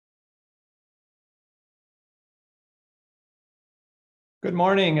Good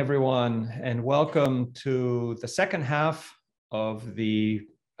morning, everyone, and welcome to the second half of the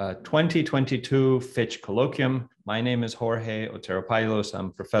 2022 Fitch Colloquium. My name is Jorge Otero-Pailos.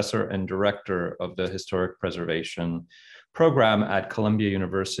 I'm professor and director of the Historic Preservation program at Columbia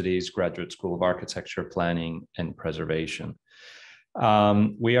University's Graduate School of Architecture, Planning, and Preservation.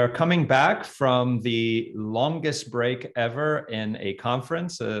 We are coming back from the longest break ever in a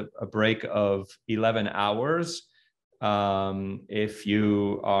conference, a break of 11 hours. If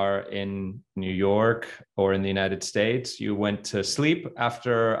you are in New York or in the United States, you went to sleep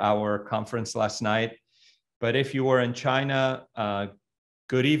after our conference last night. But if you were in China,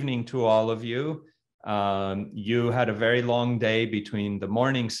 good evening to all of you. You had a very long day between the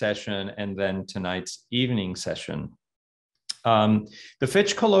morning session and then tonight's evening session. The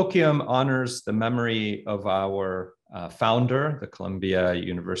Fitch Colloquium honors the memory of our founder, the Columbia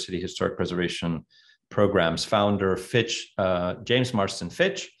University Historic Preservation Program's founder, Fitch, James Marston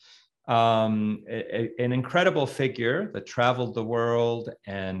Fitch, an incredible figure that traveled the world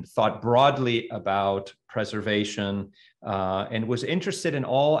and thought broadly about preservation and was interested in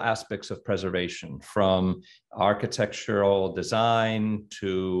all aspects of preservation, from architectural design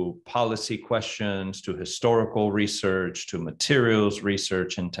to policy questions, to historical research, to materials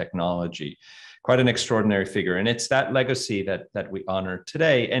research and technology. Quite an extraordinary figure. And it's that legacy that we honor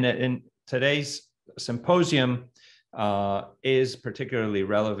today. And in today's symposium is particularly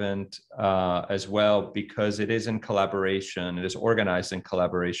relevant as well because it is in collaboration, it is organized in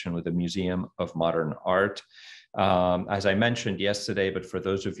collaboration with the Museum of Modern Art. As I mentioned yesterday, but for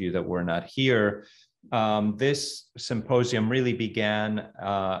those of you that were not here, this symposium really began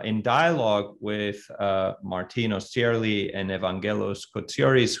in dialogue with Martin Ostierli and Evangelos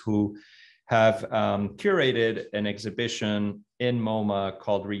Kotsioris, who have curated an exhibition in MoMA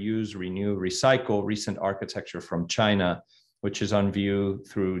called Reuse, Renew, Recycle, Recent Architecture from China, which is on view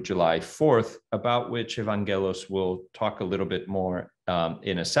through July 4th, about which Evangelos will talk a little bit more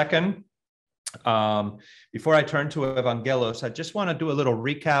in a second. Before I turn to Evangelos, I just want to do a little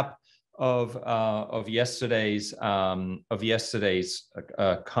recap of yesterday's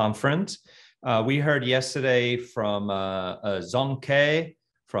conference. We heard yesterday from Zong Ke,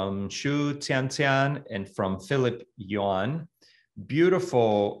 from Xu Tiantian, and from Philip Yuan.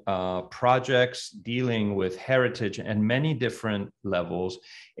 Beautiful projects dealing with heritage and many different levels.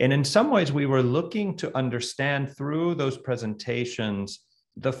 And in some ways, we were looking to understand through those presentations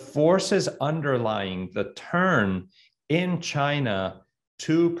the forces underlying the turn in China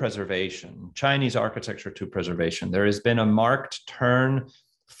to preservation, Chinese architecture to preservation. There has been a marked turn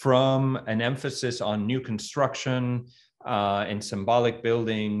from an emphasis on new construction and symbolic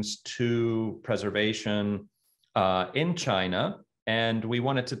buildings to preservation in China. And we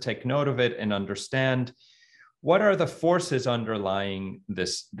wanted to take note of it and understand what are the forces underlying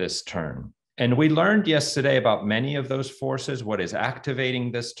this turn. And we learned yesterday about many of those forces, what is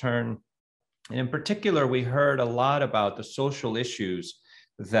activating this turn. And in particular, we heard a lot about the social issues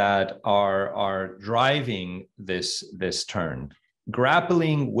that are driving this turn,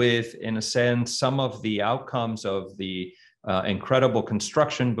 grappling with, in a sense, some of the outcomes of the incredible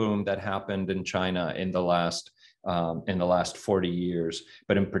construction boom that happened in China in the last 40 years,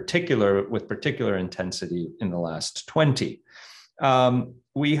 but in particular, with particular intensity in the last 20.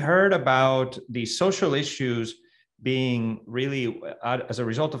 We heard about the social issues being really, as a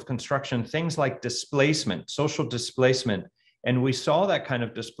result of construction, things like displacement, social displacement. And we saw that kind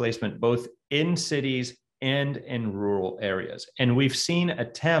of displacement both in cities and in rural areas. And we've seen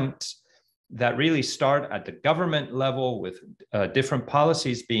attempts that really start at the government level with different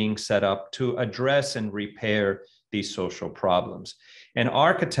policies being set up to address and repair these social problems. And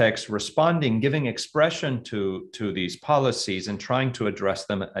architects responding, giving expression to these policies and trying to address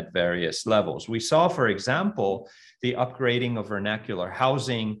them at various levels. We saw, for example, the upgrading of vernacular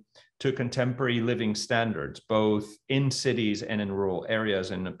housing to contemporary living standards, both in cities and in rural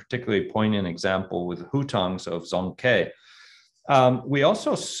areas, and a particularly poignant example with hutongs of Zong Ke. We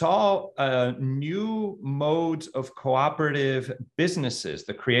also saw new modes of cooperative businesses,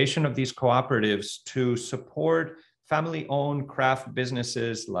 the creation of these cooperatives to support family-owned craft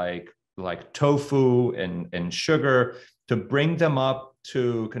businesses like tofu and sugar, to bring them up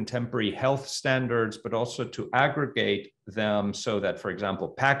to contemporary health standards, but also to aggregate them so that, for example,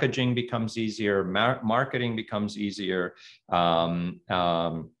 packaging becomes easier, marketing becomes easier.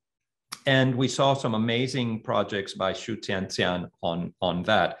 And we saw some amazing projects by Xu Tiantian on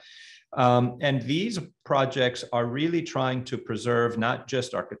that. And these projects are really trying to preserve not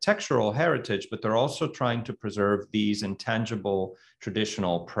just architectural heritage, but they're also trying to preserve these intangible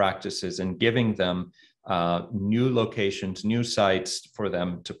traditional practices and giving them new locations, new sites for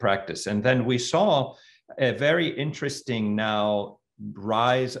them to practice. And then we saw a very interesting now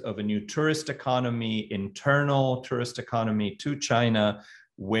rise of a new tourist economy, internal tourist economy to China,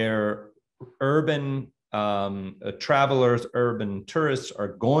 where urban travelers, urban tourists are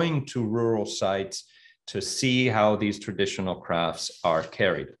going to rural sites to see how these traditional crafts are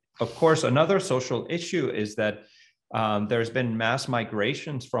carried. Of course, another social issue is that there's been mass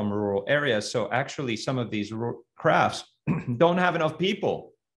migrations from rural areas. So actually some of these crafts don't have enough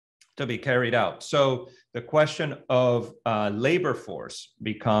people to be carried out. So the question of labor force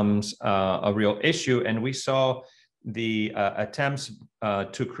becomes a real issue. And we saw the attempts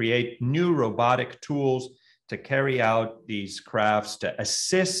to create new robotic tools to carry out these crafts, to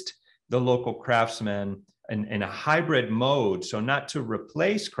assist the local craftsmen in a hybrid mode. So not to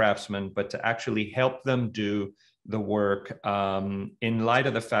replace craftsmen, but to actually help them do the work in light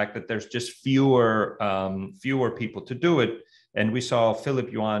of the fact that there's just fewer people to do it. And we saw Philip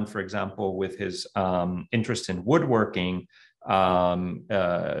Yuan, for example, with his interest in woodworking, helping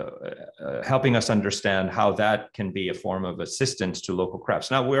us understand how that can be a form of assistance to local crafts.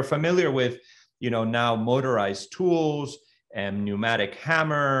 Now, we're familiar with, now motorized tools and pneumatic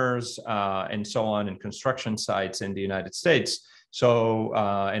hammers and so on in construction sites in the United States. So,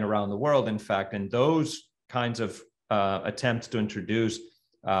 and around the world, in fact, and those kinds of attempts to introduce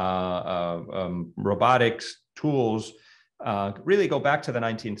robotics tools really go back to the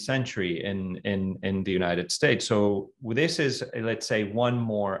 19th century in the United States. So this is, let's say, one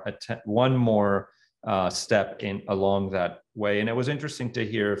more step along that way. And it was interesting to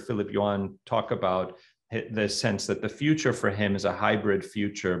hear Philip Yuan talk about the sense that the future for him is a hybrid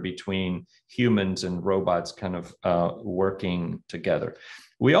future between humans and robots kind of working together.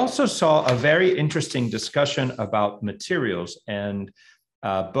 We also saw a very interesting discussion about materials and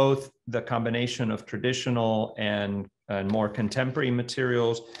both the combination of traditional and more contemporary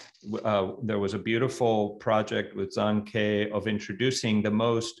materials. There was a beautiful project with Zhang Ke of introducing the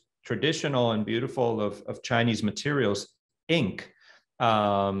most traditional and beautiful of Chinese materials, ink,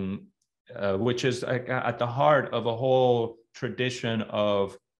 which is at the heart of a whole tradition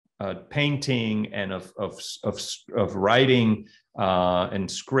of painting and of writing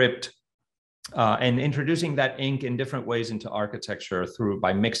and script, and introducing that ink in different ways into architecture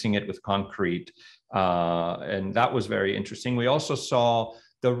by mixing it with concrete. And that was very interesting. We also saw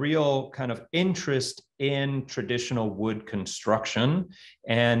the real kind of interest in traditional wood construction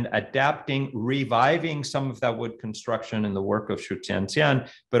and reviving some of that wood construction in the work of Xu Tiantian,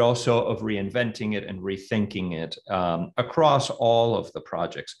 but also of reinventing it and rethinking it across all of the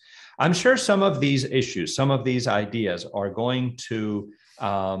projects. I'm sure some of these issues, some of these ideas are going to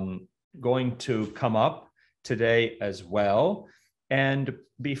come up today as well. And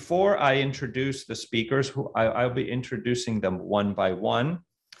before I introduce the speakers, I'll be introducing them one by one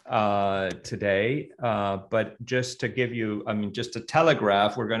today. But just to give you, just to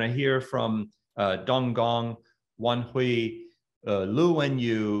telegraph, we're going to hear from Dong Gong, Wan Hui, Lu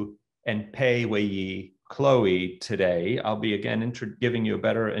Wenyu, and Pei Weiyi Chloe today. I'll be again giving you a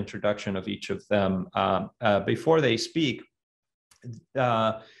better introduction of each of them. Before they speak,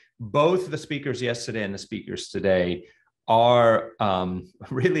 both the speakers yesterday and the speakers today are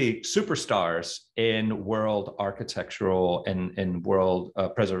really superstars in world architectural and world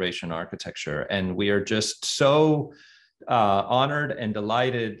preservation architecture. And we are just so honored and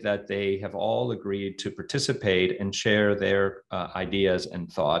delighted that they have all agreed to participate and share their ideas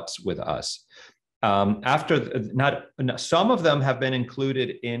and thoughts with us. Some of them have been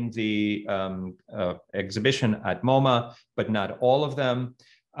included in the exhibition at MoMA, but not all of them.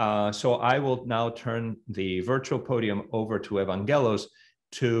 So I will now turn the virtual podium over to Evangelos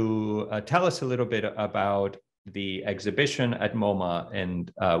to tell us a little bit about the exhibition at MoMA,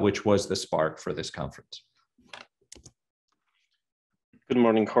 and which was the spark for this conference. Good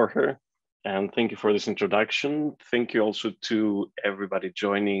morning, Jorge, and thank you for this introduction. Thank you also to everybody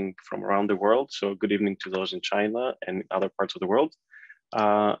joining from around the world. So good evening to those in China and other parts of the world.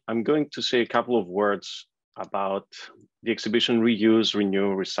 I'm going to say a couple of words about the exhibition Reuse,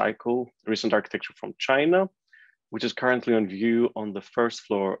 Renew, Recycle, Recent Architecture from China, which is currently on view on the first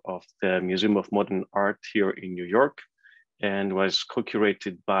floor of the Museum of Modern Art here in New York, and was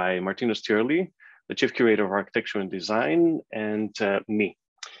co-curated by Martina Stierle, the Chief Curator of Architecture and Design, and me.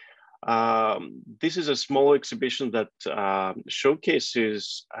 This is a small exhibition that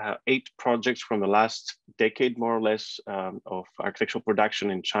showcases 8 projects from the last decade, more or less, of architectural production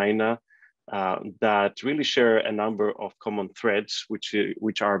in China, that really share a number of common threads,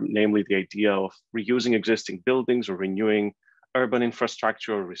 which are namely the idea of reusing existing buildings or renewing urban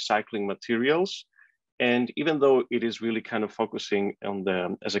infrastructure or recycling materials, And even though it is really kind of focusing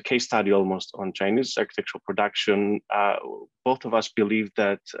on as a case study almost on Chinese architectural production, both of us believe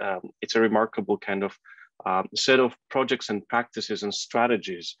that it's a remarkable kind of set of projects and practices and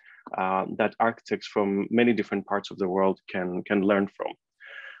strategies that architects from many different parts of the world can learn from.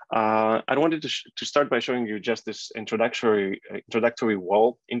 I wanted to start by showing you just this introductory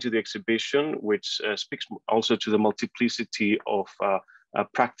wall into the exhibition, which speaks also to the multiplicity of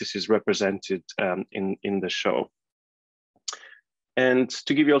practices represented in the show. And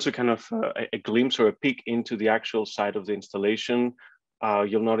to give you also kind of a glimpse or a peek into the actual side of the installation,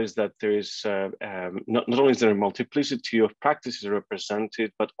 you'll notice that there is not only is there a multiplicity of practices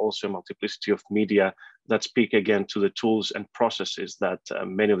represented, but also a multiplicity of media that speak again to the tools and processes that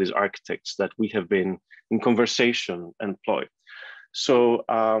many of these architects that we have been in conversation employ. So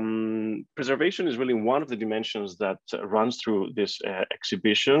preservation is really one of the dimensions that runs through this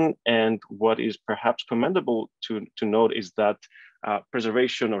exhibition. And what is perhaps commendable to note is that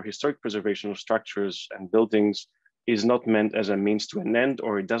preservation or historic preservation of structures and buildings is not meant as a means to an end,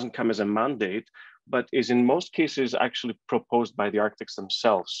 or it doesn't come as a mandate, but is in most cases actually proposed by the architects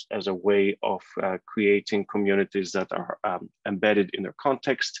themselves as a way of creating communities that are embedded in their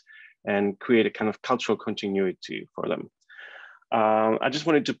context and create a kind of cultural continuity for them. I just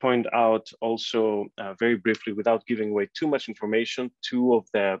wanted to point out also very briefly, without giving away too much information, two of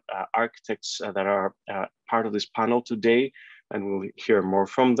the architects that are part of this panel today, and we'll hear more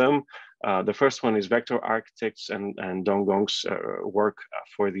from them. The first one is Vector Architects and Dong Gong's work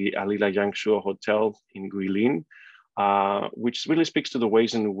for the Alila Yangshuo Hotel in Guilin, which really speaks to the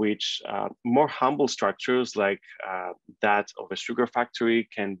ways in which more humble structures like that of a sugar factory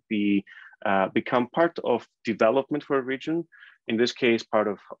can become part of development for a region. In this case, part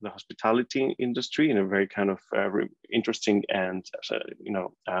of the hospitality industry in a very kind of interesting and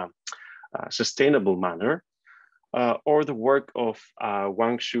sustainable manner. Or the work of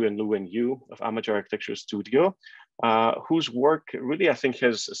Wang Xu and Lu Wenyu of Amateur Architecture Studio, whose work really, I think,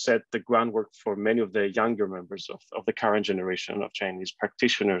 has set the groundwork for many of the younger members of the current generation of Chinese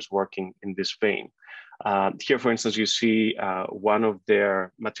practitioners working in this vein. Here, for instance, you see one of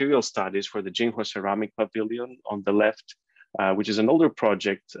their material studies for the Jinhua Ceramic Pavilion on the left, which is an older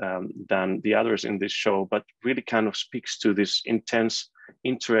project than the others in this show, but really kind of speaks to this intense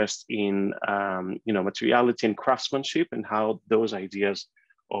interest in materiality and craftsmanship, and how those ideas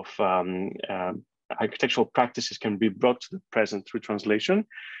of architectural practices can be brought to the present through translation.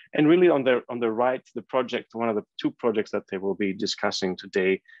 And really on the right, the project, one of the two projects that they will be discussing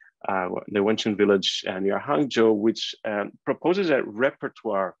today, the Wenchun village near Hangzhou, which proposes a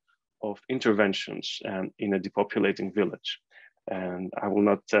repertoire of interventions in a depopulating village. And I will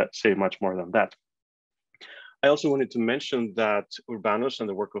not say much more than that. I also wanted to mention that Urbanus and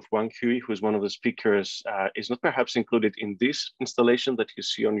the work of Wang Hui, who is one of the speakers, is not perhaps included in this installation that you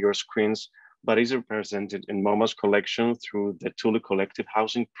see on your screens, but is represented in MoMA's collection through the Tulu Collective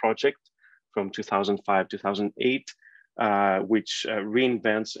Housing Project from 2005-2008, which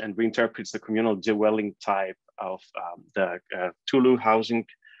reinvents and reinterprets the communal dwelling type of the Tulu housing,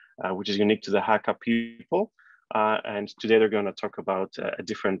 which is unique to the Hakka people. And today they're going to talk about a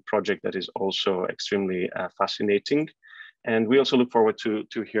different project that is also extremely fascinating. And we also look forward to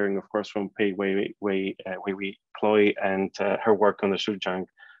hearing, of course, from Pei Wei Chloe and her work on the Suzhang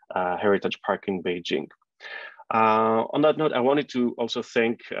Heritage Park in Beijing. On that note, I wanted to also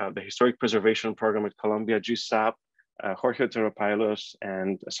thank the Historic Preservation Program at Columbia, GSAPP, Jorge Teropailos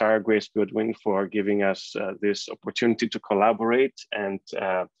and Sarah Grace Goodwin for giving us this opportunity to collaborate and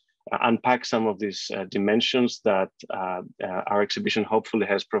unpack some of these dimensions that our exhibition hopefully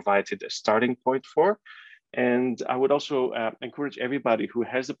has provided a starting point for. And I would also encourage everybody who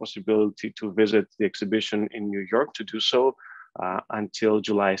has the possibility to visit the exhibition in New York to do so until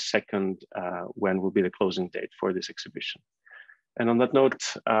July 2nd, when will be the closing date for this exhibition. And on that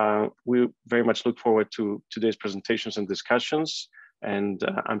note, we very much look forward to today's presentations and discussions, and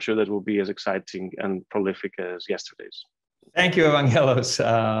I'm sure that will be as exciting and prolific as yesterday's. Thank you, Evangelos.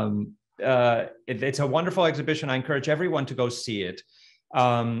 It's a wonderful exhibition. I encourage everyone to go see it.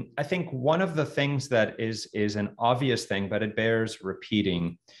 I think one of the things that is an obvious thing, but it bears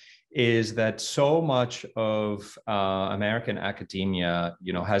repeating, is that so much of American academia,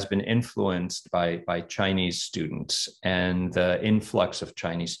 has been influenced by Chinese students and the influx of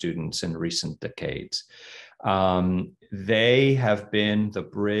Chinese students in recent decades. They have been the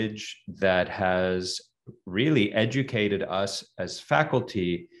bridge that has really educated us as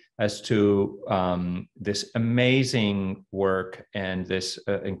faculty as to this amazing work and this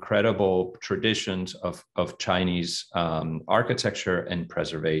incredible traditions of Chinese architecture and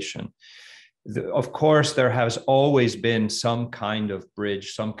preservation. Of course, there has always been some kind of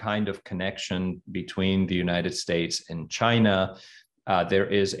bridge, some kind of connection between the United States and China. There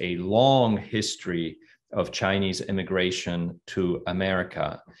is a long history of Chinese immigration to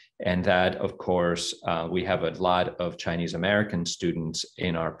America. And that, of course, we have a lot of Chinese American students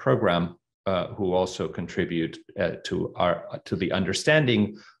in our program who also contribute to the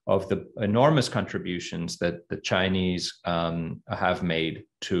understanding of the enormous contributions that the Chinese have made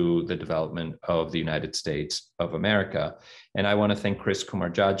to the development of the United States of America. And I want to thank Chris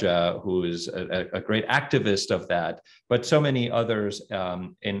Kumarjaja, who is a great activist of that, but so many others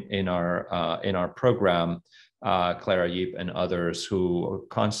in our program, Clara Yip and others who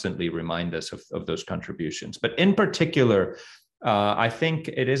constantly remind us of those contributions. But in particular, I think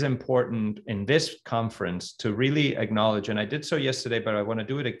it is important in this conference to really acknowledge, and I did so yesterday, but I want to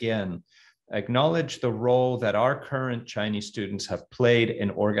do it again, acknowledge the role that our current Chinese students have played in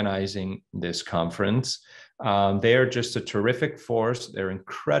organizing this conference. They are just a terrific force. They're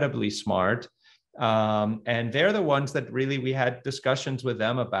incredibly smart. And they're the ones that really, we had discussions with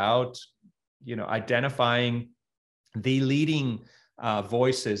them about, identifying the leading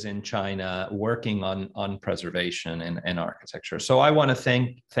voices in China working on preservation and architecture. So I want to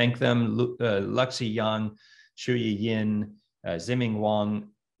thank them, Luxi Yang, Shuyi Yin, Ziming Wang,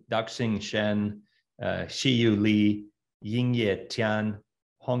 Daxing Shen, Xiyu Li, Yingye Tian,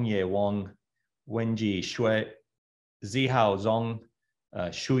 Hongye Wang, Wenji Shui, Zihao Zong,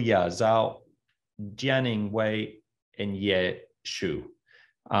 Shuya Zhao, Jianing Wei, and Ye Shu.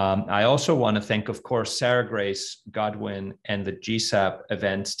 I also want to thank, of course, Sarah Grace Godwin and the GSAPP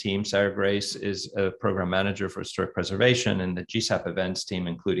events team. Sarah Grace is a program manager for historic preservation, and the GSAPP events team,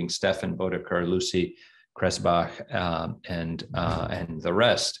 including Stefan Bodeker, Lucy Kresbach, and the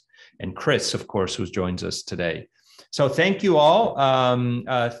rest. And Chris, of course, who joins us today. So thank you all.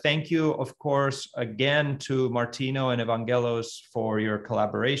 Thank you, of course, again to Martino and Evangelos for your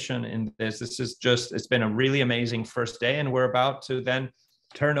collaboration in this. This is it's been a really amazing first day, and we're about to then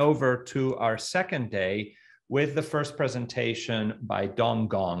turn over to our second day with the first presentation by Dong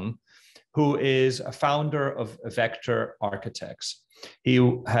Gong, who is a founder of Vector Architects. He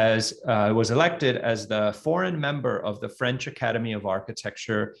was elected as the foreign member of the French Academy of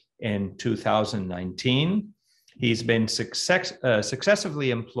Architecture in 2019. He's been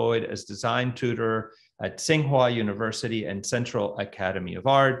successively employed as design tutor at Tsinghua University and Central Academy of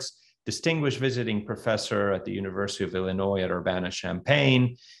Arts, distinguished visiting professor at the University of Illinois at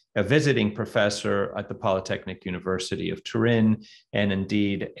Urbana-Champaign, a visiting professor at the Polytechnic University of Turin, and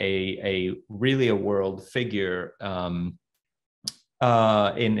indeed really a world figure in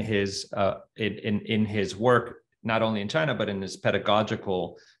his work, not only in China, but in his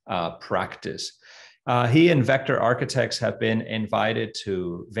pedagogical practice. He and Vector Architects have been invited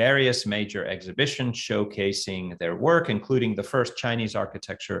to various major exhibitions showcasing their work, including the first Chinese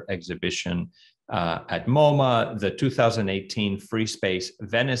architecture exhibition at MoMA, the 2018 Free Space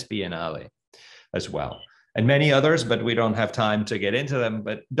Venice Biennale as well, and many others, but we don't have time to get into them.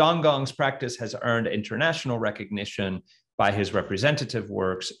 But Dong Gong's practice has earned international recognition by his representative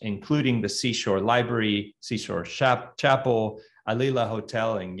works, including the Seashore Library, Seashore Chapel, Alila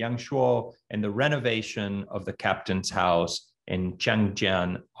Hotel in Yangshuo, and the renovation of the Captain's House in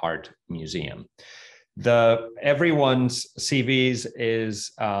Changjian Art Museum. Everyone's CVs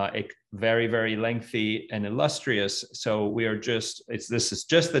is very, very lengthy and illustrious. So this is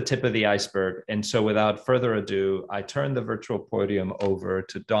just the tip of the iceberg. And so without further ado, I turn the virtual podium over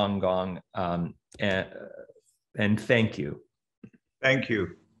to Dong Gong, and thank you. Thank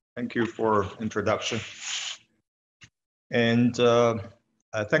you. Thank you for introduction. And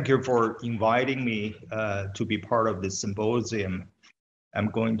thank you for inviting me to be part of this symposium. I'm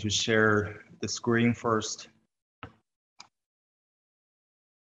going to share the screen first.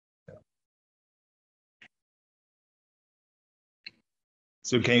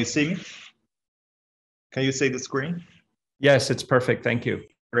 So can you see me? Can you see the screen? Yes, it's perfect. Thank you.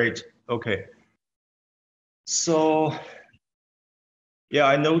 Great. Okay. So, yeah,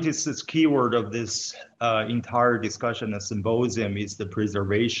 I noticed this keyword of this entire discussion and symposium is the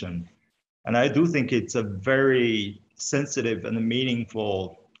preservation. And I do think it's a very sensitive and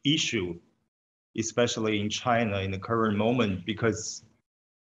meaningful issue, especially in China in the current moment, because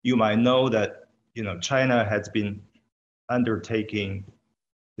you might know that China has been undertaking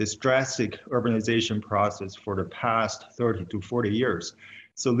this drastic urbanization process for the past 30 to 40 years.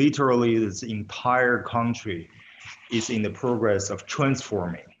 So literally this entire country is in the progress of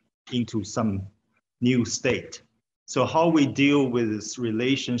transforming into some new state. So how we deal with this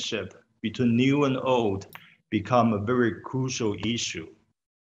relationship between new and old become a very crucial issue.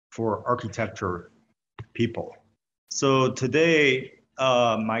 for architecture people. So today,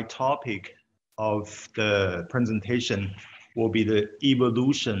 my topic of the presentation will be the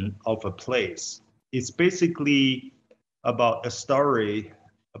evolution of a place. It's basically about a story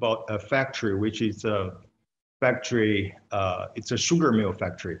about a factory, which is a factory, it's a sugar mill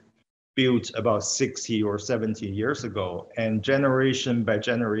factory built about 60 or 70 years ago, and generation by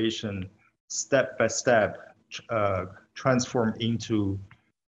generation, step by step, transformed into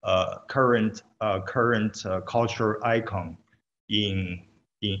current cultural icon in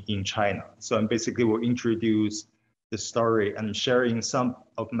China. So I basically will introduce the story and sharing some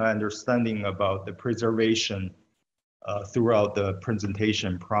of my understanding about the preservation throughout the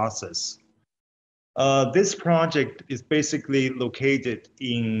presentation process. This project is basically located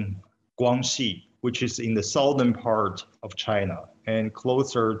in Guangxi, which is in the southern part of China and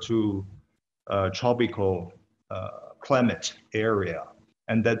closer to tropical climate area.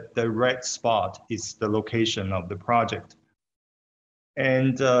 And that the red spot is the location of the project.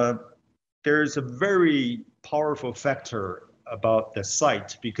 And there's a very powerful factor about the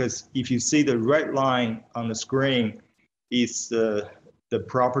site, because if you see the red line on the screen, is the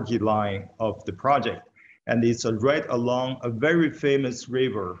property line of the project. And it's right along a very famous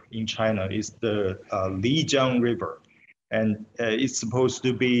river in China. It's the Lijiang River. And it's supposed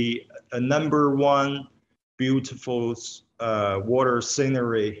to be a #1 beautiful water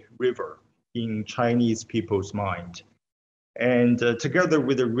scenery river in Chinese people's mind. And together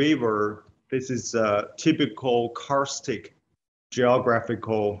with the river, this is a typical karstic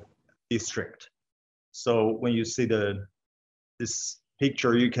geographical district. So when you see this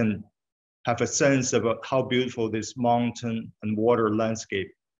picture, you can have a sense about how beautiful this mountain and water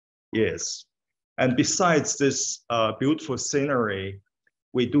landscape is. And besides this beautiful scenery,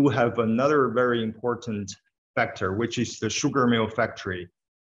 we do have another very important factor, which is the sugar mill factory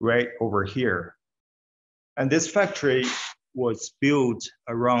right over here. And this factory was built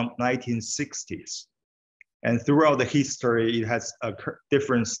around 1960s. And throughout the history, it has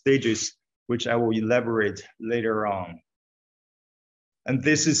different stages, which I will elaborate later on. And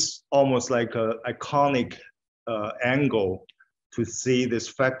this is almost like an iconic angle to see this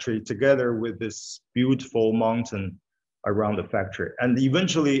factory together with this beautiful mountain around the factory. And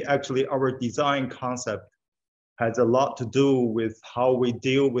eventually, actually, our design concept has a lot to do with how we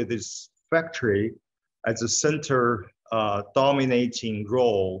deal with this factory as a center dominating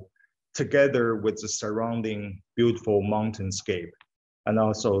role together with the surrounding beautiful mountainscape and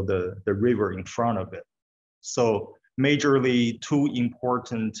also the river in front of it. So majorly two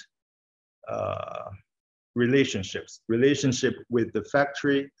important relationships, relationship with the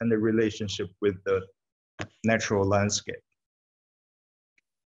factory and the relationship with the natural landscape.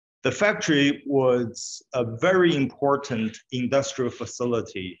 The factory was a very important industrial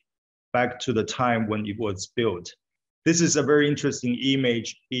facility back to the time when it was built. This is a very interesting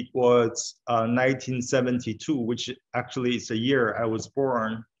image. It was 1972, which actually is the year I was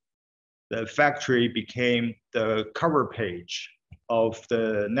born. The factory became the cover page of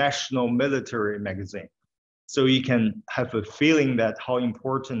the National Military Magazine. So you can have a feeling that how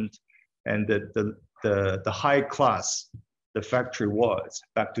important and the high class the factory was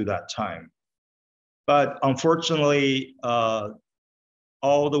back to that time. But unfortunately,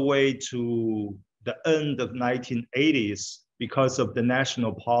 all the way to the end of 1980s, because of the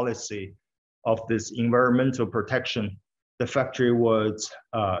national policy of this environmental protection, the factory was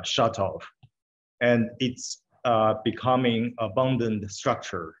shut off. And it's becoming abandoned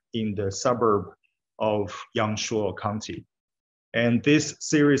structure in the suburb of Yangshuo County. And this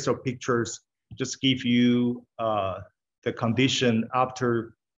series of pictures just give you the condition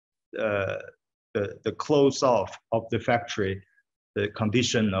after the close off of the factory, the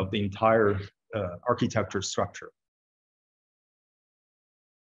condition of the entire architecture structure.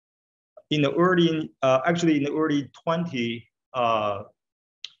 In the early, actually in the early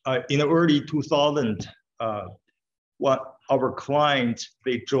 2000, what our client,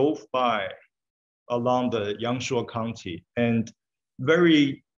 they drove by along the Yangshuo County, and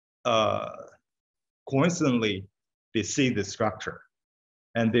very coincidentally, they see the structure.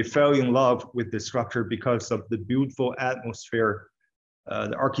 And they fell in love with the structure because of the beautiful atmosphere,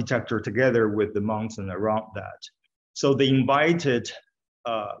 the architecture together with the mountain around that. So they invited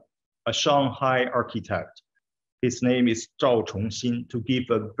a Shanghai architect. His name is Zhao Chongxin, to give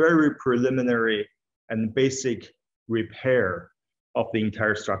a very preliminary and basic repair of the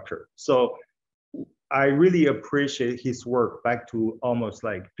entire structure. So I really appreciate his work back to almost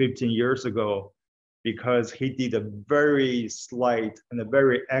like 15 years ago, because he did a very slight and a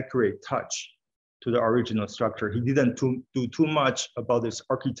very accurate touch to the original structure. He didn't do too much about this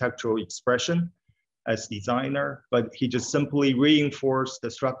architectural expression as designer, but he just simply reinforced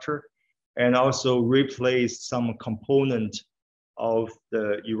the structure and also replaced some component of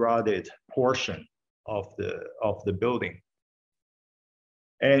the eroded portion of the building.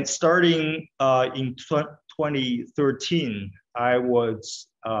 And starting in 2013, I was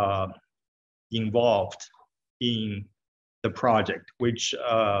involved in the project, which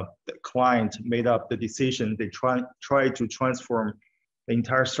the client made up the decision. They try to transform the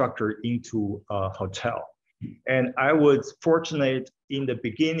entire structure into a hotel. And I was fortunate in the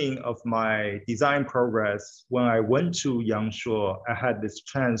beginning of my design progress, when I went to Yangshuo, I had this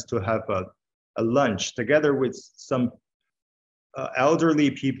chance to have a lunch together with some elderly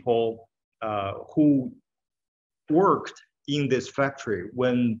people who worked in this factory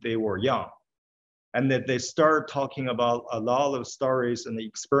when they were young. And that they start talking about a lot of stories and the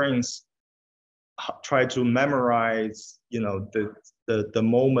experience, try to memorize, the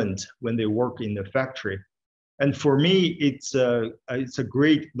moment when they work in the factory. And for me, it's a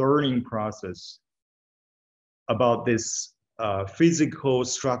great learning process about this physical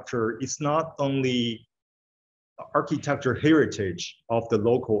structure. It's not only architecture heritage of the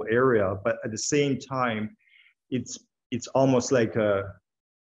local area, but at the same time, it's almost like a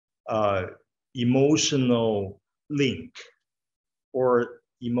emotional link or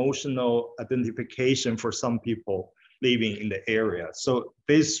emotional identification for some people living in the area. So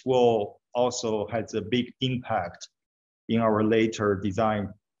this will also has a big impact in our later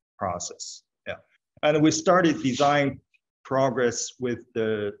design process. Yeah, and we started design progress with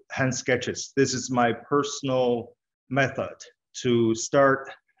the hand sketches. This is my personal method to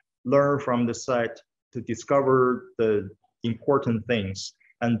learn from the site, to discover the important things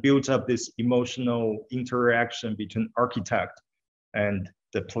and build up this emotional interaction between architect and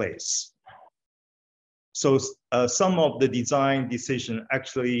the place. So some of the design decisions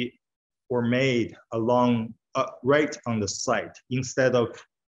actually were made along right on the site instead of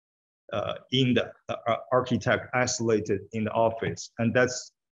in the architect isolated in the office. And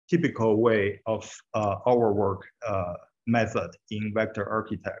that's typical way of our work method in vector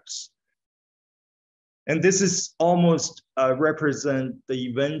architects. And this is almost represent the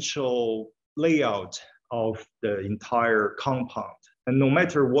eventual layout of the entire compound. And no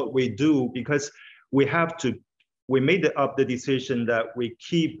matter what we do, because we made up the decision that we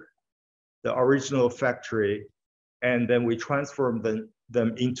keep the original factory and then we transform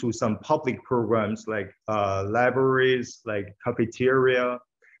them into some public programs like libraries, like cafeteria,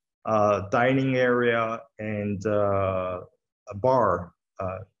 dining area, and a bar,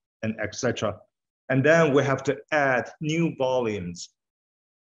 and etc. And then we have to add new volumes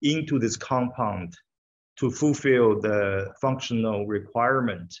into this compound to fulfill the functional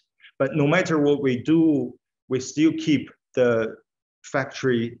requirement. But no matter what we do, we still keep the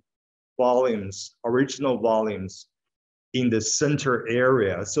factory volumes, original volumes in the center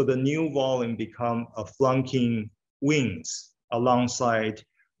area. So the new volume become a flanking wings alongside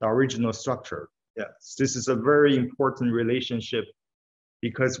the original structure. Yes, this is a very important relationship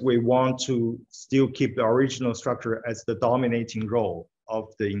because we want to still keep the original structure as the dominating role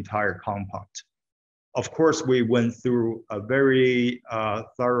of the entire compound. Of course, we went through a very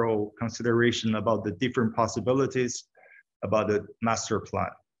thorough consideration about the different possibilities about the master plan.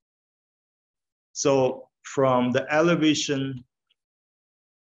 So from the elevation,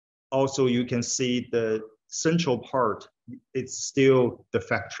 also you can see the central part, it's still the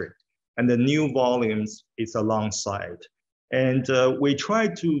factory, and the new volumes is alongside. And we try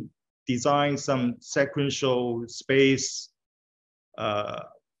to design some sequential space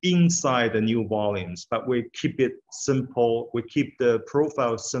inside the new volumes, but we keep it simple. We keep the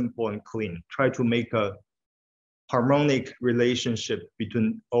profile simple and clean. Try to make a harmonic relationship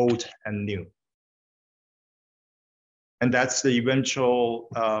between old and new. And that's the eventual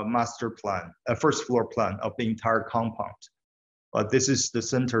master plan, first floor plan of the entire compound. But this is the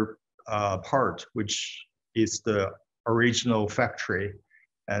center part, which is the original factory.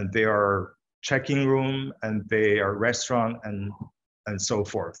 And they are checking room, and they are restaurant, and so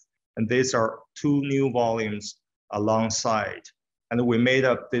forth. And these are two new volumes alongside. And we made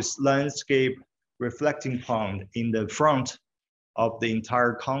up this landscape reflecting pond in the front of the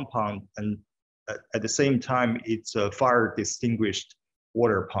entire compound. And at the same time, it's a fire distinguished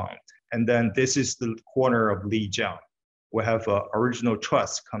water pond. And then this is the corner of Lijiang. We have an original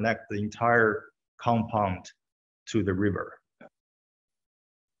truss connect the entire compound to the river.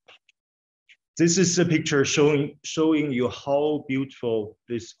 This is a picture showing you how beautiful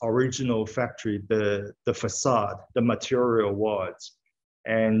this original factory, the facade, the material was.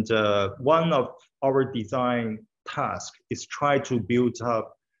 And one of our design tasks is try to build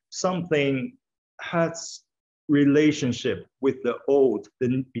up something has relationship with the old,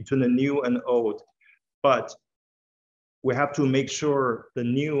 between the new and old, but we have to make sure the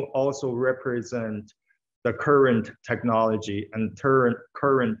new also represent the current technology and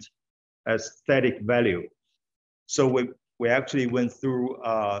current aesthetic value. So we actually went through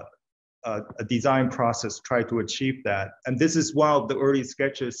a design process, try to achieve that. And this is one of the early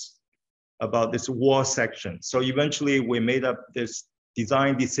sketches about this wall section. So eventually we made up this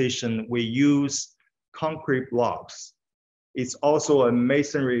design decision. We use concrete blocks. It's also a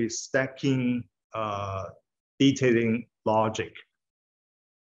masonry stacking detailing logic.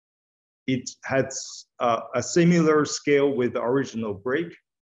 It has a similar scale with the original brick,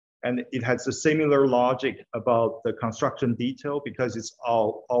 and it has a similar logic about the construction detail because it's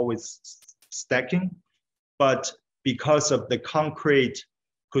always stacking. But because of the concrete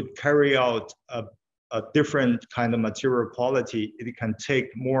could carry out a different kind of material quality, it can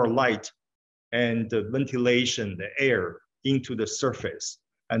take more light and the ventilation, the air into the surface,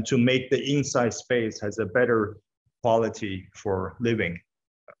 and to make the inside space has a better quality for living.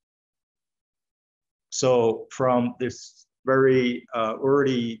 So from this very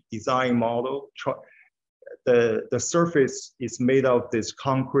early design model, the surface is made of this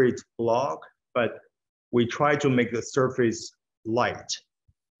concrete block, but we try to make the surface light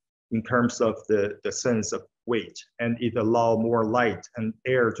in terms of the sense of weight, and it allows more light and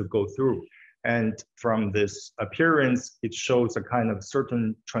air to go through. And from this appearance, it shows a kind of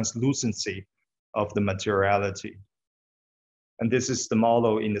certain translucency of the materiality. And this is the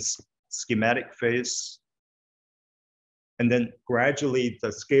model in the schematic phase. And then gradually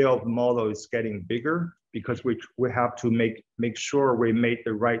the scale of the model is getting bigger because we have to make sure we make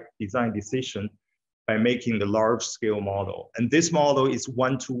the right design decision by making the large scale model. And this model is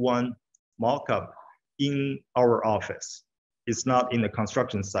one-to-one mock-up in our office. It's not in the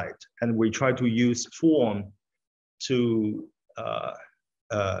construction site. And we try to use form to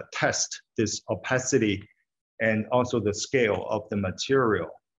test this opacity and also the scale of the material.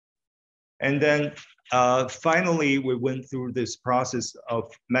 And then finally, we went through this process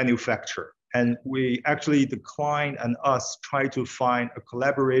of manufacture. And we actually, the client and us, try to find a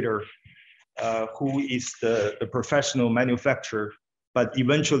collaborator who is the professional manufacturer, but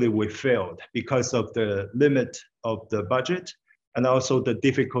eventually we failed because of the limit of the budget and also the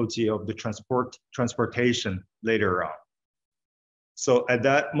difficulty of the transportation later on. So at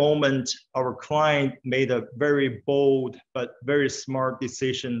that moment, our client made a very bold but very smart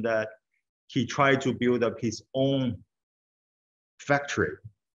decision that he tried to build up his own factory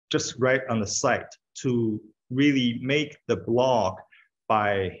just right on the site to really make the block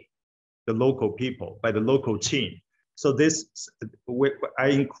by the local people, by the local team. So this, I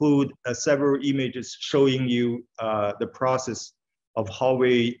include several images showing you the process of how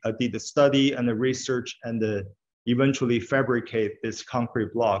we did the study and the research and eventually fabricate this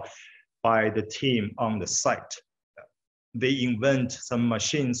concrete block by the team on the site. They invent some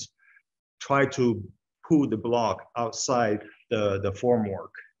machines, try to pull the block outside the formwork.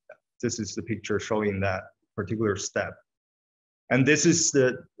 This is the picture showing that particular step. And this is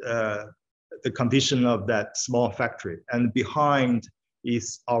the condition of that small factory. And behind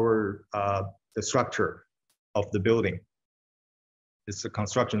is our the structure of the building. It's a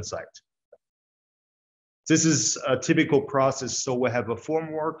construction site. This is a typical process. So we have a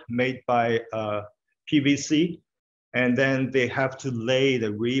formwork made by PVC, and then they have to lay the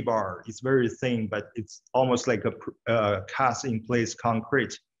rebar. It's very thin, but it's almost like a cast in place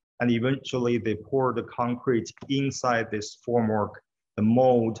concrete. And eventually they pour the concrete inside this formwork, the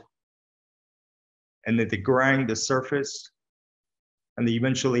mold, and then they grind the surface, and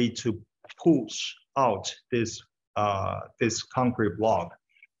eventually to push out this concrete block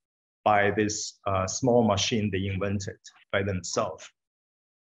by this small machine they invented by themselves.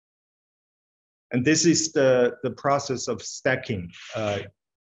 And this is the process of stacking.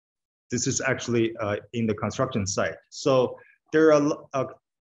 This is actually in the construction site. So there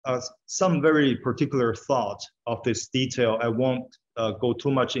are some very particular thought of this detail. I won't go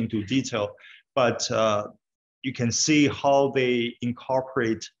too much into detail, but you can see how they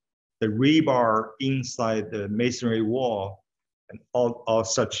incorporate the rebar inside the masonry wall and all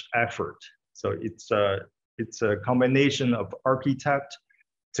such effort. So it's a combination of architect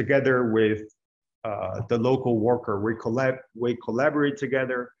together with the local worker. We collaborate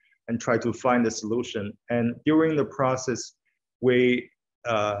together and try to find a solution. And during the process, we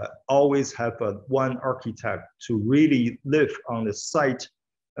always have one architect to really live on the site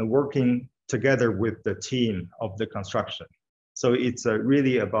and working together with the team of the construction. So it's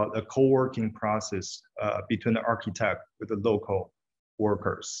really about a co-working process between the architect with the local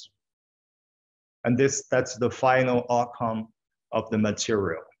workers. And that's the final outcome of the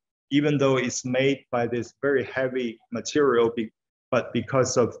material. Even though it's made by this very heavy material, but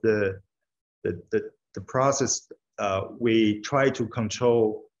because of the process, we try to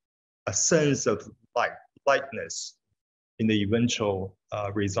control a sense of lightness in the eventual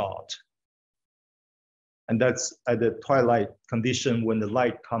result. And that's at the twilight condition. When the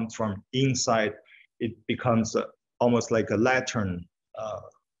light comes from inside, it becomes almost like a lantern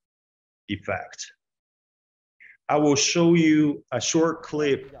effect. I will show you a short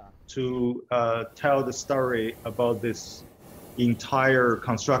clip to tell the story about this entire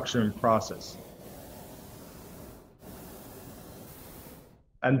construction process.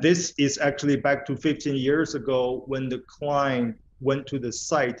 And this is actually back to 15 years ago when the client went to the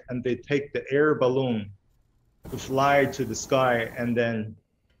site and they take the air balloon to fly to the sky and then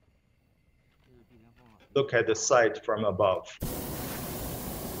look at the site from above.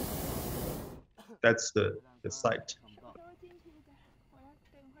 That's the site.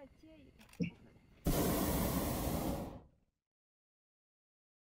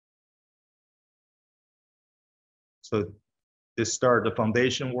 So this start the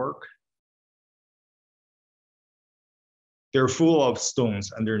foundation work. They're full of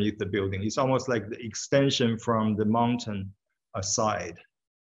stones underneath the building. It's almost like the extension from the mountain aside.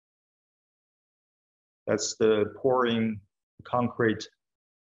 That's the pouring concrete.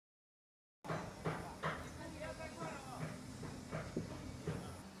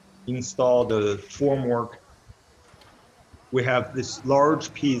 Install the formwork. We have this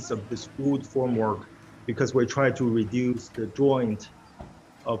large piece of this wood formwork because we try to reduce the joint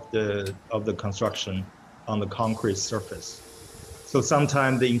of the construction on the concrete surface. So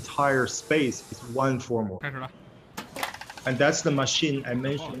sometimes the entire space is one formwork. And that's the machine I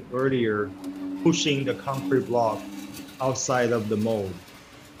mentioned earlier, pushing the concrete block outside of the mold.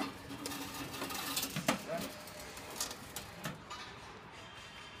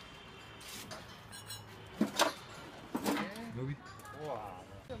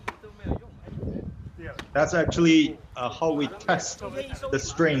 That's actually how we test the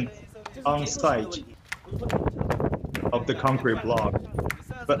strength on site of the concrete block.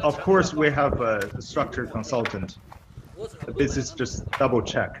 But of course, we have a structure consultant. This is just double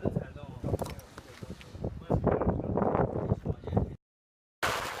check.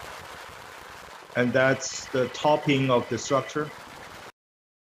 And that's the topping of the structure.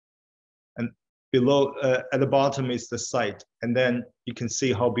 And below, at the bottom is the site. And then you can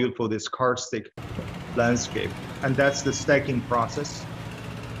see how beautiful this karstic landscape. And that's the stacking process.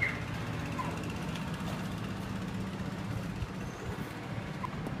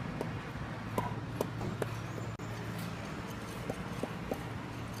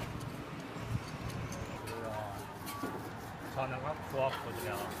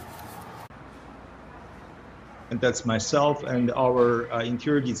 And that's myself and our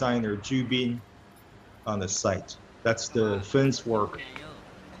interior designer, Ju Bin, on the site. That's the fence work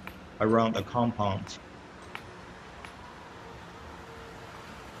around the compound.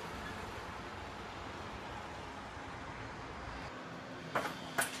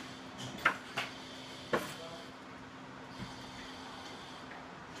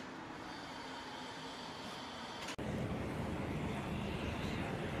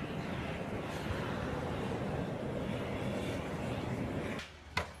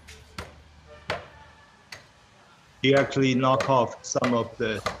 He actually knocked off some of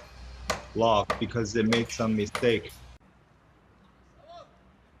the block because they made some mistake.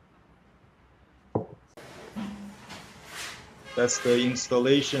 That's the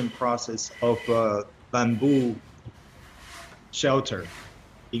installation process of a bamboo shelter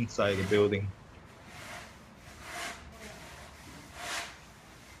inside the building.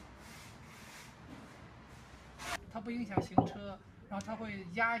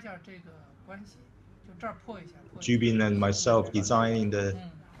 Jubin and myself designing the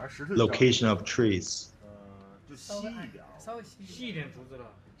location of trees. 就稀一点，稍微稀一点竹子了，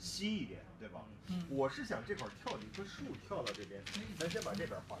稀一点，对吧？我是想这块跳着一棵树跳到这边，咱先把这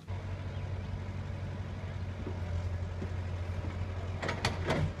边画。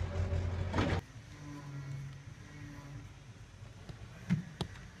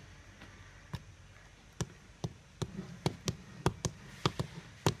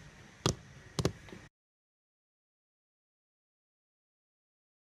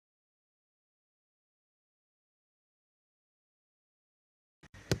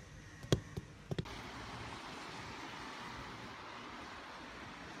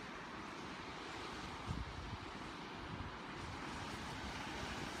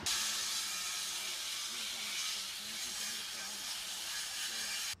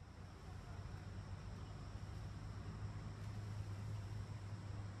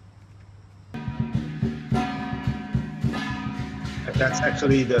That's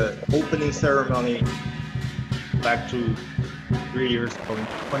actually the opening ceremony back to 3 years ago,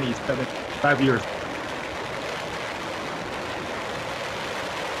 5 years.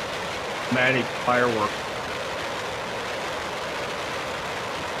 Manic fireworks.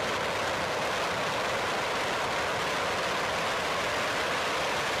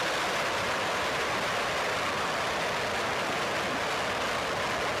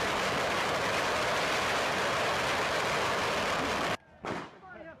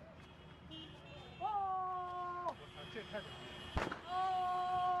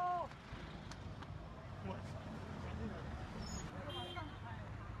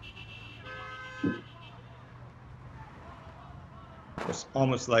 It's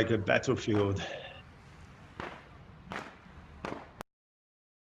almost like a battlefield.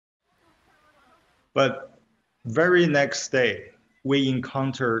 But very next day, we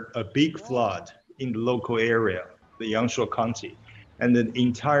encountered a big flood in the local area, the Yangshuo County, and the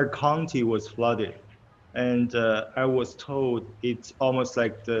entire county was flooded. And I was told it's almost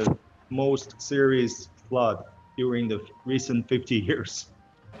like the most serious flood during the recent 50 years.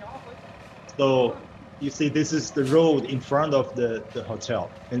 So you see, this is the road in front of the hotel,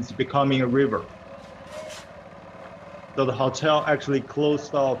 and it's becoming a river. So the hotel actually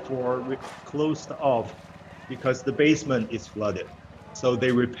closed off because the basement is flooded. So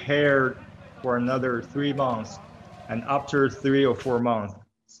they repaired for another 3 months. And after 3 or 4 months,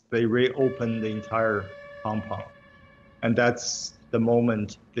 they reopened the entire compound. And that's the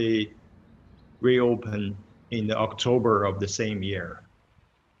moment they reopened in the October of the same year,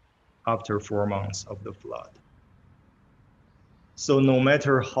 after 4 months of the flood. So no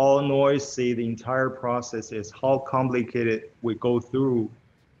matter how noisy the entire process is, how complicated we go through,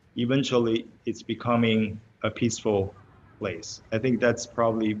 eventually it's becoming a peaceful place. I think that's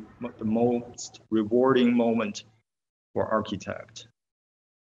probably the most rewarding moment for architect.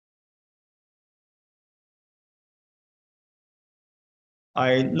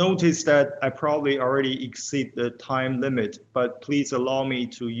 I noticed that I probably already exceed the time limit, but please allow me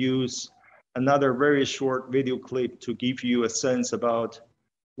to use another very short video clip to give you a sense about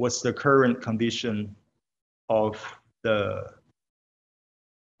what's the current condition of the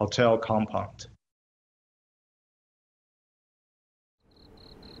hotel compound.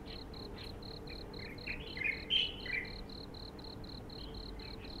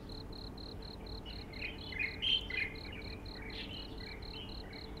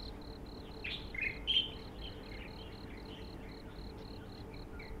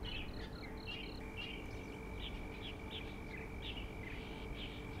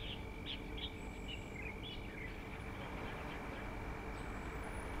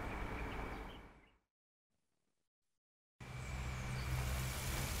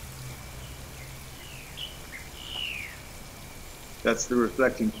 That's the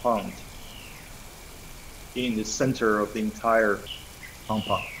reflecting pond in the center of the entire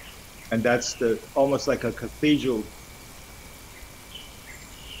compound. And that's almost like a cathedral.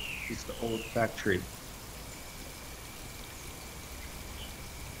 It's the old factory.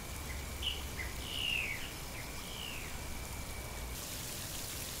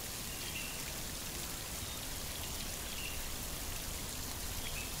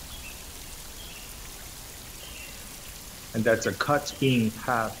 And that's a cut-in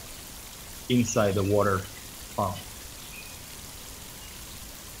path inside the water pond.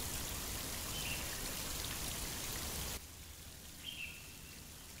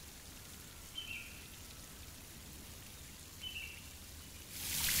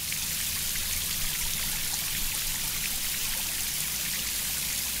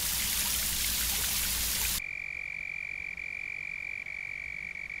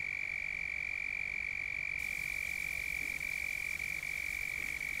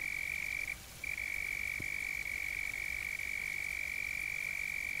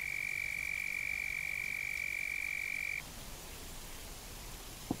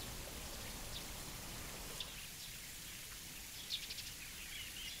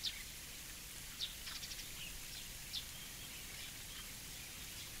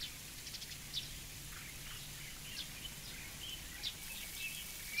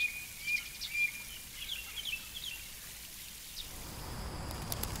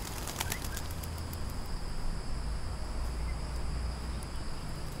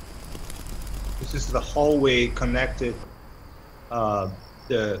 This is the hallway connected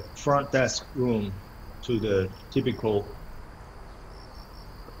the front desk room to the typical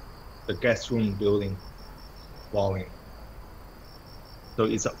guest room building volume. So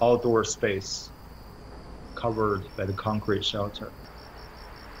it's an outdoor space covered by the concrete shelter.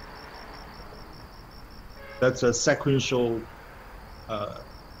 That's a sequential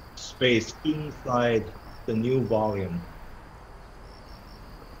space inside the new volume.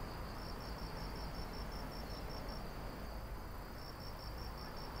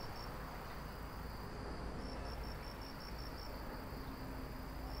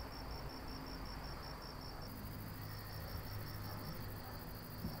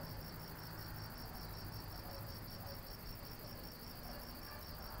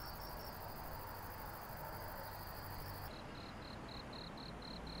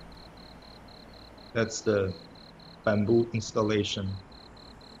 That's the bamboo installation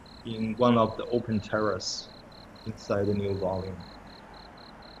in one of the open terrace inside the new volume.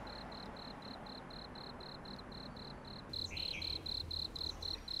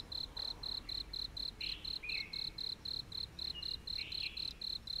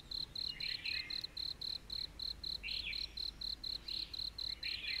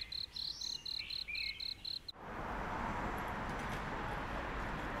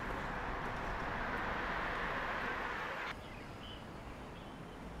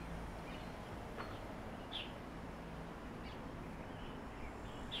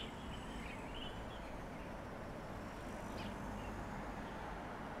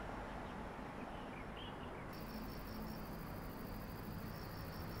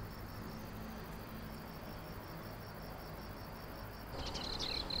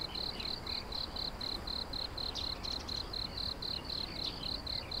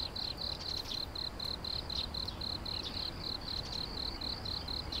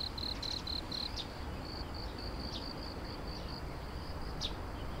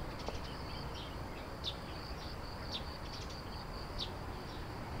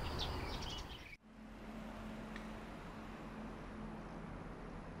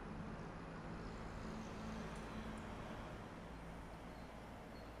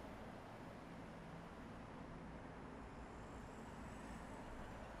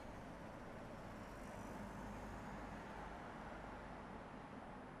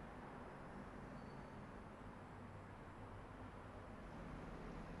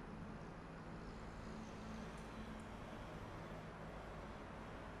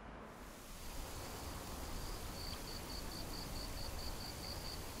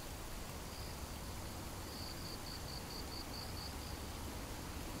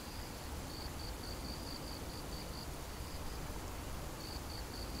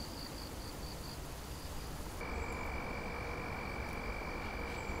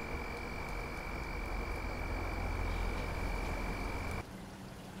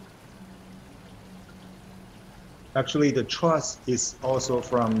 Actually, the truss is also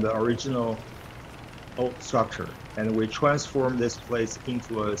from the original old structure, and we transformed this place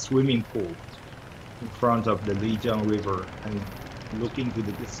into a swimming pool in front of the Lijiang River and look into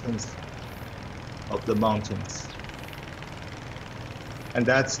the distance of the mountains. And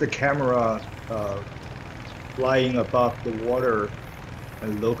that's the camera flying above the water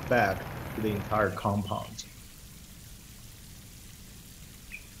and look back to the entire compound.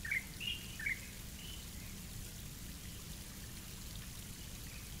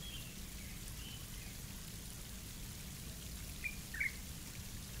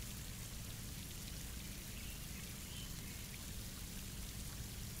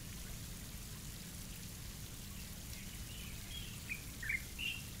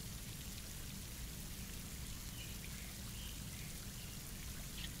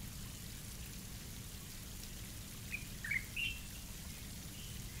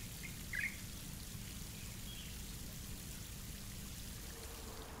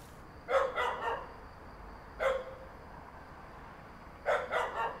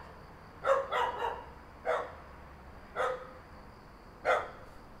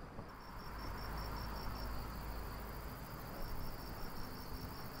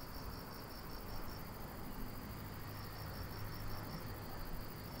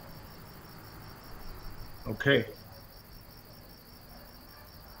 Okay.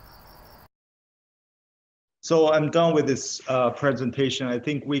 So I'm done with this presentation. I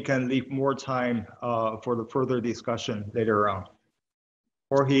think we can leave more time for the further discussion later on.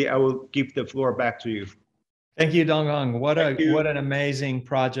 Jorge, I will give the floor back to you. Thank you, Donghong. What an amazing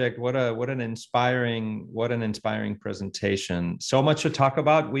project. What an inspiring presentation. So much to talk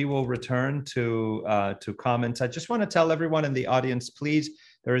about. We will return to comments. I just want to tell everyone in the audience, please,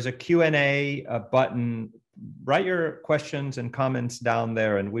 there is a Q&A button. Write your questions and comments down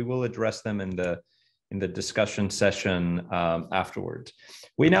there, and we will address them in the discussion session afterwards.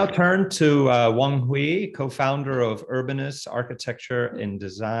 We now turn to Wang Hui, co-founder of Urbanist Architecture and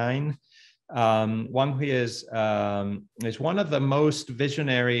Design. Wang Hui is one of the most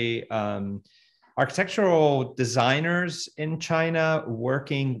visionary architectural designers in China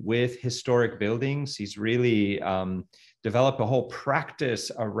working with historic buildings. He's really developed a whole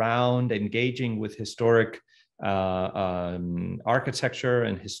practice around engaging with historic architecture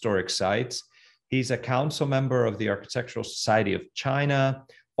and historic sites. He's a council member of the Architectural Society of China,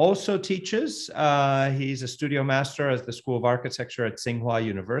 also teaches. He's a studio master at the School of Architecture at Tsinghua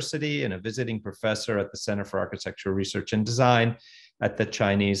University and a visiting professor at the Center for Architectural Research and Design at the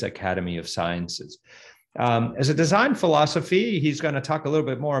Chinese Academy of Sciences. As a design philosophy, he's going to talk a little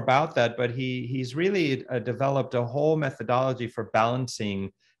bit more about that, but he's really developed a whole methodology for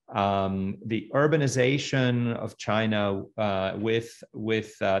balancing the urbanization of China with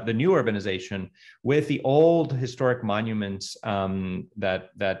the new urbanization, with the old historic monuments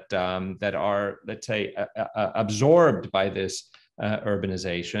that are, let's say, absorbed by this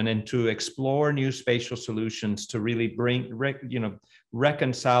urbanization, and to explore new spatial solutions to really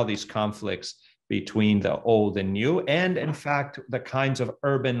reconcile these conflicts between the old and new, and in fact, the kinds of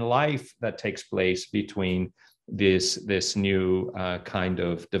urban life that takes place between this new kind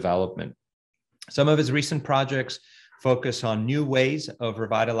of development. Some of his recent projects focus on new ways of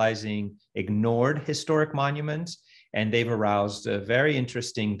revitalizing ignored historic monuments, and they've aroused very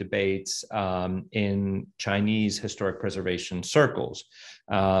interesting debates in Chinese historic preservation circles.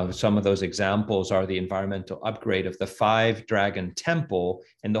 Some of those examples are the environmental upgrade of the Five Dragon Temple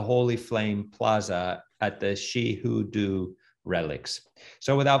and the Holy Flame Plaza at the Shihudu relics.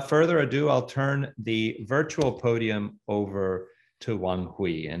 So without further ado, I'll turn the virtual podium over to Wang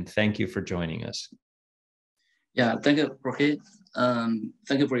Hui, and thank you for joining us. Yeah, thank you, Rohit.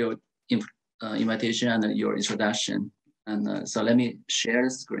 Thank you for your invitation and your introduction. And so let me share the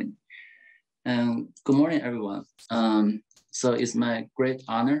screen. And good morning, everyone. So it's my great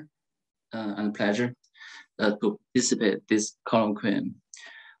honor and pleasure to participate this colloquium.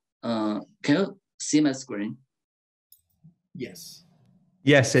 Can you see my screen? Yes.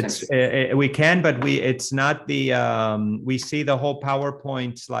 Yes, it's we can, but it's not the we see the whole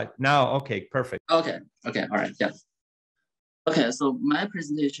PowerPoint slide now. Okay, perfect. Okay, all right, yeah. Okay, so my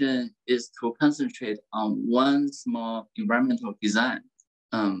presentation is to concentrate on one small environmental design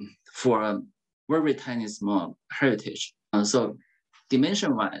for a very tiny small heritage. So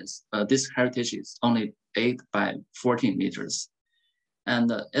dimension-wise, this heritage is only 8 by 14 meters. And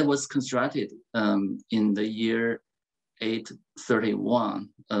it was constructed in the year 831,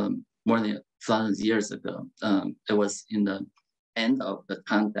 more than 1,000 years ago. It was in the end of the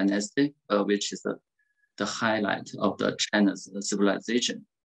Tang Dynasty, which is the highlight of the China's civilization.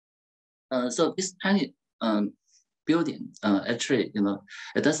 So this tiny building, actually,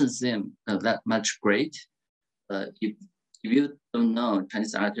 it doesn't seem that much great if you don't know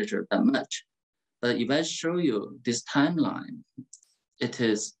Chinese architecture that much. But if I show you this timeline, it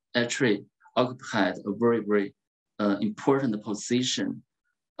is actually occupied a very, very important position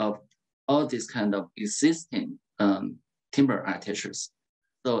of all these kind of existing timber architectures.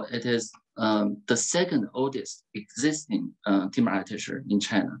 So it is the second oldest existing timber architecture in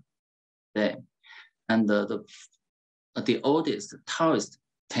China today, and the oldest, tallest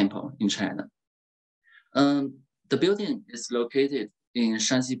temple in China. The building is located in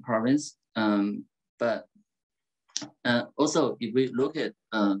Shanxi province, but also if we look at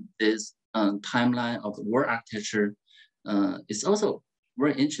this timeline of the world architecture, it's also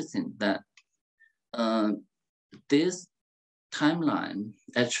very interesting that this timeline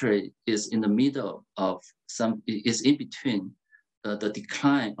actually is in the middle of is in between the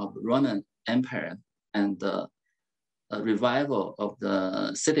decline of the Roman Empire and the revival of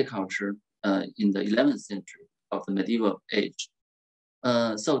the city culture in the 11th century of the medieval age.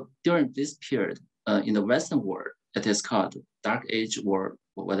 So during this period in the Western world, it is called Dark Age or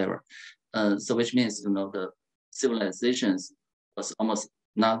whatever. So which means, the civilizations was almost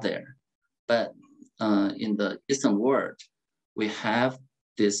not there. But in the Eastern world, we have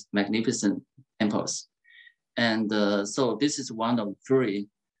these magnificent temples. And so this is one of 3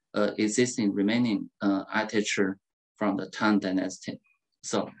 existing remaining architecture from the Tang Dynasty.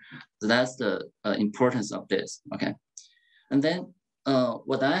 So that's the importance of this, okay? And then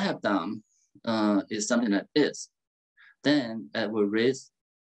what I have done is something like this. Then I will raise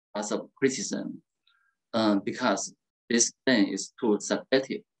lots of criticism because this thing is too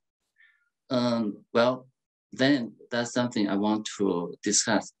subjective. Well, then that's something I want to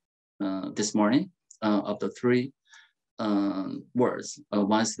discuss this morning of the 3 words.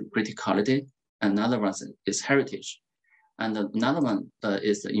 One is criticality, another one is heritage, and another one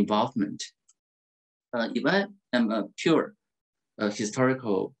is the involvement. If I am a pure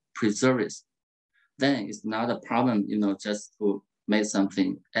historical preservist, then it's not a problem, just to make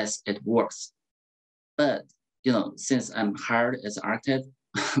something as it works. But since I'm hired as an architect,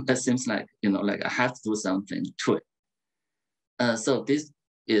 that seems like like I have to do something to it. So this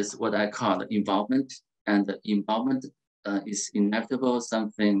is what I call the involvement, and the involvement is inevitable,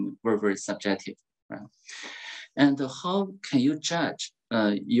 something very, very subjective, right? And how can you judge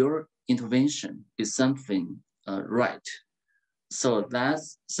your intervention is something right? So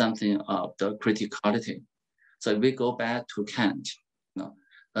that's something of the criticality. So if we go back to Kant,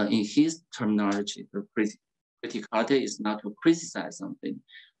 in his terminology, the criticality is not to criticize something,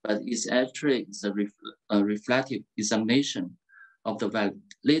 but it's actually a reflective examination of the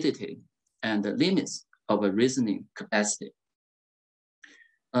validity and the limits of a reasoning capacity.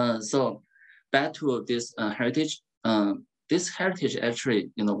 So back to this heritage, this heritage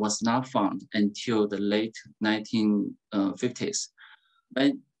actually was not found until the late 1950s,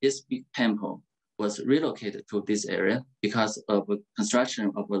 when this big temple was relocated to this area because of the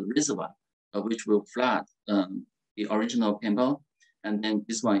construction of a reservoir, which will flood the original temple, and then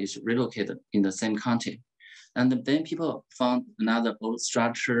this one is relocated in the same county. And then people found another old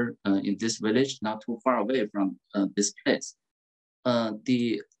structure in this village, not too far away from this place.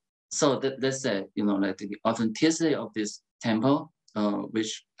 So let's say, like the authenticity of this temple,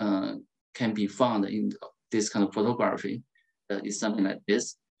 which can be found in this kind of photography, is something like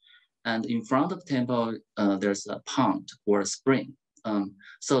this. And in front of the temple, there's a pond or a spring.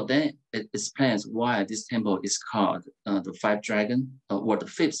 So then it explains why this temple is called the Five Dragon or the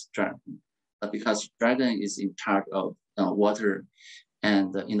Fifth Dragon, because dragon is in charge of water.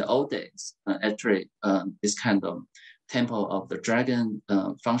 And in the old days, actually, this kind of temple of the dragon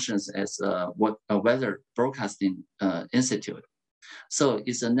functions as a weather broadcasting institute. So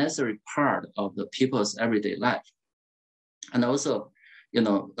it's a necessary part of the people's everyday life. And also,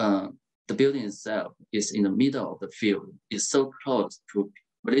 the building itself is in the middle of the field. It's so close to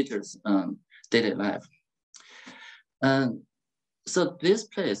villagers' daily life. So this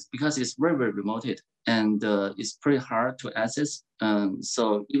place, because it's very, very remote and it's pretty hard to access.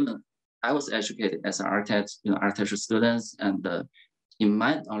 So even I was educated as an architect, architecture students, and in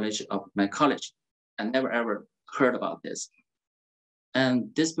my knowledge of my college, I never ever heard about this.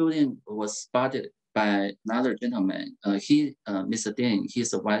 And this building was spotted by another gentleman. Mr. Dean,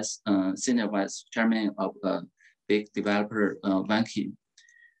 he's the senior vice chairman of a big developer, Vanke.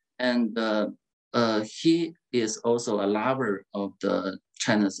 And he is also a lover of the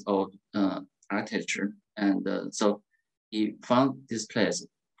China's old architecture. And so he found this place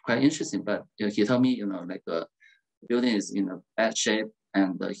quite interesting, but he told me, like the building is in a bad shape,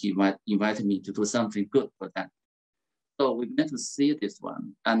 and he might invite me to do something good for that. So we went to see this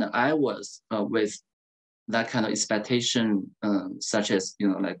one, and I was with that kind of expectation, such as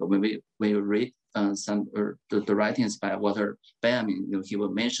like when you read the writings by Walter Benjamin, he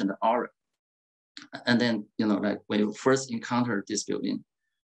will mention the aura, and then like when you first encounter this building,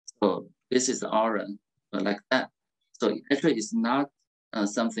 so this is the aura like that. So actually, it's not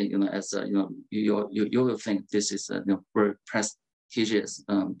something as you will think this is a very prestigious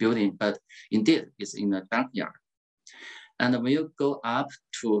building, but indeed it's in a junkyard. And when you go up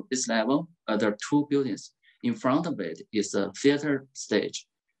to this level, there are two buildings. In front of it is a theater stage.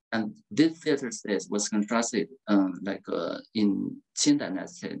 And this theater stage was constructed in Qing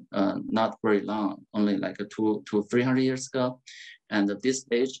Dynasty, not very long, only like 200 to 300 years ago. And this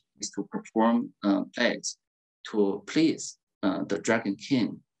stage is to perform plays to please the Dragon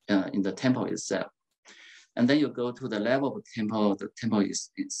King in the temple itself. And then you go to the level of the temple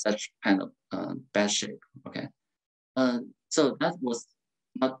is in such kind of bad shape, okay? So that was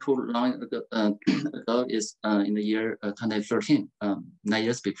not too long ago, is in the year 2013, 9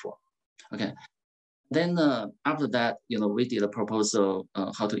 years before, okay? Then after that, we did a proposal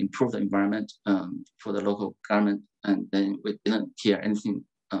how to improve the environment for the local government, and then we didn't hear anything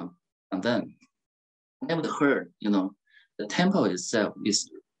from them. Then we heard, the temple itself is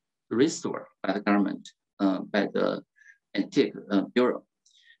restored by the government, by the Antique Bureau.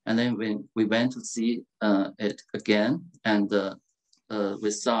 And then when we went to see it again, and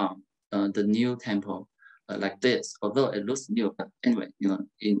we saw the new temple like this, although it looks new, but anyway,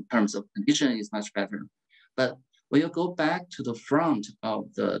 in terms of condition, it's much better. But when you go back to the front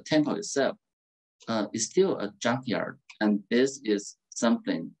of the temple itself, it's still a junkyard. And this is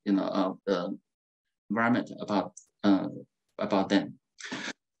something, of the environment about them.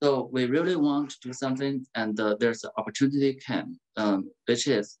 So we really want to do something, and there's an opportunity came, which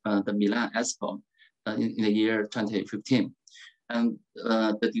is the Milan Expo in the year 2015. And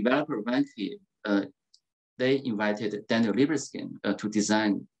the developer Vanke, they invited Daniel Libeskind to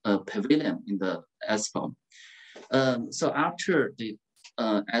design a pavilion in the Expo. So after the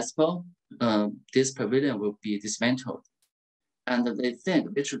Expo, this pavilion will be dismantled. And they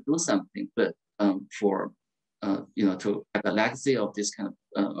think they should do something good for, to have a legacy of this kind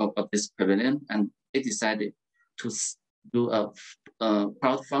of this pavilion. And they decided to do a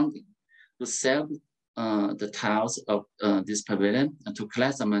crowdfunding to sell the tiles of this pavilion and to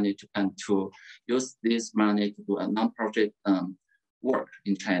collect some money and to use this money to do a non-profit work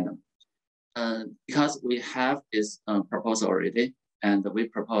in China. Because we have this proposal already, and we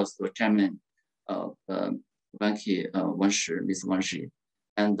proposed to chairman of Banki Mr. Wang Shi,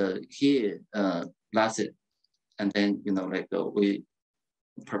 and he lasted. And then, we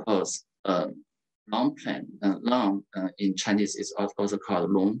propose long plan. Long in Chinese is also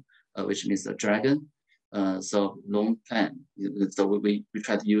called long, which means a dragon. So long plan. So we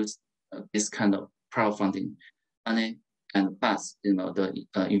try to use this kind of crowdfunding money and plus, the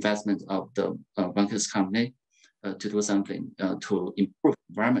investment of the bankers company to do something to improve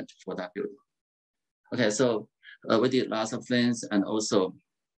environment for that building. Okay, so we did lots of things, and also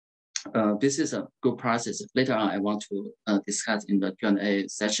this is a good process. Later on, I want to discuss in the Q&A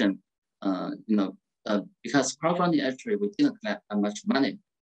session. Because crowdfunding actually we didn't collect that much money,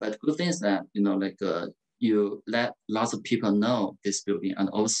 but good thing is that you let lots of people know this building, and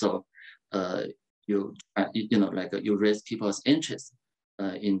also you raise people's interest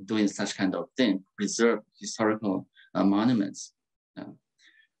in doing such kind of thing, preserve historical monuments.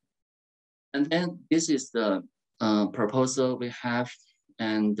 And then this is the proposal we have,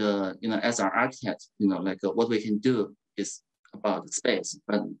 and as our architect, what we can do is about space,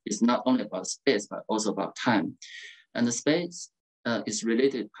 but it's not only about space, but also about time. And the space is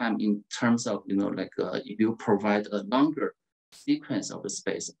related to time in terms of, if you provide a longer sequence of the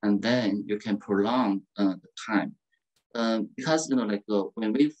space, and then you can prolong the time. Because,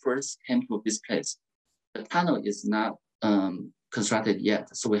 when we first came to this place, the tunnel is not constructed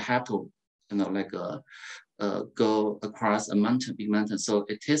yet. So we have to, go across a mountain, big mountain. So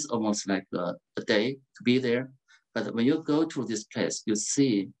it takes almost like a day to be there. But when you go to this place, you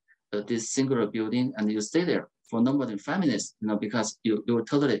see this singular building, and you stay there for no more than 5 minutes, because you will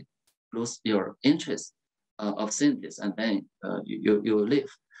totally lose your interest of seeing this, and then you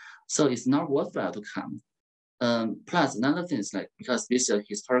leave. So it's not worthwhile to come. Plus, another thing is because these are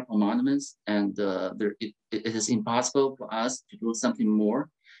historical monuments, and it is impossible for us to do something more.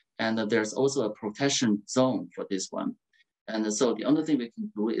 And there's also a protection zone for this one. And so the only thing we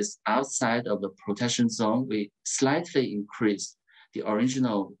can do is outside of the protection zone, we slightly increase the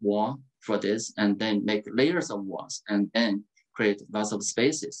original wall for this, and then make layers of walls, and then create lots of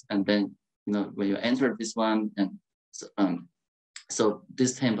spaces. And then, when you enter this one, and so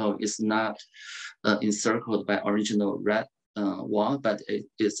this temple is not encircled by original red wall, but it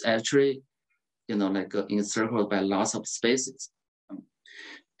is actually, encircled by lots of spaces.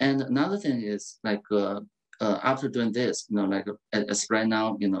 And another thing is after doing this, as right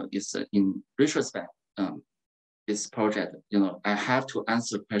now, it's in retrospect, this project, I have to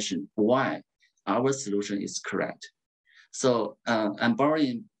answer the question why our solution is correct. So I'm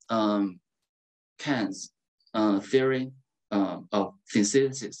borrowing Kant's theory of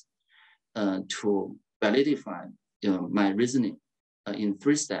synthesis to validify, my reasoning in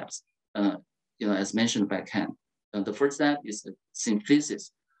 3 steps, as mentioned by Kant. The first step is the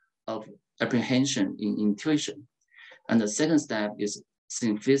synthesis of apprehension in intuition. And the second step is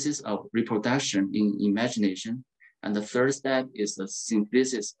synthesis of reproduction in imagination. And the third step is the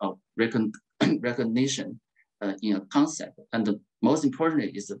synthesis of recognition in a concept. And the most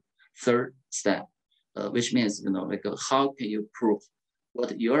importantly is the third step, which means, how can you prove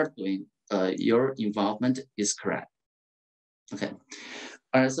what you're doing, your involvement is correct? Okay.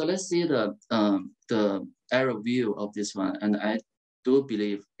 All right, so let's see the aerial view of this one. And I do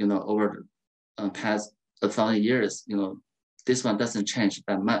believe, over the past 1,000 years, this one doesn't change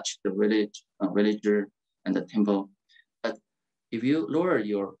that much, the village, villager, and the temple. But if you lower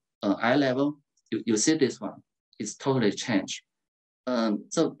your eye level, you see this one, it's totally changed.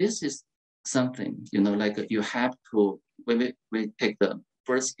 So this is something, you have to, when we take the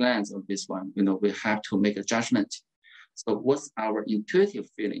first glance of this one, we have to make a judgment. So what's our intuitive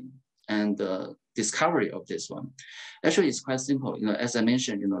feeling and the discovery of this one? Actually, it's quite simple. As I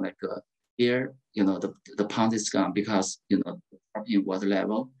mentioned, here, the pond is gone because, the dropping water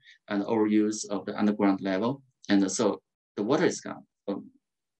level and overuse of the underground level. And so the water is gone.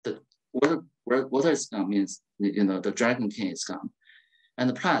 The water is gone means, the Dragon King is gone.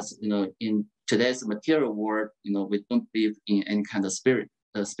 And plus, in today's material world, we don't believe in any kind of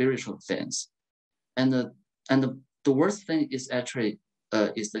spiritual things. And the worst thing is actually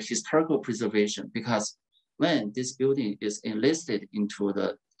is the historical preservation, because when this building is enlisted into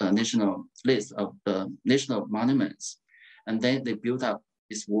the national list of the national monuments. And then they built up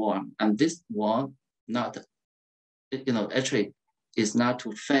this wall. And this wall, not, actually is not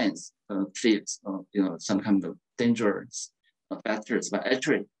to fence thieves or, some kind of dangerous factors, but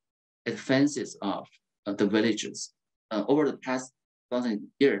actually it fences off the villages. Over the past 1,000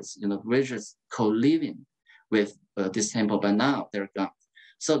 years, villagers co-living with this temple, but now they're gone.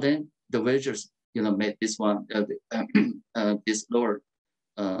 So then the villagers, made this one, this lower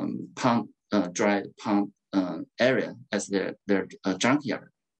pond, dry pond area as their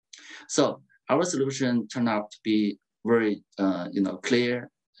junkyard. So our solution turned out to be very, clear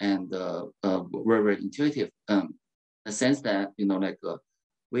and very, very intuitive. In the sense that,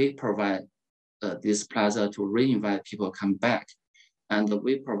 we provide this plaza to re-invite people come back, and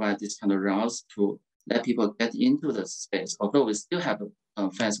we provide this kind of routes to let people get into the space. Although we still have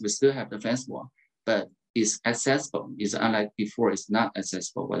a fence, we still have the fence wall, but it's accessible. It's unlike before, it's not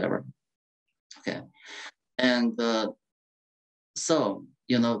accessible, whatever. Okay, and so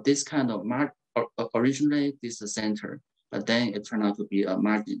this kind of originally this is a center, but then it turned out to be a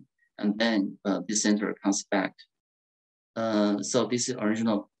margin, and then this center comes back. So this is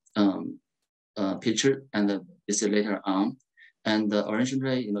original picture, and this is later on. And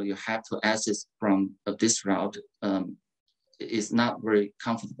originally, you have to access from this route. It's not very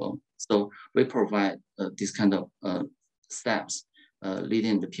comfortable. So we provide this kind of steps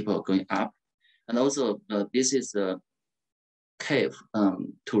leading the people going up. And also, this is a cave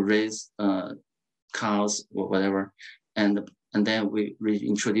to raise cows or whatever. And then we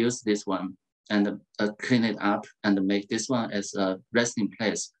reintroduce this one and clean it up and make this one as a resting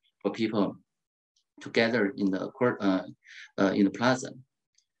place for people to gather in the court, in the plaza.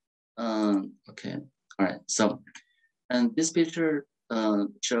 Okay, all right. So, and this picture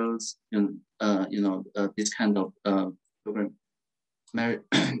shows, this kind of pilgrim,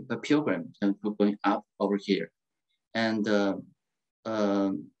 a pilgrim going up over here. And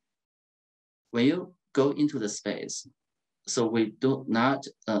when you go into the space, so we do not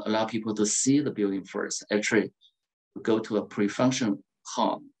allow people to see the building first. Actually, go to a pre-function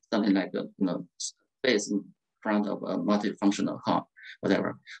hall, something like a space in front of a multifunctional hall,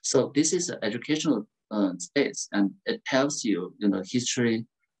 whatever. So this is an educational space, and it tells you, history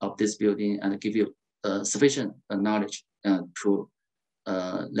of this building and give you sufficient knowledge to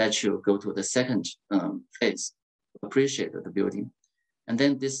let you go to the second phase, appreciate the building. And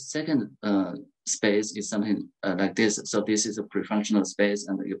then this second space is something like this. So this is a pre-functional space,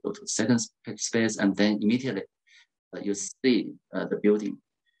 and you go to the second space, and then immediately you see the building.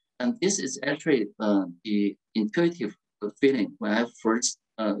 And this is actually the intuitive feeling when I first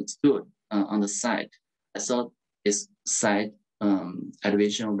stood on the site. I saw this side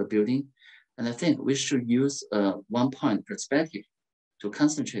elevation of the building, and I think we should use one-point perspective to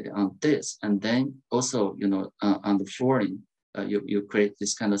concentrate on this, and then also, on the flooring, you create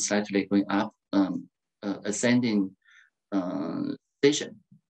this kind of slightly going up, ascending station.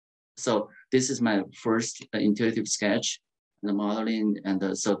 So this is my first intuitive sketch, the modeling,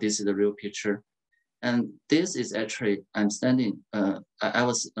 and so this is the real picture. And this is actually, I'm standing, I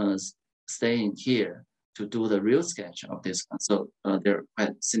was staying here to do the real sketch of this one. So they're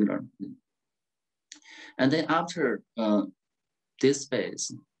quite similar. And then after this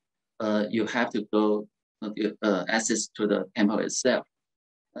space, you have to go access to the temple itself.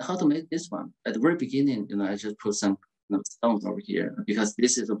 How to make this one? At the very beginning, I just put some stones over here because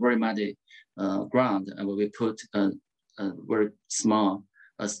this is a very muddy ground, and we put a very small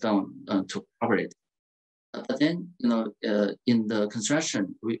stone to cover it. But then, in the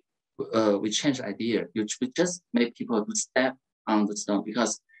construction, we changed idea. We just make people to step on the stone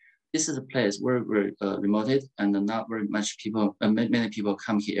because this is a place where we're remote and not very much people, many people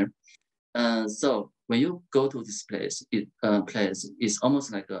come here. So when you go to this place, it's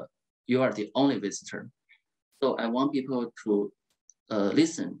almost like you are the only visitor. So I want people to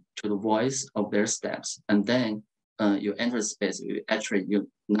listen to the voice of their steps, and then you enter space. You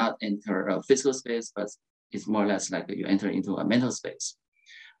not enter a physical space, but it's more or less like you enter into a mental space.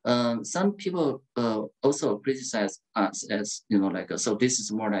 Some people also criticize us as, so this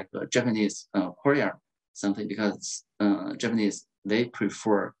is more like a Japanese Korea something, because Japanese, they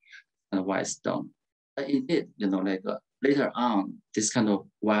prefer white stone. But indeed, later on, this kind of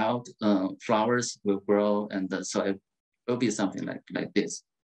wild flowers will grow, and so it will be something like this.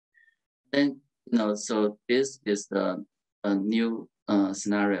 Then, so this is the new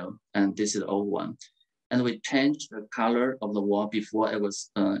scenario, and this is the old one. And we changed the color of the wall. Before it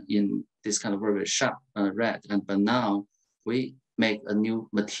was in this kind of very sharp red, but now we make a new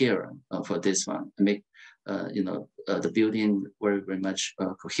material for this one, make the building very much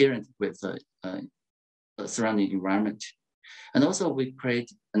coherent with the surrounding environment. And also we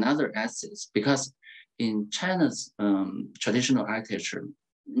create another axis because in China's traditional architecture,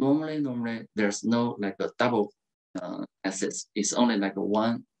 normally there's no like a double axis. It's only like a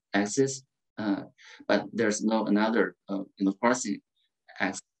one axis, but there's no another crossing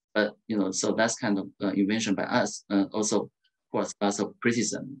axis. But so that's kind of invention by us. Also, of course, lots of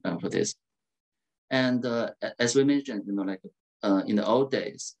criticism for this. And as we mentioned, in the old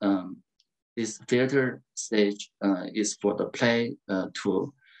days, this theater stage is for the play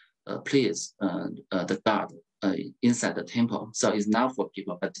to please the god inside the temple. So it's not for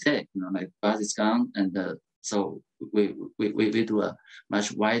people. But today, God is gone, and so we do a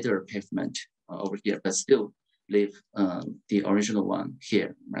much wider pavement over here, but still leave the original one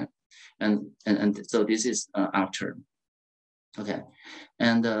here, right? And so this is after. Okay,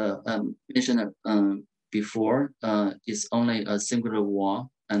 and mentioned before, it's only a singular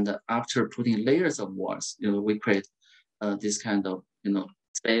wall, and after putting layers of walls, we create this kind of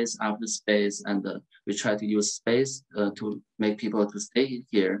space after space, and we try to use space to make people to stay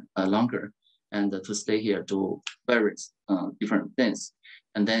here longer, and to stay here to various different things,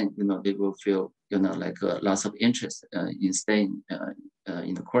 and then they will feel lots of interest in staying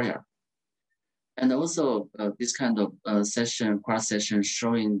in the courtyard. And also this kind of cross section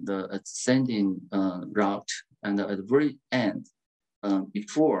showing the ascending route, and at the very end,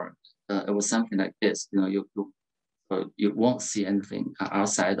 before it was something like this. You won't see anything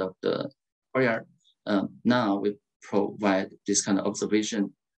outside of the courtyard. Now we provide this kind of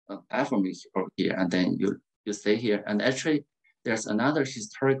observation platform over here, and then you stay here. And actually, there's another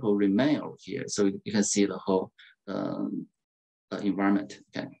historical remain over here, so you can see the whole environment.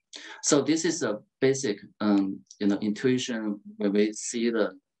 Okay, so this is a basic intuition when we see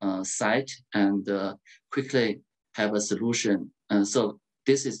the site and quickly have a solution. And so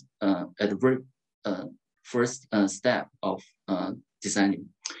this is at the very first step of designing.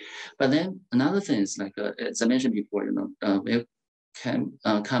 But then another thing is as I mentioned before, we can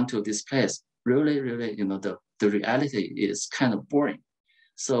come to this place. Really, the reality is kind of boring.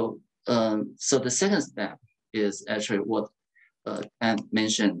 So so the second step is actually what Anne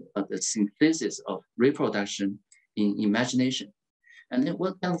mentioned, the synthesis of reproduction in imagination. And then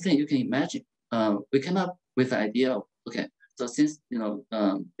what kind of thing you can imagine? We came up with the idea of, okay, so since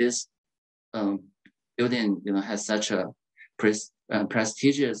this building has such a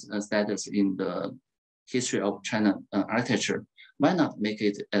prestigious status in the history of China architecture, why not make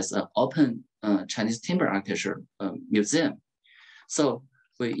it as an open Chinese timber architecture museum? So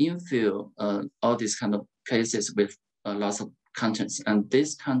we infill all these kind of places with lots of contents, and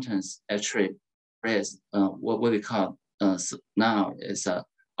these contents actually raise what we call now is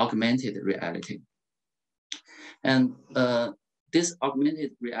augmented reality. And this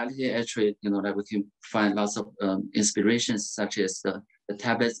augmented reality actually, we can find lots of inspirations, such as the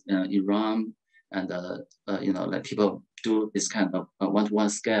tablets in Rome, and people do this kind of one-to-one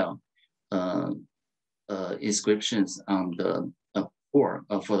scale inscriptions on the floor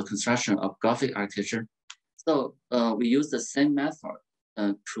for the construction of Gothic architecture. So we use the same method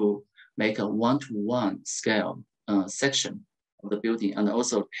to make a one-to-one scale section of the building, and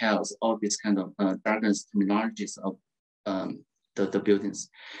also tells all these kind of jargons, terminologies of the buildings.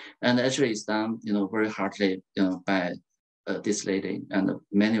 And actually it's done very hardly by this lady, and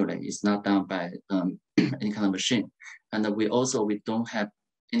manually. It's not done by any kind of machine. And we don't have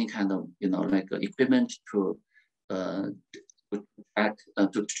any kind of equipment to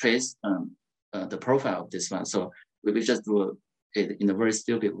trace the profile of this one. So we just do it in a very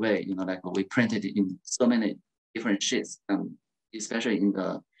stupid way, we printed it in so many different sheets, especially in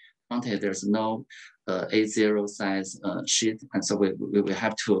the content, there's no A0 size sheet. And so we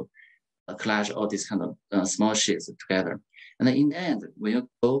have to collage all these kind of small sheets together. And then in the end, when you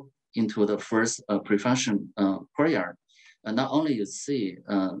go into the first pre-function courtyard, not only you see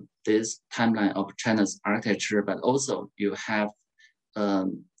this timeline of China's architecture, but also you have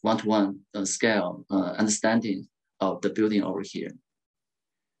one-to-one scale understanding of the building over here.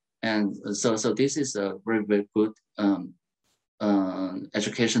 And so this is a very, very good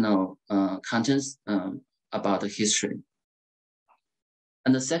educational contents about the history.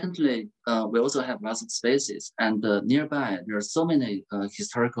 And secondly, we also have lots of spaces, and nearby there are so many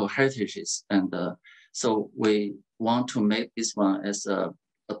historical heritages, and so we want to make this one as a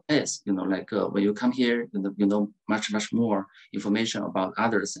place, when you come here, you know much more information about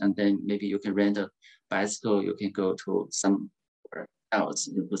others, and then maybe you can rent a bicycle, you can go to somewhere else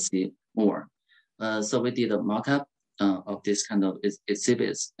to see more. So we did a mock-up of this kind of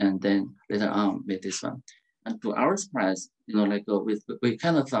exhibits, and then later on made this one. And to our surprise, we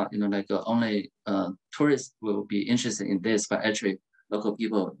kind of thought, only tourists will be interested in this, but actually local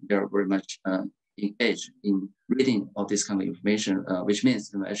people, they're very much engaged in reading all this kind of information, which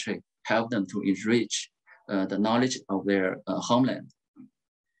means actually help them to enrich the knowledge of their homeland.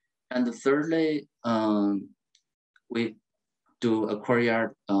 And thirdly, we do a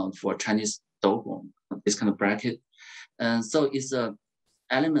courtyard for Chinese Dogon, this kind of bracket. And so it's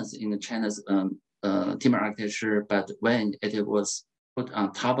elements in China's timber architecture, but when it was put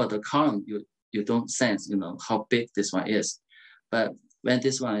on top of the column, you don't sense, how big this one is. But when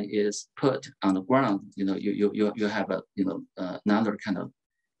this one is put on the ground, you have a, another kind of,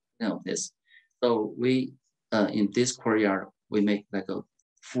 this. So we, in this courtyard, we make like a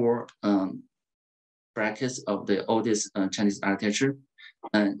 4 brackets of the oldest Chinese architecture,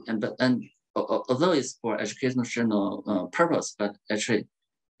 and although it's for educational purpose, but actually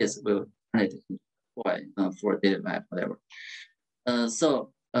it will turn it for daily life, whatever.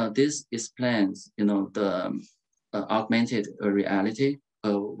 So this explains, the augmented reality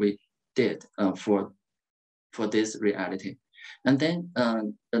we did for this reality, and then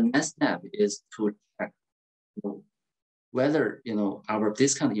the next step is to check whether our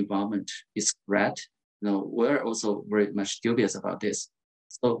this kind of involvement is correct. We're also very much dubious about this.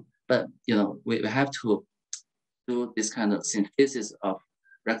 So, but we have to do this kind of synthesis of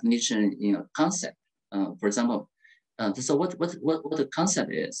recognition in a concept. For example, so what the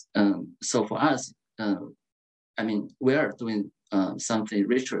concept is. So for us, I mean, we are doing something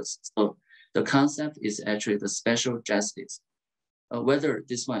rituals. So the concept is actually the special justice. Whether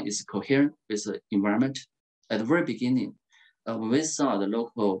this one is coherent with the environment. At the very beginning, when we saw the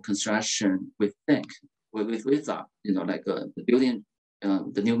local construction, we thought, the building,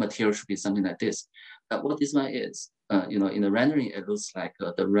 the new material should be something like this. But what this one is, in the rendering, it looks like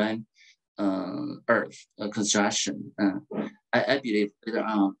the rain, earth construction. I believe later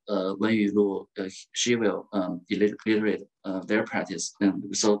on, when you do, she will iterate their practice.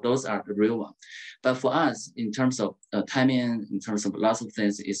 So those are the real one. But for us, in terms of timing, in terms of lots of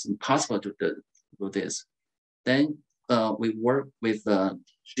things, it's impossible to do this. Then we work with the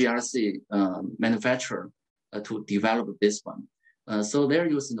GRC manufacturer to develop this one. So they're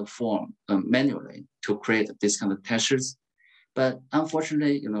using the form manually to create this kind of textures. But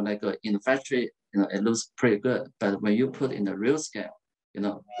unfortunately, in the factory, it looks pretty good. But when you put in the real scale,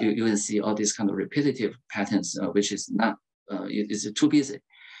 you can see all these kind of repetitive patterns, which is not, it's too busy.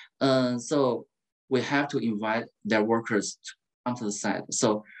 So we have to invite their workers to come to the site.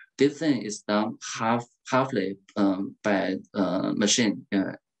 So this thing is done halfly by machine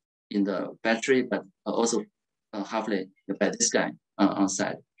in the battery, but also halfway by this guy on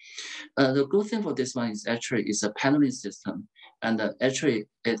site. The good thing for this one is actually it's a paneling system, and actually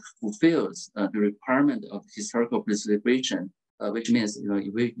it fulfills the requirement of historical preservation, which means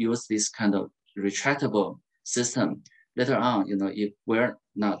if we use this kind of retractable system later on, if we're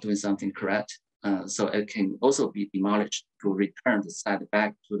not doing something correct, so it can also be demolished to return the site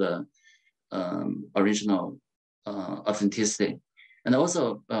back to the original authenticity. And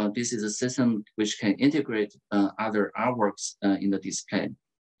also, this is a system which can integrate other artworks in the display.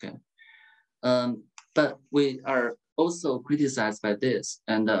 Okay, but we are also criticized by this,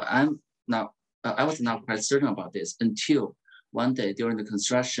 and I was not quite certain about this until one day during the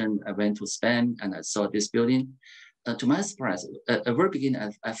construction. I went to Spain and I saw this building. To my surprise, at the very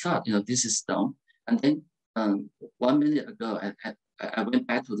beginning, I thought, this is stone, and then 1 minute ago, I went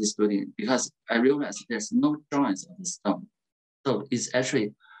back to this building because I realized there's no drawings of the stone. So it's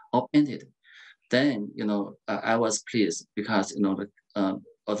actually all painted. Then, I was pleased because,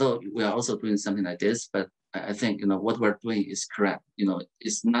 although we are also doing something like this, but I think, what we're doing is correct.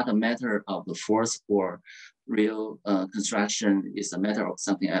 It's not a matter of the force or real construction. It's a matter of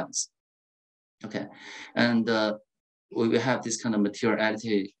something else. Okay. And we have this kind of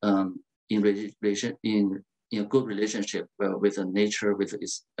materiality in a good relationship with the nature, with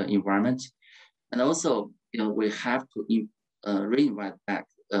its environment. And also, we have to reinvite back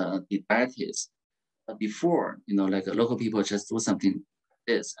the deities before, local people just do something like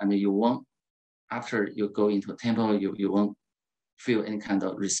this, and you won't, after you go into a temple, you won't feel any kind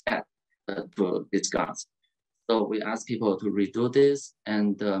of respect to these gods. So we ask people to redo this,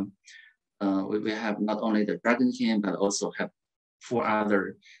 and we have not only the Dragon King, but also have 4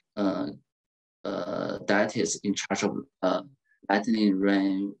 other deities in charge of lightning,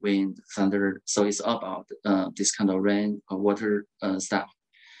 rain, wind, thunder. So it's all about this kind of rain or water stuff.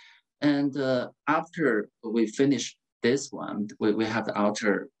 And after we finish this one, we have the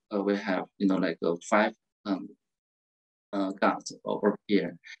altar. We have 5 gods over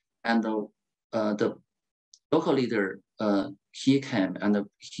here, and the local leader, he came and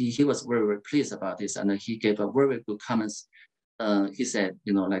he was very, very pleased about this, and he gave a very good comments. He said,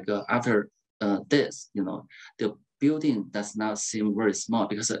 like after this, the building does not seem very small,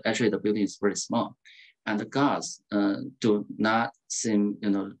 because actually the building is very small, and the gods do not seem,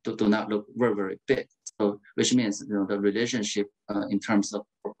 do not look very, very big. So which means, the relationship in terms of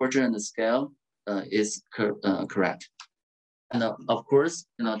proportion and scale is correct. And of course,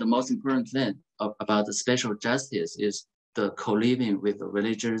 the most important thing about the spatial justice is the co-living with the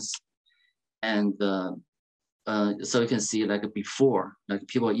villagers. And so you can see, like before, like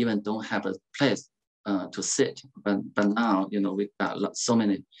people even don't have a place to sit, but now, we've got so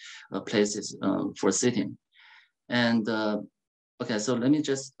many places for sitting. And okay, so let me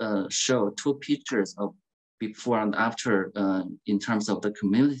just show two pictures of before and after in terms of the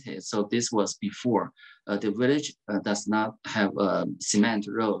community. So this was before. The village does not have a cement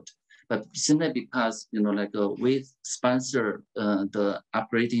road, but simply because, we sponsor the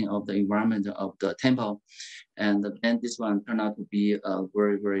upgrading of the environment of the temple. And then this one turned out to be a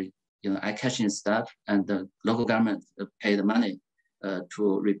very, very, eye-catching stuff, and the local government paid money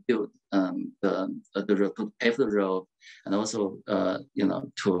to rebuild the road, to pave the road, and also,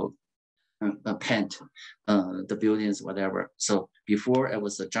 to paint the buildings, whatever. So before it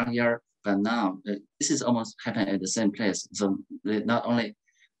was a junkyard, but now this is almost happening at the same place. So they not only,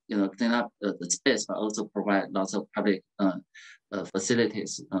 clean up the space, but also provide lots of public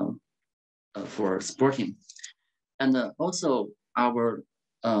facilities for sporting. And also our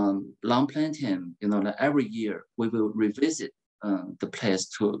long plan team, like every year we will revisit the place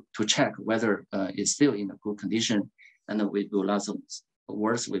to check whether it's still in a good condition, and we do lots of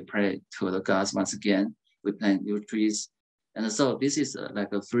works. We pray to the gods once again. We plant new trees, and so this is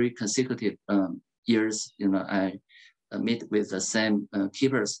like a 3 consecutive years. I meet with the same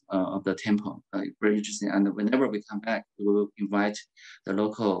keepers of the temple. Very interesting. And whenever we come back, we will invite the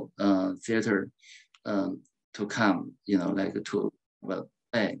local theater to come. Like to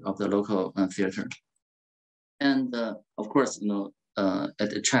play of the local theater. And of course,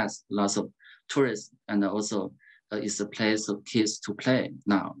 it attracts lots of tourists, and also it's a place of kids to play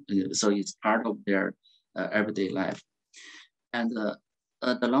now. So it's part of their everyday life. And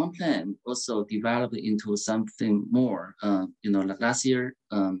the long plan also developed into something more. Like last year,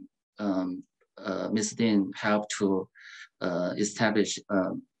 Ms. Dean helped to establish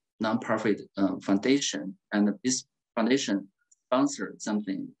a nonprofit foundation, and this foundation sponsored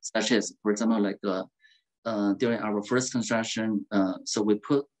something such as, for example, like during our first construction, so we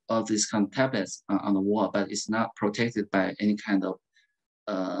put all these kind of tablets on the wall, but it's not protected by any kind of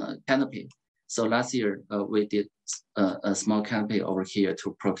canopy. So last year, we did a small canopy over here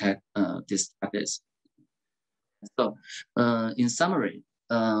to protect these tablets. So in summary,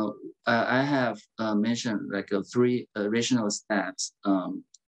 I have mentioned like 3 rational steps,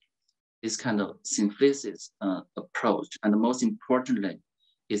 this kind of synthesis approach, and most importantly,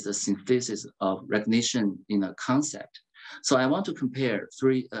 is the synthesis of recognition in a concept. So I want to compare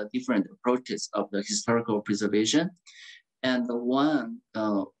 3 different approaches of the historical preservation. And the one,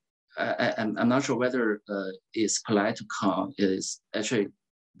 I'm not sure whether it's polite to call, is actually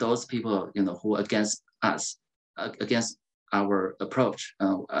those people, who are against us, against our approach.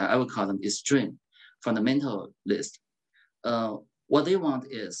 I would call them extreme fundamentalist. What they want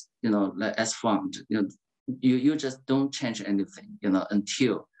is, like as found, you just don't change anything,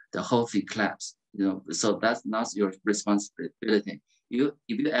 until the whole thing collapses. So that's not your responsibility. If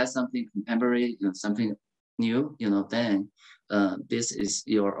you add something contemporary, something new, then this is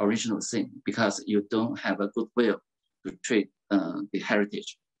your original thing, because you don't have a goodwill to treat the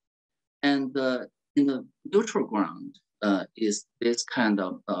heritage. And in the neutral ground is this kind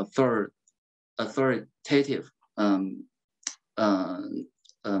of authoritative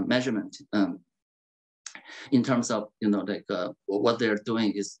measurement in terms of, like what they're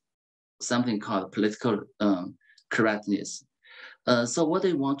doing is something called political correctnness. So what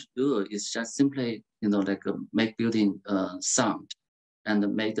they want to do is just simply, like make building sound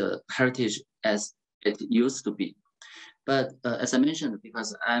and make the heritage as it used to be. But as I mentioned,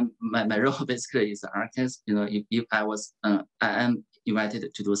 because my role basically is an architect, if I am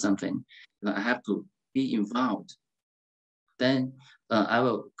invited to do something, I have to be involved. Then I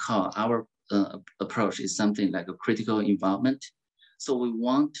will call our approach is something like a critical involvement. So we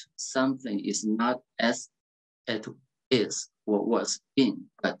want something is not as it is or was in,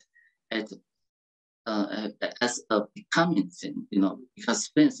 but as a becoming thing, because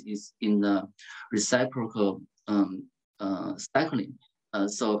things is in the reciprocal cycling.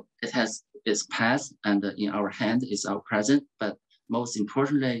 So it has its past, and in our hand is our present, but most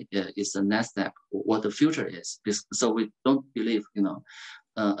importantly is the next step, what the future is. So we don't believe,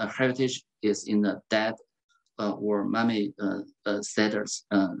 a heritage is in a dead or mummy status.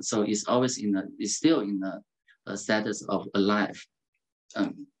 So it's always it's still in a status of alive.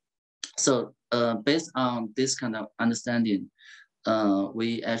 So based on this kind of understanding,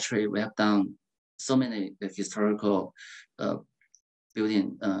 we have done so many historical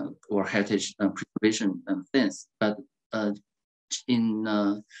building or heritage preservation things, but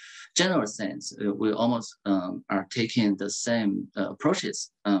in general sense, we almost are taking the same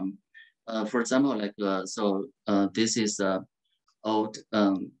approaches. For example, this is old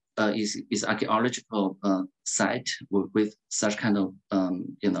is archaeological site with such kind of a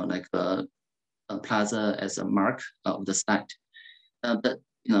plaza as a mark of the site, but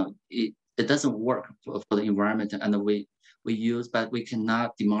it doesn't work for the environment, and we use, but we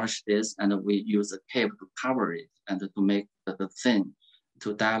cannot demolish this, and we use a cave to cover it and to make the thing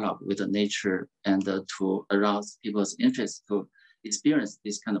to dialogue with the nature and to arouse people's interest to experience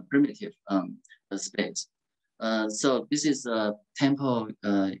this kind of primitive space. So this is a temple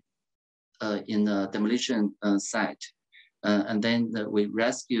in a demolition site. And then we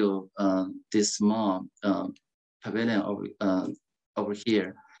rescue this small pavilion over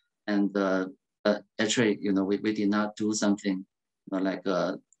here. And actually, we did not do something like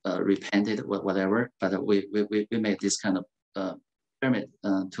repainted or whatever, but we made this kind of pyramid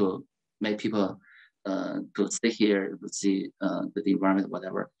to make people to stay here, to see the environment,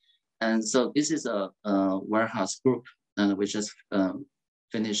 whatever. And so this is a warehouse group, and we just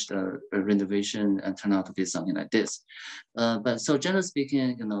finished a renovation and turned out to be something like this. But so generally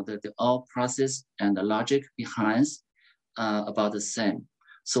speaking, the all process and the logic behind about the same.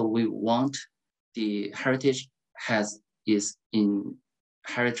 So we want the heritage is in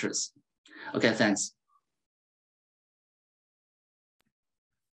heritage. Okay, thanks.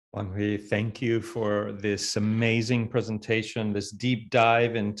 Wang Hui, thank you for this amazing presentation, this deep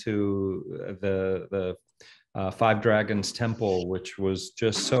dive into the Five Dragons Temple, which was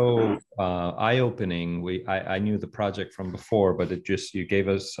just so eye-opening. I knew the project from before, but you gave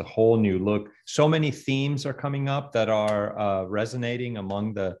us a whole new look. So many themes are coming up that are resonating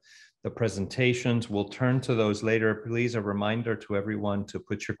among the presentations. We'll turn to those later. Please, a reminder to everyone to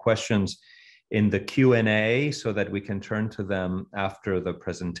put your questions in the Q&A so that we can turn to them after the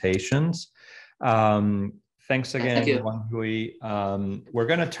presentations. Thanks again, Wang Hui. We're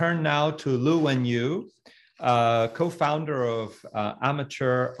going to turn now to Lu Wenyu, co-founder of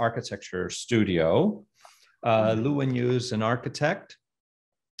Amateur Architecture Studio. Lu Wenyu is an architect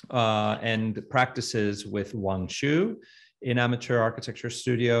and practices with Wang Shu in Amateur Architecture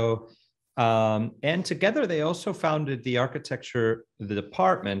Studio. And together they also founded the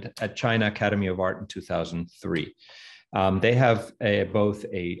department at China Academy of Art in 2003. They have both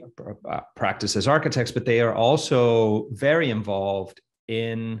a practice as architects, but they are also very involved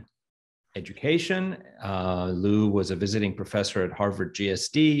in education. Lu was a visiting professor at Harvard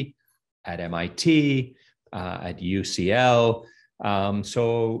GSD, at MIT, at UCL.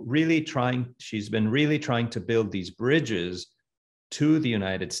 So really she's been really trying to build these bridges to the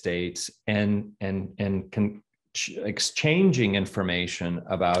United States and exchanging information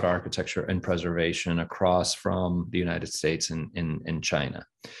about architecture and preservation across from the United States and China.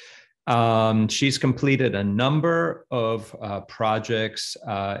 She's completed a number of projects,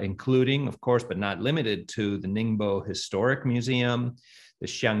 including, of course, but not limited to, the Ningbo Historic Museum, the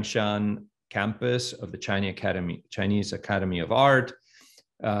Xiangshan campus of the Chinese Academy of Art.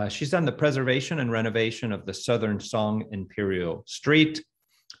 She's done the preservation and renovation of the Southern Song Imperial Street,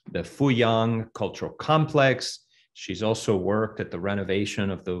 the Fuyang Cultural Complex. She's also worked at the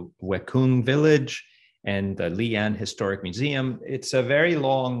renovation of the Wekung Village and the Lian Historic Museum. It's a very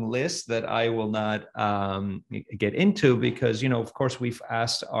long list that I will not get into because, of course, we've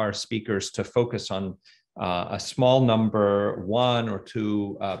asked our speakers to focus on a small number, one or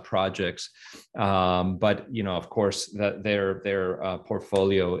two projects, but of course that their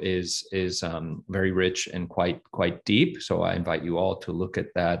portfolio is very rich and quite deep. So I invite you all to look at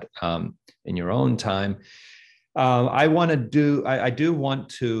that in your own time. I do want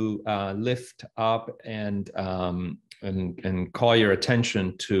to lift up and call your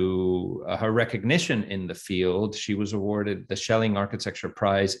attention to her recognition in the field. She was awarded the Schelling Architecture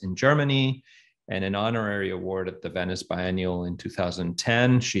Prize in Germany and an honorary award at the Venice Biennial in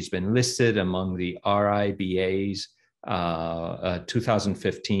 2010. She's been listed among the RIBA's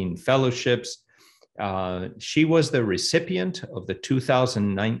 2015 fellowships. She was the recipient of the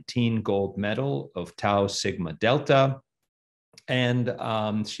 2019 gold medal of Tau Sigma Delta.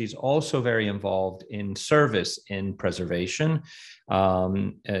 And she's also very involved in service in preservation,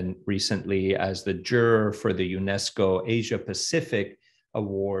 and recently as the juror for the UNESCO Asia Pacific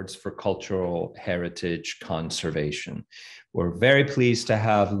Awards for Cultural Heritage Conservation. We're very pleased to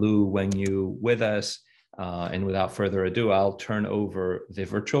have Lu Wenyu with us. And without further ado, I'll turn over the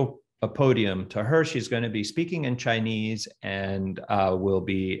virtual podium to her. She's going to be speaking in Chinese and will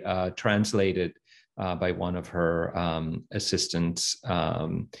be translated by one of her assistants,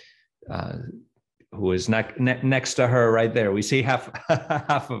 who is next to her right there. We see half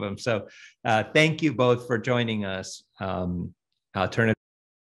of them. So thank you both for joining us. I'll turn it.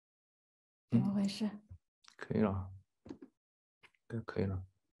 怎么回事？可以了，可以了。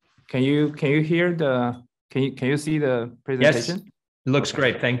Can you hear the? Can you see the presentation? Yes, looks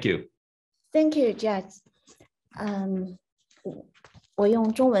great. Thank you. Thank you, Judge. 我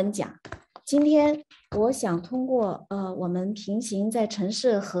用中文讲。今天我想通过我们平行在城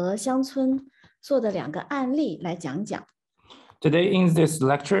市和乡村做的2个案例来讲讲。Today in this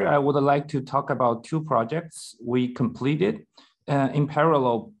lecture, I would like to talk about 2 projects we completed in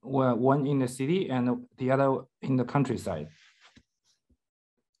parallel, one in the city and the other in the countryside.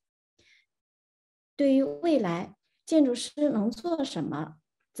 对于未来，建筑师能做什么？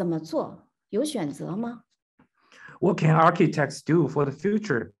怎么做？有选择吗？ What can architects do for the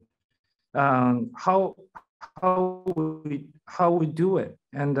future? How we do it,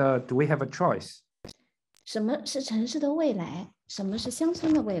 and do we have a choice? 什么是城市的未来？什么是乡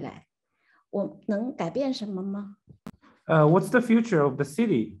村的未来？我能改变什么吗？ What's the future of the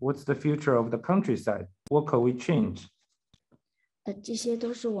city? What's the future of the countryside? What could we change? 这些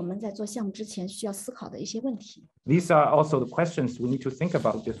都是我们在做项目之前需要思考的一些问题。 These are also the questions we need to think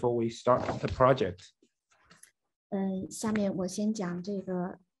about before we start the project. 下面我先讲这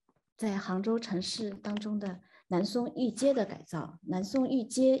个在杭州城市当中的南宋御街的改造。南宋御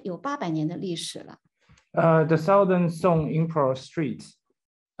街有800年的历史了。The Southern Song Emperor Street,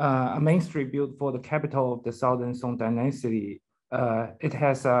 a main street built for the capital of the Southern Song Dynasty, it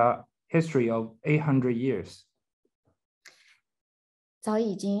has a history of 800 years. 早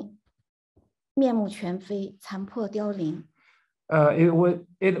已经面目全非，残破凋零。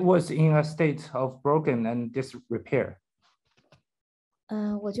It was in a state of broken and disrepair.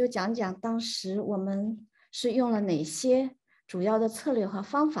 我就讲讲当时我们是用了哪些主要的策略和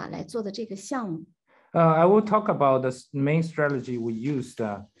方法来做的这个项目。I will talk about the main strategy we used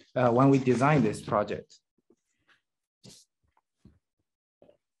when we designed this project.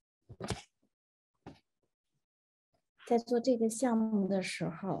 在做这个项目的时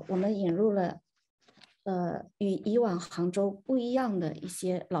候，我们引入了与以往杭州不一样的一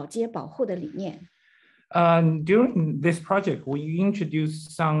些老街保护的理念。During this project, we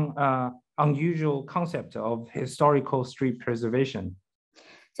introduced some unusual concept of historical street preservation.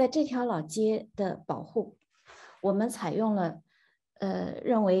 在这条老街的保护，我们采用了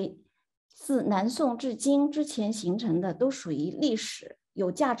认为自南宋至今之前形成的都属于历史有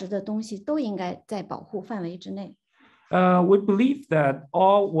价值的东西，都应该在保护范围之内。We believe that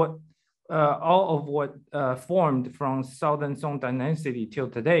all of what formed from Southern Song Dynasty till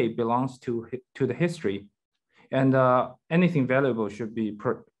today belongs to the history, and anything valuable should be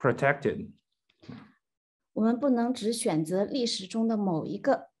protected. 我们不能只选择历史中的某一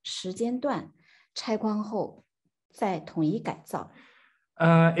个时间段，拆光后再统一改造。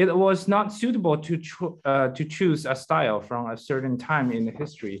It was not suitable to choose a style from a certain time in the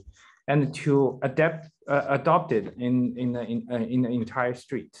history and to adopt it in the entire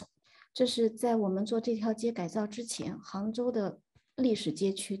street. 这是在我们做这条街改造之前，杭州的历史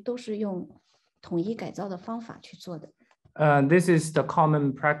街区都是用统一改造的方法去做的。This is the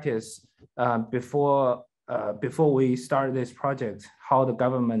common practice before we started this project, how the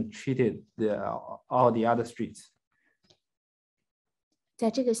government treated all the other streets.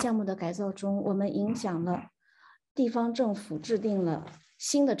 在这个项目的改造中，我们影响了地方政府制定了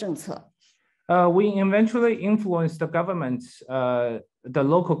新的政策。We eventually influenced the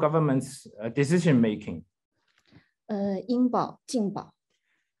local government's decision making. 应保尽保。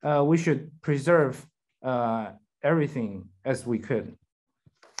We should preserve everything as we could.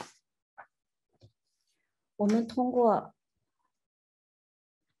 我们通过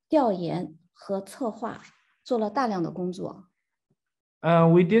调研和策划做了大量的工作。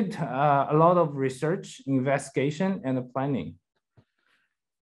We did a lot of research, investigation, and planning.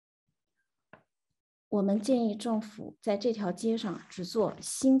 我们建议政府在这条街上只做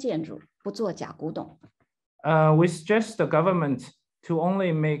新建筑，不做假古董。We suggest the government to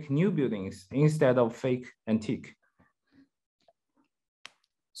only make new buildings instead of fake antique.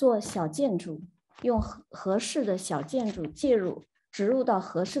 做小建筑，用合适的小建筑植入到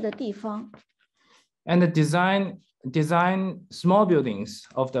合适的地方。And design small buildings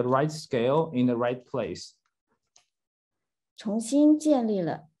of the right scale in the right place. 重新建立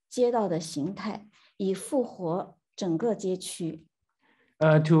了街道的形态，以复活整个街区。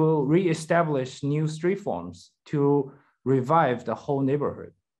To re-establish new street forms, to revive the whole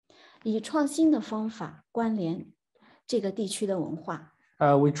neighborhood. 以创新的方法关联这个地区的文化。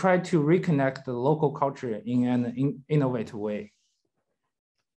We try to reconnect the local culture in an innovative way.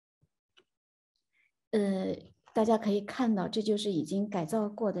 大家可以看到，这就是已经改造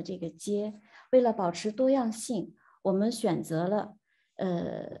过的这个街。为了保持多样性，我们选择了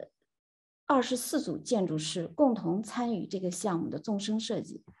24组建筑师共同参与这个项目的纵深设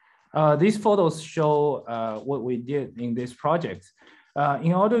计。These photos show what we did in this project.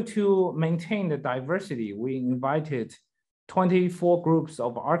 In order to maintain the diversity, we invited 24 groups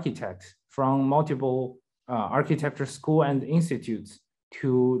of architects from multiple architecture schools and institutes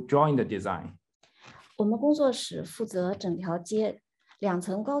to join the design. 我们工作室负责整条街2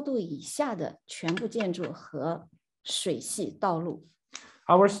层高度以下的全部建筑和水系道路。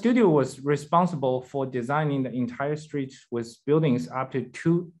Our studio was responsible for designing the entire street with buildings up to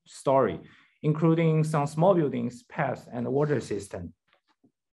 2 stories, including some small buildings, paths, and water system.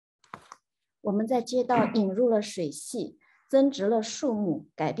 我们在街道引入了水系，增植了树木，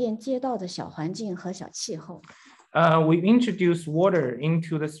改变街道的小环境和小气候。We introduced water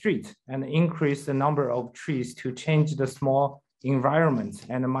into the street and increased the number of trees to change the small environment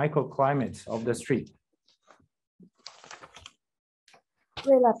and the microclimate of the street.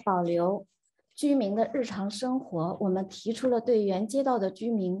 为了保留居民的日常生活，我们提出了对原街道的居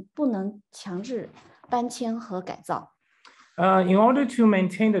民不能强制搬迁和改造。In order to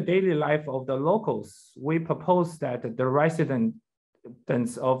maintain the daily life of the locals, we propose that the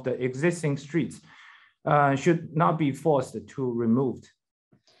residents of the existing streets should not be forced to removed.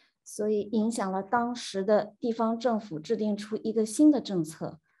 所以影响了当时的地方政府制定出一个新的政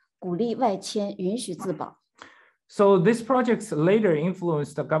策，鼓励外迁，允许自保。So this project later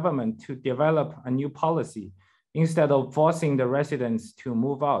influenced the government to develop a new policy. Instead of forcing the residents to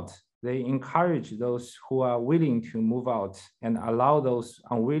move out, they encourage those who are willing to move out and allow those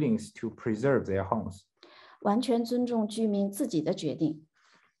unwilling to preserve their homes. 完全尊重居民自己的决定。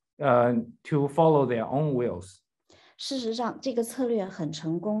To follow their own wills. 事实上，这个策略很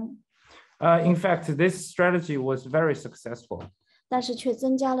成功。In fact, this strategy was very successful. 但是却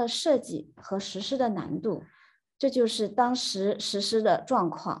增加了设计和实施的难度。这就是当时实施的状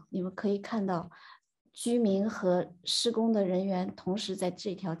况。你们可以看到，居民和施工的人员同时在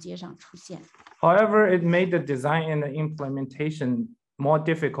这条街上出现。However, it made the design and the implementation more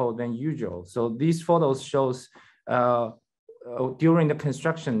difficult than usual. So these photos shows during the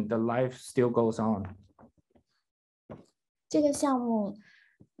construction, the life still goes on. 这个项目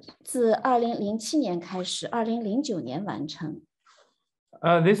自2007年开始，2009年完成。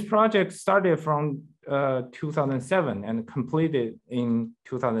This project started from 2007 and completed in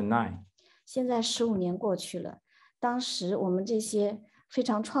 2009. 现在15年过去了，当时我们这些非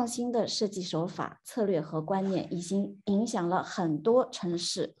常创新的设计手法、策略和观念，已经影响了很多城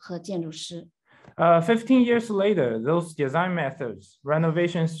市和建筑师。15 years later, those design methods,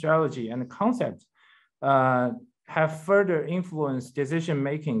 renovation strategy, and concept have further influenced decision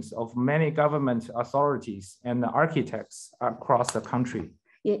makings of many government authorities and architects across the country.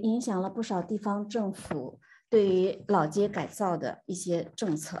 也影响了不少地方政府对于老街改造的一些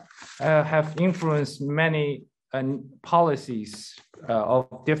政策。Have influenced many policies of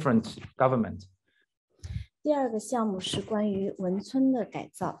different government. 第二个项目是关于文村的改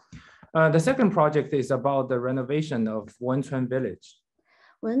造。The second project is about the renovation of Wenchun Village.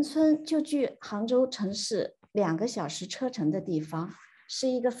 文村就距杭州城市2个小时车程的地方，是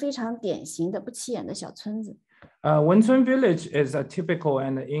一个非常典型的不起眼的小村子。Wenchun Village is a typical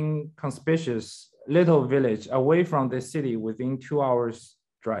and inconspicuous little village away from the city within 2 hours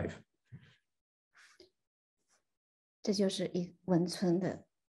drive. 这就是文村的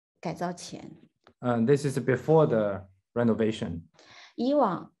改造前。This is before the renovation. 以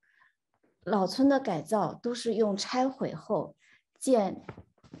往老村的改造都是用拆毁后建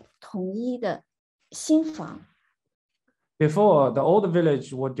统一的新房。Before, the old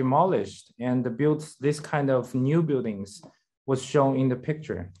village was demolished and built this kind of new buildings was shown in the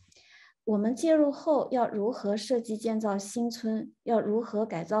picture. 我们介入后要如何设计建造新村，要如何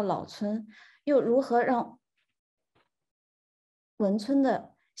改造老村，又如何让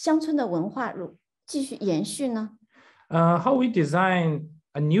乡村的文化继续延续呢？ How we design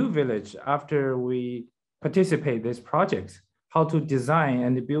a new village after we participate this project? how to design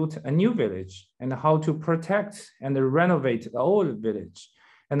and build a new village, and how to protect and renovate the old village,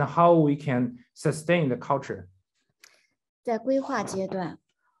 and how we can sustain the culture. 在规划阶段，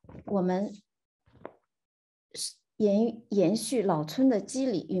我们延续老村的肌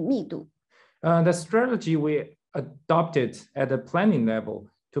理与密度。The strategy we adopted at the planning level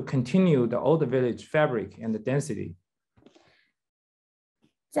to continue the old village fabric and the density.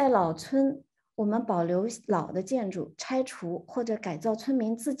 在老村，我们保留老的建筑，拆除或者改造村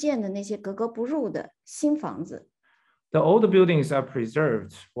民自建的那些格格不入的新房子。The old buildings are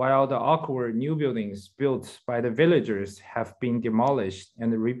preserved, while the awkward new buildings built by the villagers have been demolished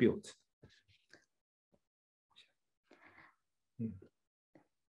and rebuilt.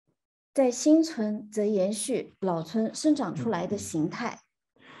 在新村则延续老村生长出来的形态。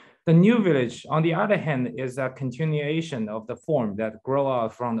The new village, on the other hand, is a continuation of the form that grew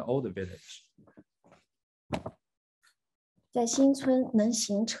out from the old village. 在新村能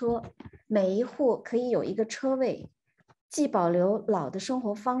行车，每一户可以有一个车位，既保留老的生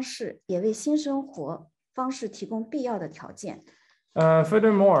活方式，也为新生活方式提供必要的条件。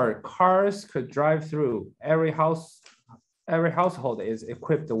Furthermore, cars could drive through. Every household is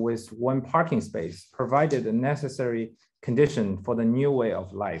equipped with one parking space, provided the necessary condition for the new way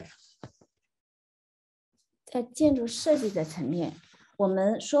of life. 在建筑设计的层面，我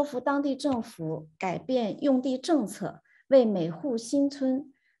们说服当地政府改变用地政策，为每户新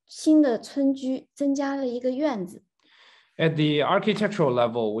的村居增加了一个院子。At the architectural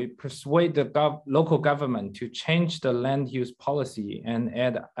level, we persuade the local government to change the land use policy and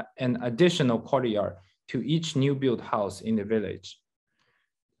add an additional courtyard to each new built house in the village.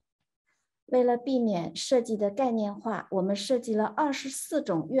 为了避免设计的概念化，我们设计了24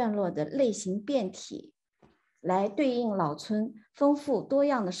种院落的类型变体，来对应老村丰富多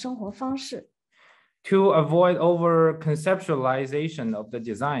样的生活方式。To avoid over-conceptualization of the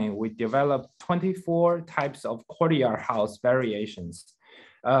design, we developed 24 types of courtyard house variations,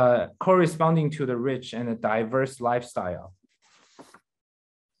 corresponding to the rich and diverse lifestyle.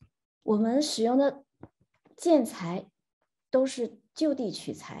 我们使用的建材都是就地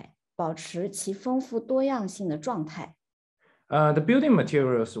取材，保持其丰富多样性的状态。The building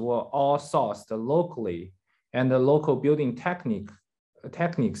materials were all sourced locally, and the local building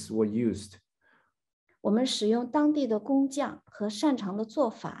techniques were used. 我们使用当地的工匠和擅长的做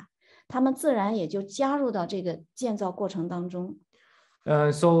法，他们自然也就加入到这个建造过程当中。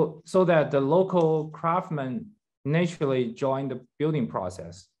So that the local craftsmen naturally joined the building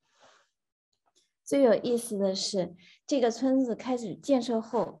process. 最有意思的是，这个村子开始建设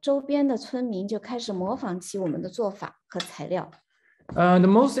后，周边的村民就开始模仿起我们的做法和材料。The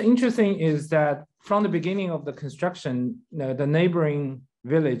most interesting is that from the beginning of the construction, the neighboring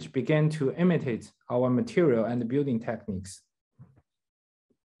village began to imitate our material and the building techniques.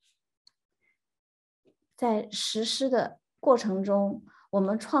 在实施的过程中，我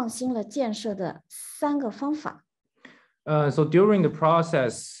们创新了建设的3个方法。So during the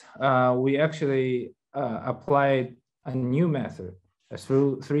process, we actually applied a new method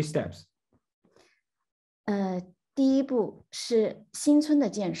through 3 steps. 第一步是新村的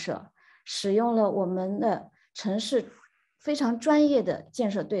建设，使用了我们的城市非常专业的建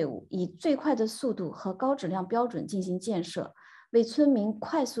设队伍，以最快的速度和高质量标准进行建设，为村民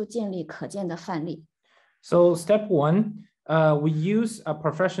快速建立可见的范例。So step 1, we use a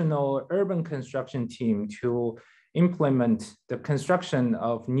professional urban construction team to implement the construction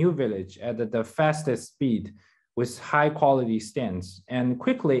of new village at the fastest speed with high quality stands and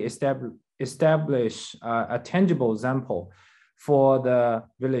quickly establish a tangible example for the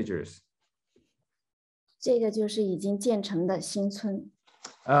villagers. 这个就是已经建成的新村。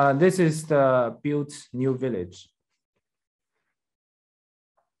This is the built new village.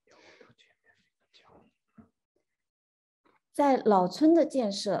 在老村的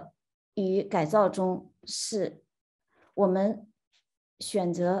建设与改造中，是我们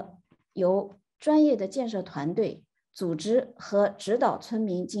选择由专业的建设团队组织和指导村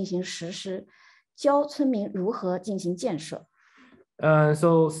民进行实施，教村民如何进行建设。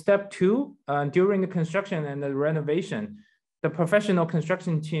So step 2, during the construction and the renovation, the professional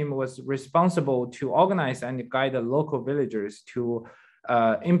construction team was responsible to organize and guide the local villagers to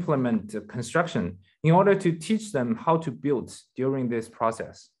implement the construction in order to teach them how to build during this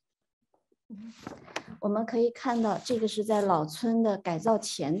process. 我们可以看到，这个是在老村的改造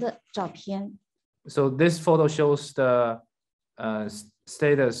前的照片。So this photo shows the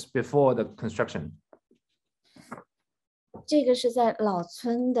status before the construction. 这个是在老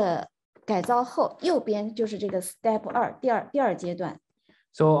村的改造后，右边就是这个 step 2，第二阶段。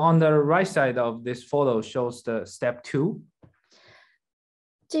So on the right side of this photo shows the step 2.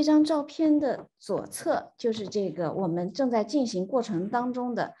 这张照片的左侧就是这个我们正在进行过程当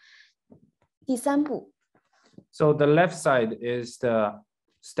中的第3步。So the left side is the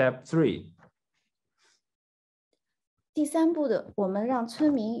step 3. 第3步的，我们让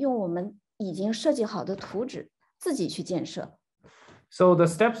村民用我们已经设计好的图纸自己去建设。So the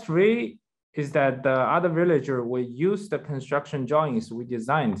step 3 is that the other villager will use the construction drawings we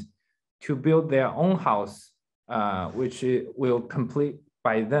designed to build their own house, which will complete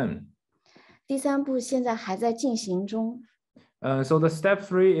by them. 第3步现在还在进行中。So the step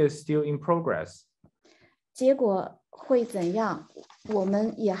 3 is still in progress. 结果会怎样，我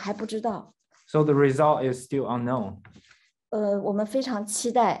们也还不知道。So the result is still unknown. 我们非常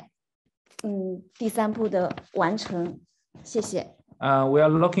期待，第3步的完成。谢谢。We are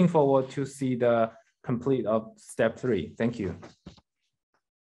looking forward to see the complete of step 3. Thank you.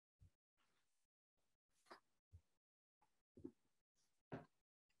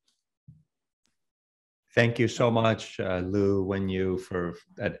 Thank you so much, Lu Wenyu, for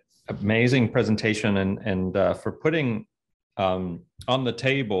that amazing presentation and for putting on the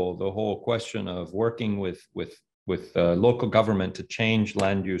table the whole question of working with local government to change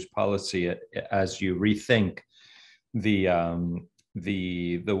land use policy as you rethink the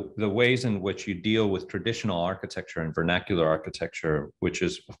ways in which you deal with traditional architecture and vernacular architecture, which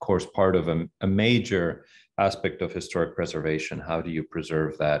is of course part of a major aspect of historic preservation. How do you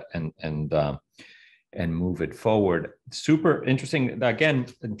preserve that and move it forward? Super interesting. Again,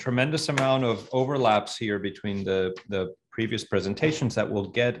 a tremendous amount of overlaps here between the previous presentations that we'll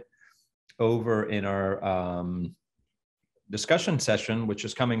get over in our discussion session, which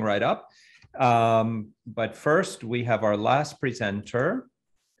is coming right up. But first, we have our last presenter.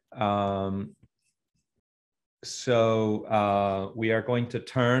 So we are going to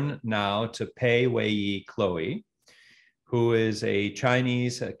turn now to Pei Wei Chloe, who is a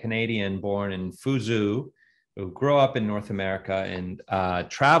Chinese Canadian born in Fuzhou, who grew up in North America and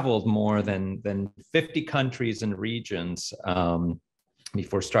traveled more than 50 countries and regions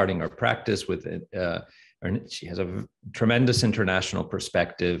before starting her practice with it. She has a tremendous international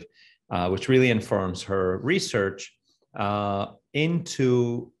perspective, which really informs her research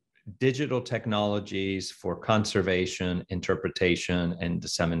into digital technologies for conservation, interpretation, and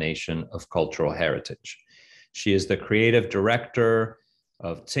dissemination of cultural heritage. She is the creative director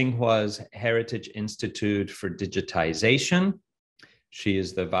of Tsinghua's Heritage Institute for Digitization. She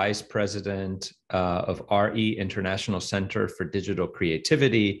is the vice president of RE International Center for Digital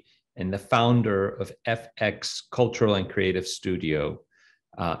Creativity and the founder of FX Cultural and Creative Studio,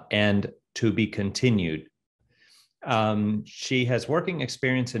 and to be continued. She has working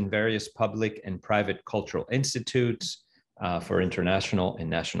experience in various public and private cultural institutes for international and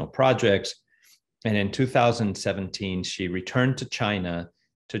national projects. And in 2017, she returned to China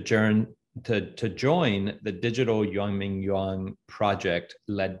to join the Digital Yuanmingyuan project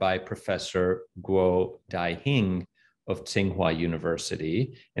led by Professor Guo Daihing of Tsinghua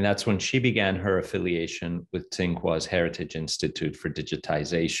University. And that's when she began her affiliation with Tsinghua's Heritage Institute for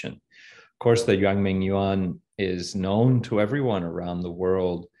Digitization. Of course, the Yuanmingyuan is known to everyone around the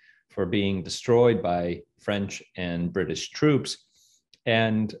world for being destroyed by French and British troops.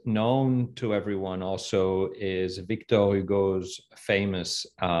 And known to everyone also is Victor Hugo's famous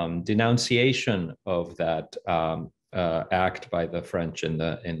denunciation of that act by the French and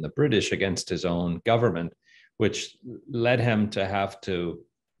the British against his own government, which led him to have to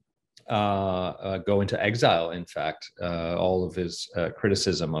go into exile, in fact, all of his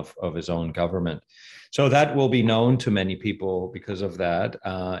criticism of his own government. So that will be known to many people because of that.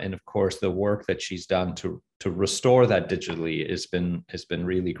 And of course, the work that she's done to restore that digitally has been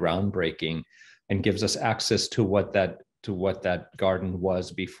really groundbreaking and gives us access to what that garden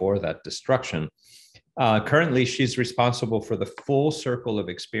was before that destruction. Currently, she's responsible for the full circle of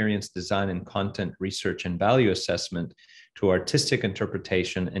experience, design, and content research and value assessment to artistic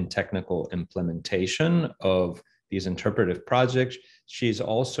interpretation and technical implementation of these interpretive projects. She's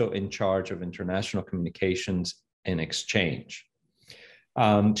also in charge of international communications and exchange.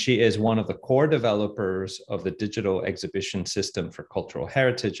 She is one of the core developers of the digital exhibition system for cultural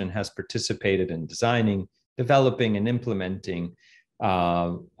heritage and has participated in designing, developing, and implementing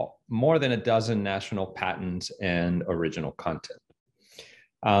more than a dozen national patents and original content.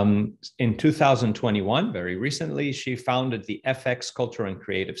 In 2021, very recently, she founded the FX Cultural and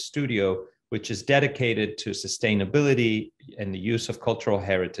Creative Studio, which is dedicated to sustainability and the use of cultural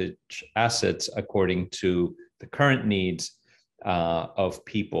heritage assets according to the current needs of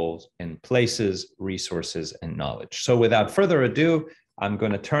people and places, resources, and knowledge. So without further ado, I'm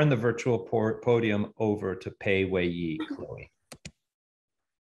going to turn the virtual podium over to Pei Wei Chloe.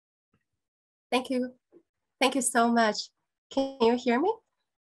 Thank you. Thank you so much. Can you hear me?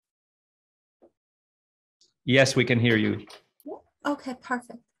 Yes, we can hear you. Okay,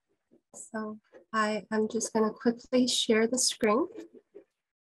 perfect. So I'm just going to quickly share the screen.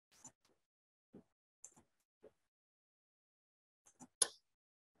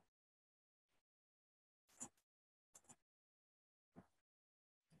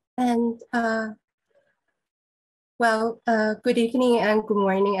 And good evening and good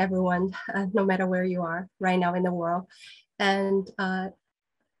morning, everyone, no matter where you are right now in the world. And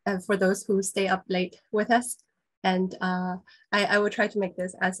for those who stay up late with us, and I will try to make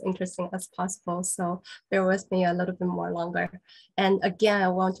this as interesting as possible. So bear with me a little bit more longer. And again, I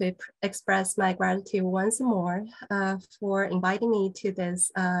want to express my gratitude once more for inviting me to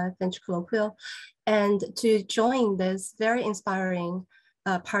this Fitch Colloquium and to join this very inspiring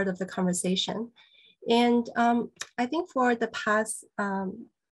part of the conversation. And I think for the past,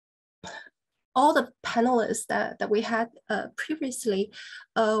 all the panelists that we had previously,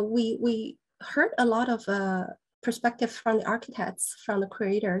 we heard a lot of perspective from the architects, from the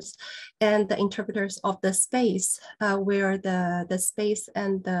creators, and the interpreters of the space, where the space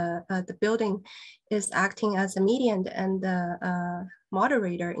and the building is acting as a median and the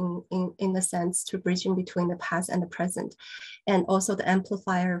moderator in the sense to bridging between the past and the present, and also the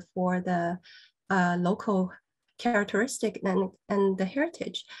amplifier for the local characteristic and the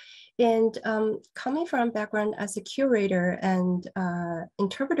heritage. And coming from background as a curator and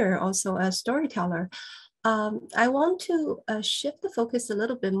interpreter, also a storyteller, I want to shift the focus a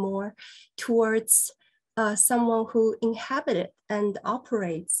little bit more towards someone who inhabited and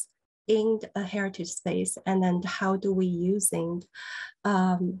operates in a heritage space, and then how do we using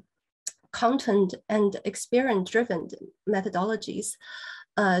content and experience-driven methodologies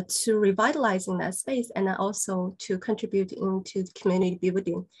to revitalizing that space, and then also to contribute into community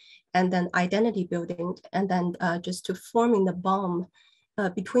building, and then identity building, and then just to forming the bond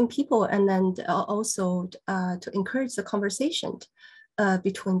between people, and then also to encourage the conversation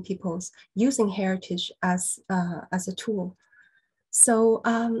between peoples using heritage as a tool. So,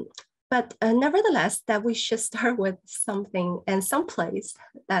 but nevertheless, that we should start with something and someplace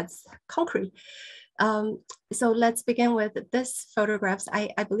that's concrete. So let's begin with this photographs.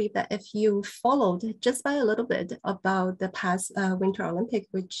 I believe that if you followed just by a little bit about the past Winter Olympic,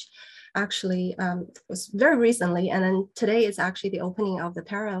 which actually was very recently, and then today is actually the opening of the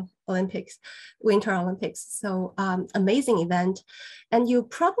Paralympics, Winter Olympics. So amazing event. And you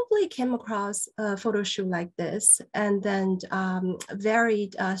probably came across a photo shoot like this, and then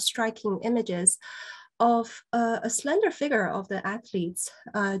very striking images of a slender figure of the athletes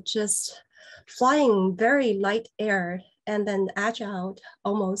just flying very light air and then agile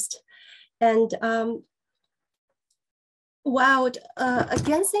almost. And while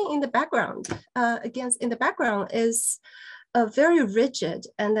against in the background is a very rigid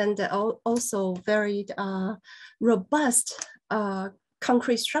and then also very robust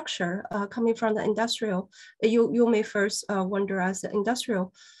concrete structure coming from the industrial. You may first wonder as an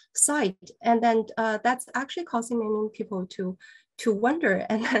industrial site, and then that's actually causing many people to wonder.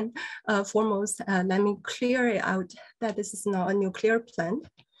 And then foremost, let me clear it out that this is not a nuclear plant,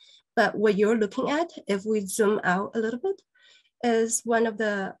 but what you're looking at, if we zoom out a little bit, is one of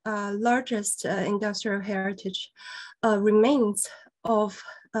the largest industrial heritage remains of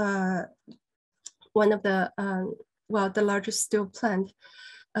one of the, the largest steel plant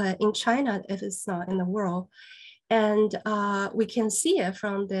in China, if it's not in the world. And we can see it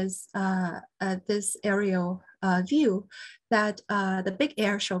from this, this aerial view that the big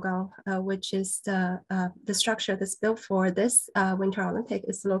air shogun, which is the structure that's built for this Winter Olympic,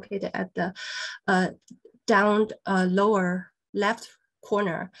 is located at the down lower left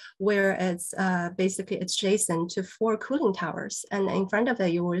corner, where it's basically adjacent to 4 cooling towers. And in front of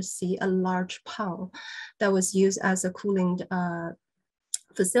it, you will see a large pond that was used as a cooling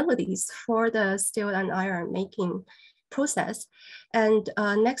facilities for the steel and iron making process. And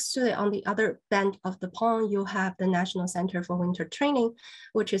next to it, on the other bend of the pond, you have the National Center for Winter Training,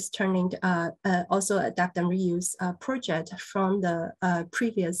 which is turning also adapt and reuse project from the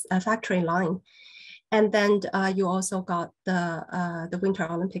previous factory line. And then you also got the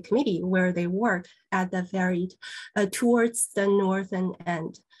Winter Olympic Committee, where they work at the very towards the northern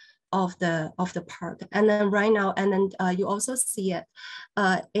end of the park. And then right now, and then you also see it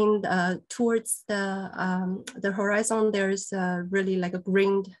in towards the horizon. There's really like a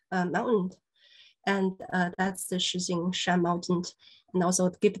green mountain, and that's the Shijingshan Mountain, and also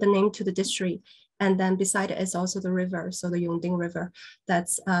give the name to the district. And then beside it is also the river, so the Yongding River,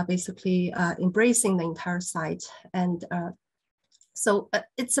 that's basically embracing the entire site. And So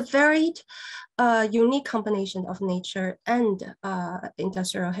it's a very unique combination of nature and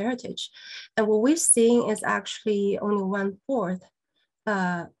industrial heritage. And what we're seeing is actually only 1/4,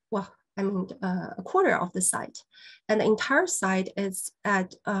 a quarter of the site. And the entire site is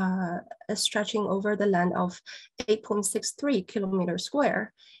at stretching over the land of 8.63 kilometers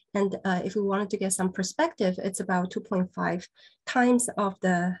square. And if we wanted to get some perspective, it's about 2.5 times of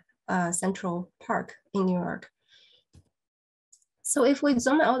the Central Park in New York. So if we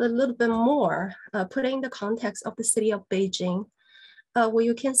zoom out a little bit more, putting in the context of the city of Beijing, what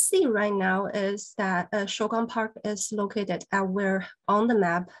you can see right now is that Shougang Park is located at where on the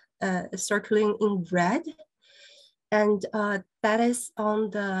map circling in red. And that is on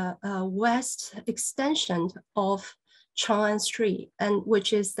the west extension of Chang'an Street, and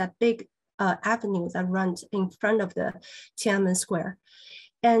which is that big avenue that runs in front of the Tiananmen Square.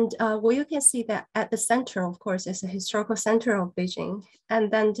 And what you can see that at the center, of course, is the historical center of Beijing.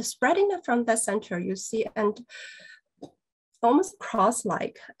 And then just spreading from that center, you see and almost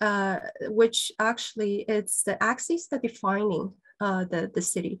cross-like, which actually it's the axis that defining the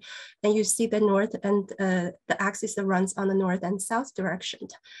city. And you see the north and the axis that runs on the north and south direction.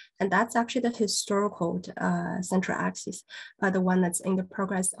 And that's actually the historical central axis, the one that's in the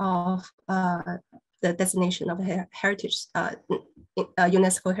progress of the designation of a heritage,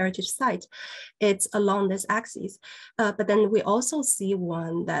 UNESCO heritage site. It's along this axis. But then we also see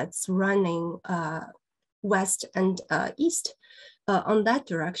one that's running west and east on that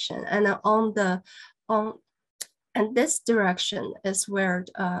direction. And and this direction is where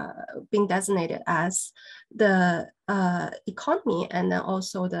being designated as the economy and then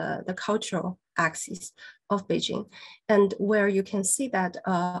also the cultural axis of Beijing. And where you can see that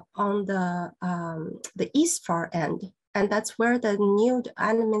on the east far end, and that's where the new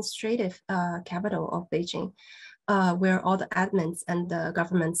administrative capital of Beijing, where all the admins and the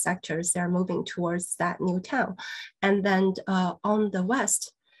government sectors, they're moving towards that new town. And then on the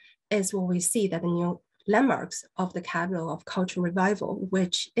west is where we see that the new landmarks of the capital of cultural revival,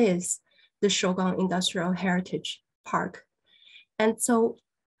 which is the Shougang Industrial Heritage Park. And so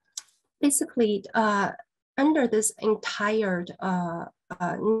basically under this entire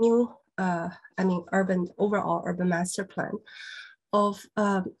new, overall urban master plan of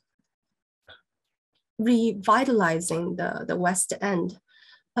revitalizing the West End,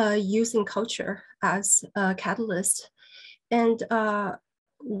 using culture as a catalyst. And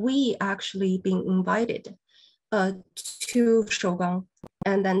we actually being invited to Shougang,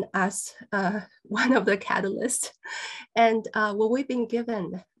 and then as one of the catalysts. And what we've been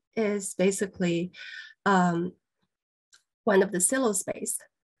given is basically one of the silo space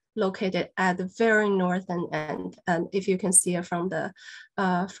located at the very northern end. And if you can see it from the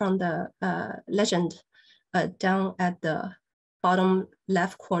legend down at the bottom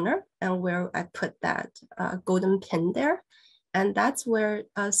left corner, and where I put that golden pin there. And that's where,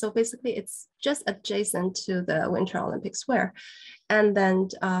 so basically it's just adjacent to the Winter Olympic Square. And then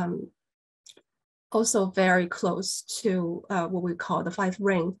also very close to what we call the Five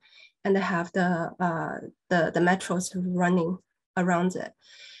Ring, and they have the metros running around it.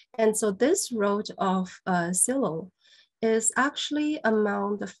 And so this road of silo is actually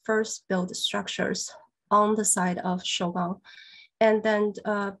among the first built structures on the side of Shougang. And then,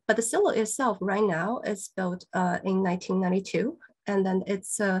 but the silo itself right now is built in 1992. And then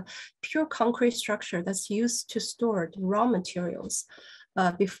it's a pure concrete structure that's used to store raw materials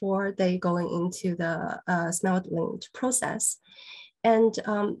before they going into the smelting process. And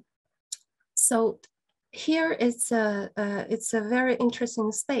so here it's a very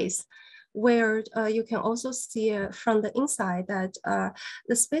interesting space where you can also see from the inside that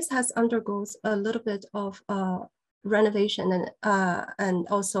the space has undergone a little bit of renovation and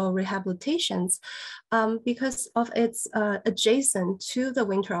also rehabilitations because of its adjacent to the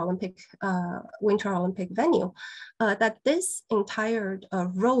Winter Olympic venue, that this entire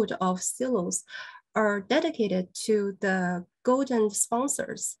road of silos are dedicated to the golden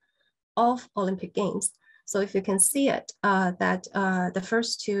sponsors of Olympic Games. So if you can see it, that the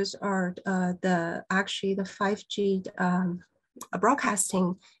first two are the 5G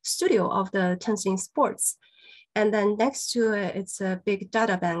broadcasting studio of the Tencent Sports. And then next to it, it's a big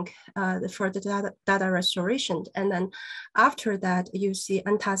data bank for the data restoration. And then after that, you see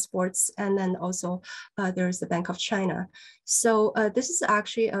Anta Sports, and then also there's the Bank of China. So this is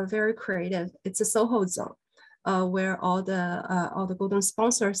actually a very creative, it's a Soho zone where all the golden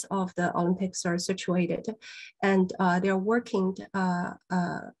sponsors of the Olympics are situated. And they're working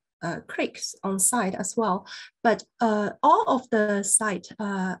creeks on site as well. But all of the site,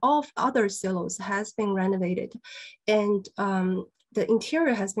 all of other silos has been renovated. And the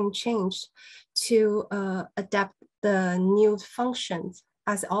interior has been changed to adapt the new functions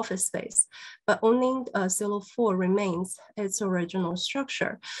as office space, but only silo 4 remains its original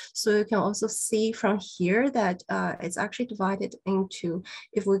structure. So you can also see from here that it's actually divided into,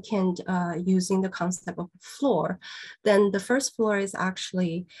 if we can using the concept of floor, then the first floor is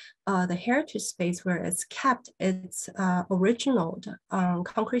actually the heritage space where it's kept its original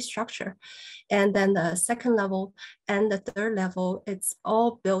concrete structure. And then the second level and the third level, it's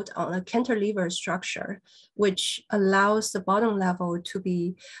all built on a cantilever structure, which allows the bottom level to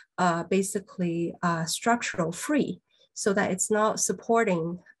be basically structural free, so that it's not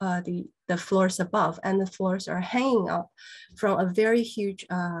supporting the floors above, and the floors are hanging up from a very huge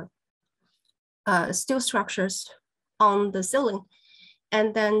steel structures on the ceiling.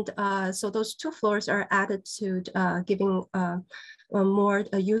 And then, so those 2 floors are added to giving a more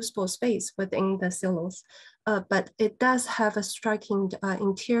usable space within the silos. But it does have a striking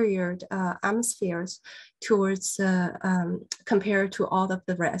interior atmospheres towards compared to all of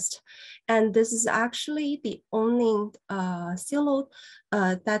the rest. And this is actually the only silo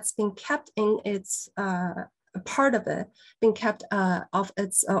that's been kept in its part of it, being kept of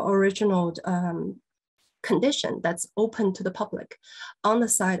its original condition that's open to the public on the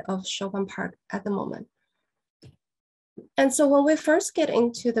side of Shogun Park at the moment. And so when we first get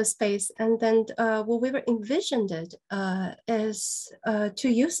into the space, and then what we were envisioned it is to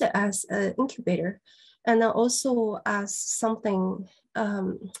use it as an incubator, and then also as something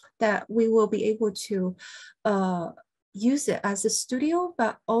that we will be able to use it as a studio,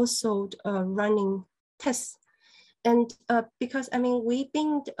 but also running tests. And because, I mean, we've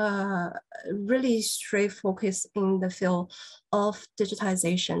been really straight focused in the field of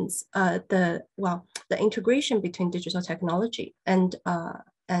digitizations, the integration between digital technology and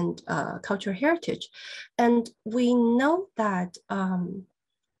cultural heritage. And we know that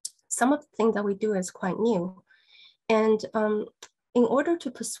some of the things that we do is quite new. And in order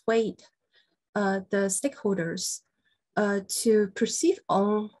to persuade the stakeholders to perceive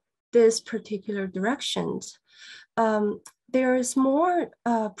on this particular directions, there is more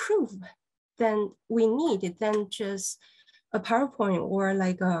proof than we need than just a PowerPoint or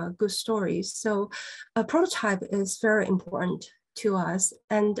like a good story. So a prototype is very important to us.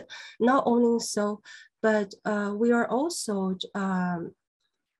 And not only so, but we are also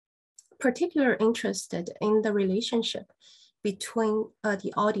particularly interested in the relationship between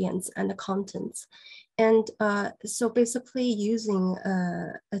the audience and the contents. And so basically using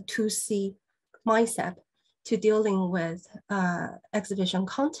a 2C mindset to dealing with exhibition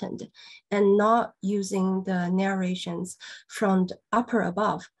content, and not using the narrations from the upper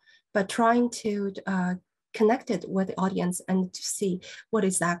above, but trying to connect it with the audience and to see what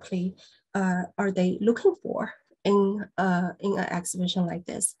exactly are they looking for in an exhibition like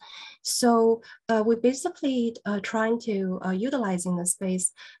this. So we basically trying to utilizing the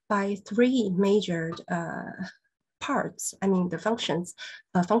space by 3 major parts, I mean the functions,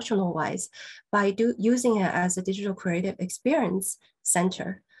 functional wise, by using it as a digital creative experience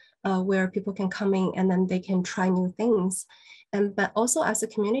center, where people can come in and then they can try new things. And but also as a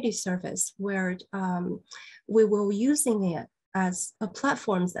community service, where we will using it as a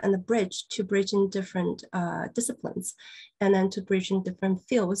platforms and a bridge to bridge in different disciplines, and then to bridge in different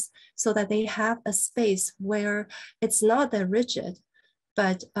fields, so that they have a space where it's not that rigid,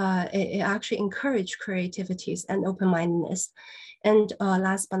 but it actually encourages creativities and open-mindedness. And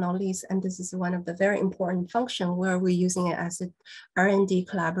last but not least, and this is one of the very important function, where we're using it as a R&D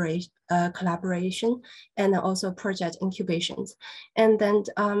collaboration and also project incubations. And then,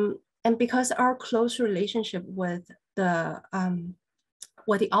 and because our close relationship with the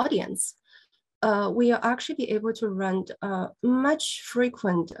audience, we are actually be able to run much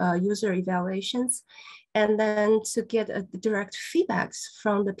frequent user evaluations, and then to get direct feedbacks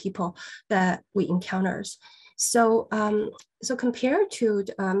from the people that we encounter. So, so compared to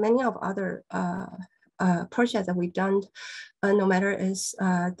many of other projects that we've done, no matter is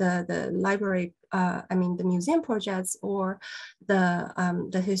the library, I mean the museum projects, or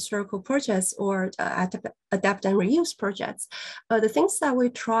the historical projects, or adapt and reuse projects, the things that we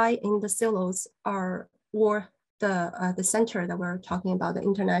try in the silos are, or the center that we're talking about, the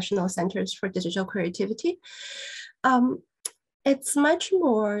International Centers for Digital Creativity, it's much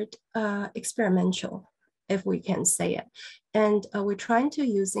more experimental, if we can say it. And we're trying to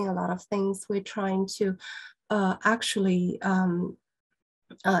using a lot of things. We're trying to actually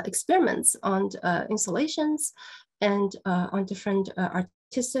experiments on installations and on different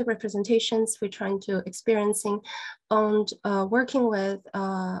artistic representations. We're trying to experiencing on working with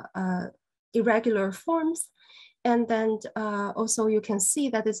irregular forms, And then also you can see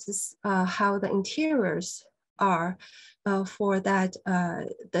that this is how the interiors are for that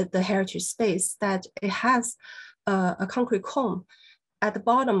the heritage space, that it has a concrete cone at the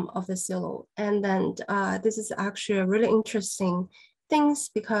bottom of the silo. And then this is actually a really interesting things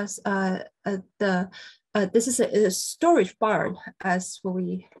because this is a storage barn, as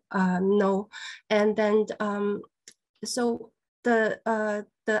we know. And then so the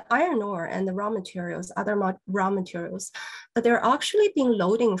iron ore and the raw materials, other raw materials, they're actually being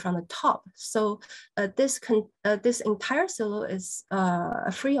loading from the top. So this entire silo is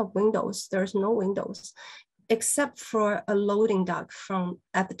free of windows. There's no windows, except for a loading dock from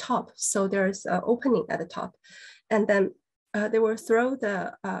at the top. So there's an opening at the top, and then they will throw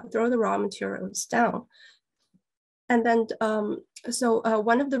the raw materials down. And then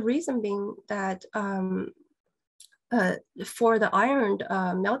one of the reasons being that for the iron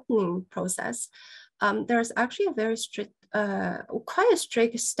melting process, there's actually a very strict, quite a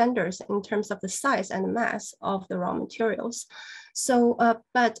strict standards in terms of the size and mass of the raw materials. So,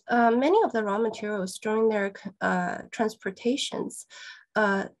 but many of the raw materials during their transportations,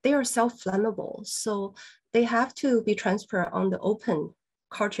 they are self-flammable. So they have to be transferred on the open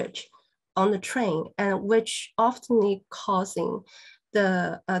cartridge on the train, and which often causing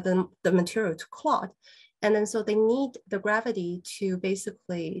the material to clot. And then so they need the gravity to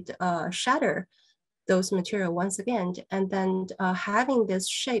basically shatter those material once again. And then having this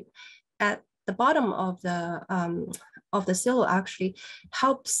shape at the bottom of the silo actually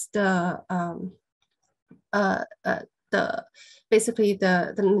helps basically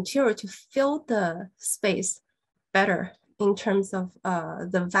the material to fill the space better in terms of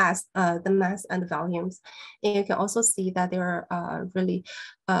the mass and the volumes. And you can also see that there are really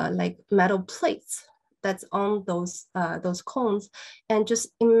like metal plates that's on those cones. And just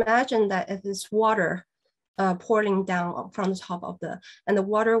imagine that if it's water pouring down from the top of and the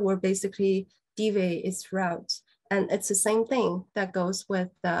water will basically deviate its route. And it's the same thing that goes with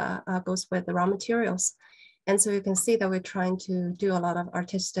the raw materials. And so you can see that we're trying to do a lot of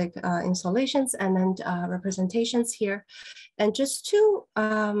artistic installations and then representations here. And just to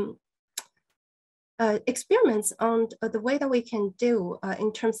experiments on the way that we can do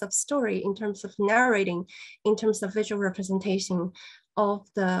in terms of story, in terms of narrating, in terms of visual representation of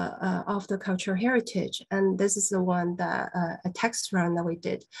the cultural heritage. And this is the one that a text run that we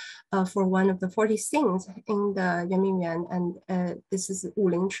did for one of the 40 scenes in the Yuanmingyuan, and this is 武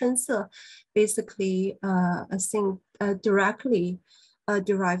陵春色, basically a scene directly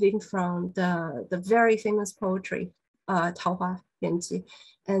deriving from the very famous poetry 桃花源记,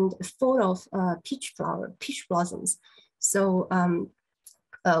 and full of peach blossoms. So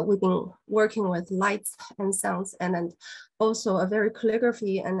we've been working with lights and sounds, and then also a very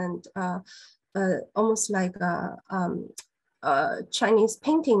calligraphy, and then almost like a Chinese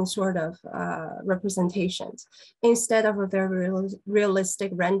painting sort of representations, instead of a very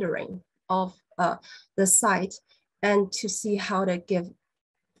realistic rendering of the site, and to see how to give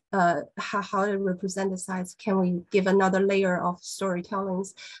how to represent the sites. Can we give another layer of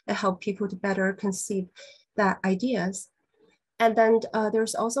storytellings that help people to better conceive that ideas? And then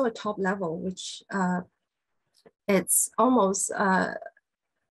there's also a top level, which it's almost on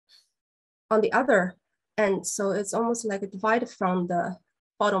the other end. So it's almost like a divide from the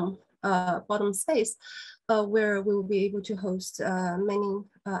bottom space, where we will be able to host many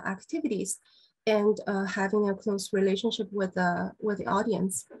activities and having a close relationship with the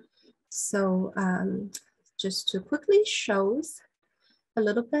audience. So just to quickly show a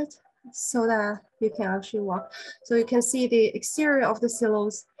little bit so that you can actually walk. So you can see the exterior of the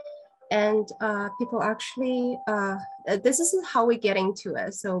silos, and people actually, this is how we get into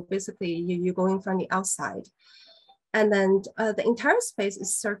it. So basically you're going from the outside, and then the entire space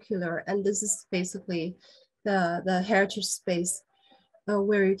is circular, and this is basically the heritage space.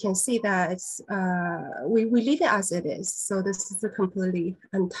 Where you can see that it's, we leave it as it is. So this is completely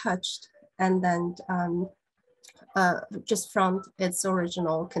untouched, and then just from its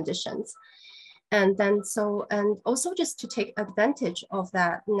original conditions. And then so, and also just to take advantage of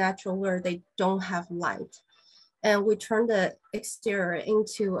that natural where they don't have light. And we turn the exterior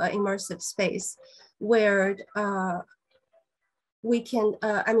into an immersive space where we can,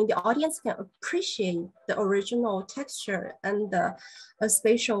 I mean, the audience can appreciate the original texture and the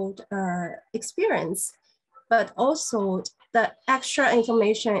spatial experience, but also the extra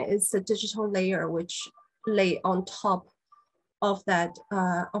information is the digital layer which lay on top of that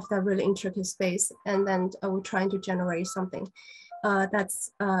really intricate space. And then we're trying to generate something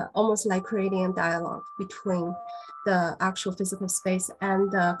that's almost like creating a dialogue between the actual physical space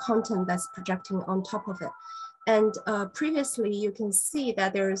and the content that's projecting on top of it. And previously, you can see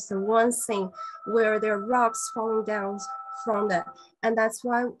that there is one scene where there are rocks falling down from that. And that's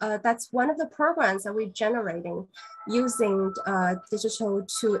why that's one of the programs that we're generating using digital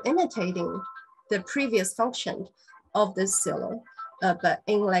to imitating the previous function of this silo, but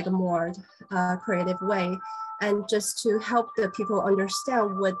in like a more creative way. And just to help the people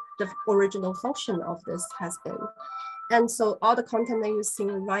understand what the original function of this has been. And so all the content that you're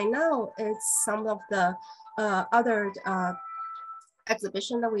seeing right now is some of the other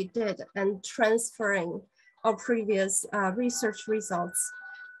exhibition that we did and transferring our previous research results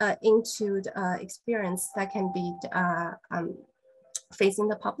into the experience that can be facing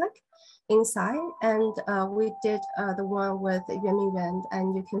the public inside. And we did the one with Yuan,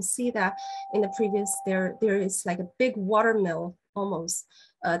 and you can see that in the previous, there is like a big watermill almost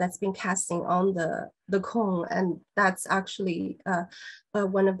that's been casting on the cone. And that's actually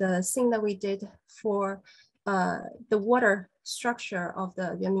one of the things that we did for the water structure of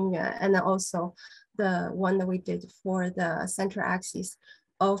the Yuan, and then also the one that we did for the central axis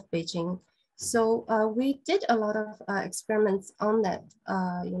of Beijing. So we did a lot of experiments on that,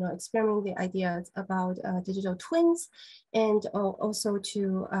 experimenting the ideas about digital twins, and also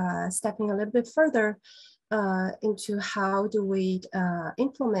to stepping a little bit further into how do we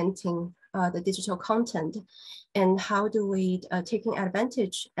implementing the digital content, and how do we taking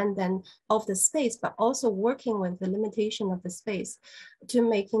advantage and then of the space, but also working with the limitation of the space to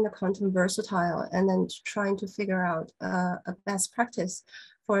making the content versatile, and then trying to figure out a best practice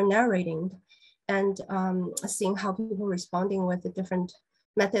for narrating, and seeing how people responding with the different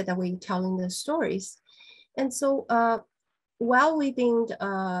method that we telling the stories. And so while we've been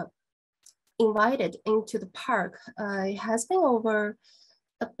invited into the park, it has been over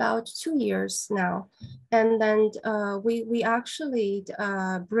about 2 years now. And then we actually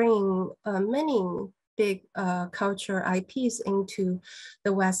bring many big culture IPs into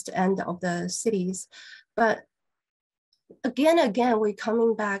the west end of the cities. But again, we're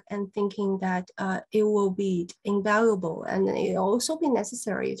coming back and thinking that it will be invaluable, and it will also be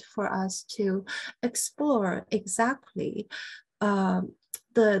necessary for us to explore exactly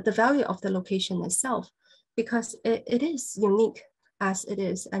the value of the location itself, because it is unique as it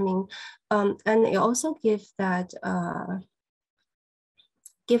is. I mean, and it also gives that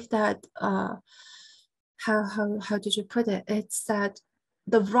how did you put it? It's that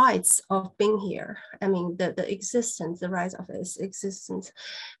the rights of being here. I mean, the existence, the rights of its existence.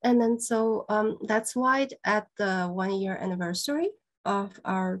 And then so that's why at the 1-year anniversary of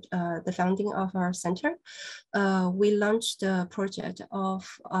our the founding of our center, we launched the project of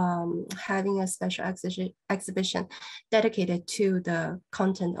having a special exhibition dedicated to the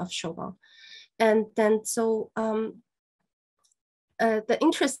content of Shoubang. And then so the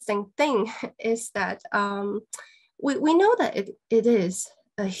interesting thing is that we know that it is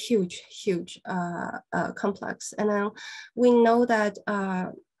a huge complex, and then we know that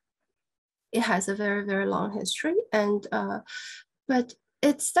it has a very long history, and but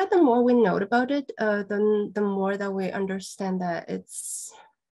it's that the more we know about it, the more that we understand that it's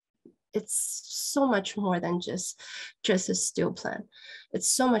so much more than just a steel plant. It's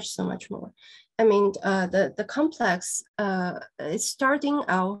so much more. I mean, the complex is starting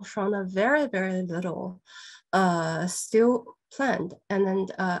out from a very little steel plant, and then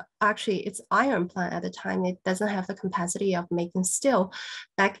actually it's iron plant at the time. It doesn't have the capacity of making steel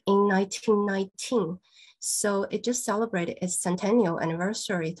back in 1919. So it just celebrated its centennial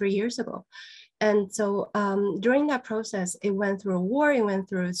anniversary 3 years ago. And so during that process, it went through a war, it went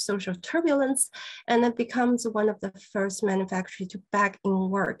through social turbulence, and it becomes one of the first manufacturers to back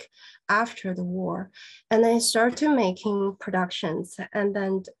in work after the war. And then it started to making productions. And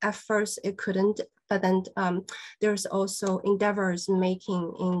then at first it couldn't, but then there's also endeavors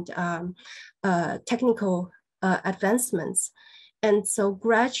making in technical advancements. And so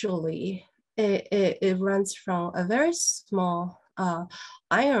gradually it runs from a very small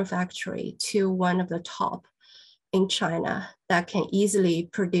iron factory to one of the top in China that can easily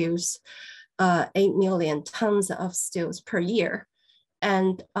produce 8 million tons of steels per year,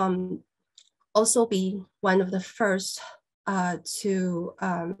 and also be one of the first to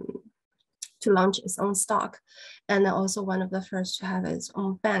launch its own stock, and also one of the first to have its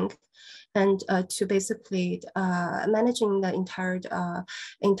own bank, and to basically managing the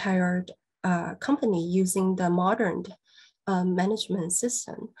entire company using the modern management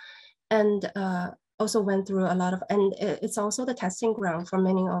system. And also went through a lot of, and it's also the testing ground for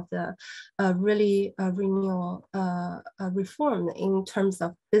many of the really renewal reform in terms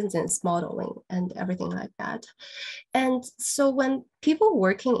of business modeling and everything like that. And so when people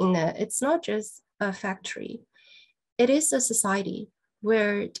working in it, it's not just a factory. it is a society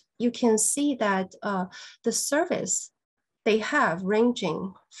where you can see that the service they have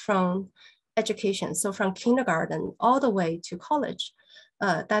ranging from education, so from kindergarten all the way to college.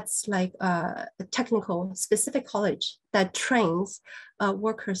 That's like a technical specific college that trains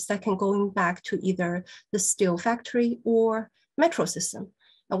workers that can go back to either the steel factory or metro system,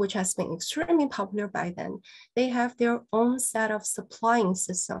 which has been extremely popular by then. They have their own set of supplying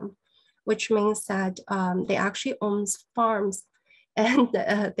system, which means that they actually own farms, and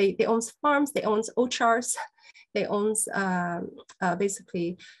they own farms, they own OCHRs, they own basically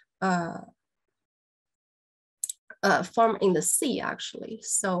farm in the sea, actually.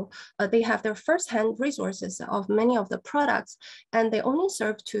 So they have their firsthand resources of many of the products, and they only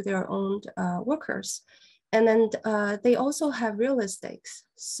serve to their own workers. And then they also have real estate.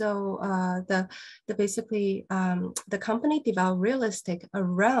 So basically the company developed real estate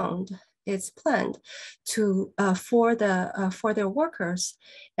around its plant to for their workers.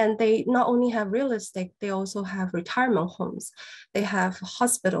 And they not only have real estate, they also have retirement homes. They have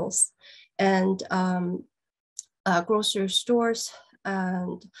hospitals and grocery stores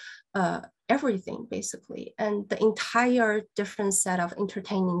and everything basically, and the entire different set of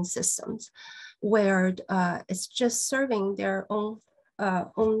entertaining systems where it's just serving their own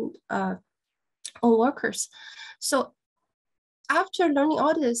workers. So after learning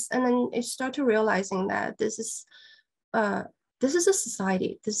all this, and then I started realizing that this is a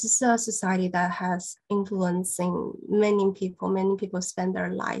society. This is a society that has influencing many people. Many people spend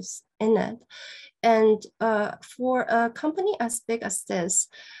their lives in it. And for a company as big as this,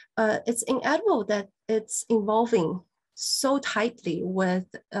 it's inevitable that it's evolving so tightly with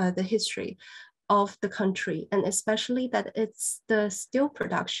the history of the country, and especially that it's the steel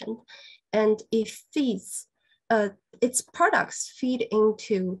production, and it feeds, its products feed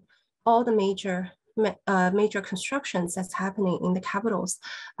into all the major constructions that's happening in the capitals,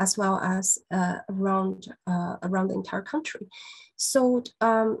 as well as around the entire country. So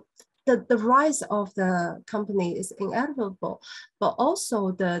the rise of the company is inevitable, but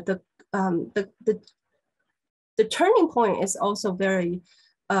also the turning point is also very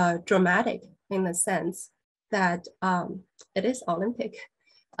dramatic in the sense that it is Olympic,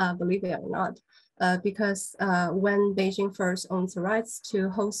 believe it or not. Because when Beijing first owned the rights to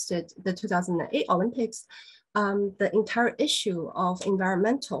host the 2008 Olympics, the entire issue of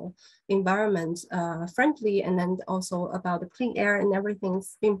environment friendly, and then also about the clean air and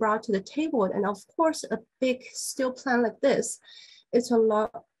everything's been brought to the table. And of course, a big steel plant like this, it's a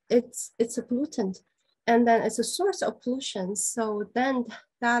pollutant, and then it's a source of pollution. So then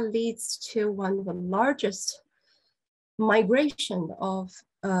that leads to one of the largest migration of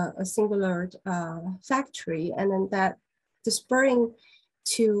a singular factory, and then that spreading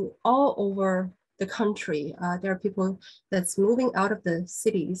to all over the country. There are people that's moving out of the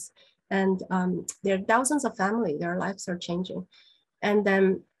cities, and there are thousands of families, their lives are changing. And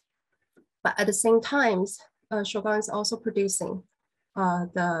then, but at the same time, Shogun is also producing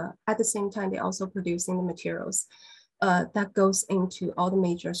at the same time, they're also producing the materials that goes into all the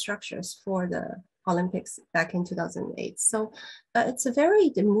major structures for the Olympics back in 2008. So it's a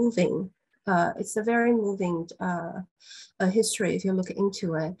very moving history if you look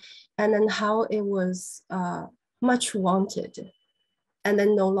into it, and then how it was much wanted, and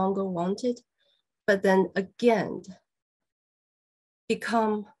then no longer wanted, but then again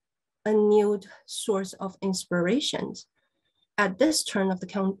become a new source of inspiration at this turn of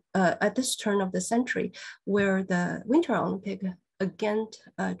the century, where the Winter Olympic again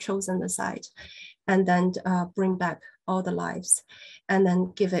chosen the site, and then bring back all the lives, and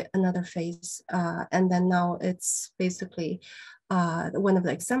then give it another face. And then now it's basically one of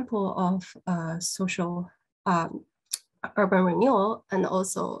the example of social urban renewal and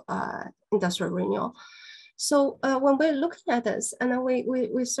also industrial renewal. So when we're looking at this, and then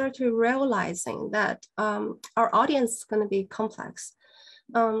we start to realizing that our audience is going to be complex.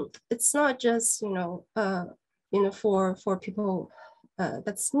 It's not just for people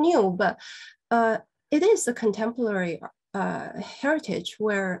that's new, but it is a contemporary heritage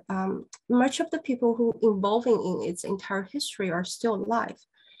where much of the people who involving in its entire history are still alive,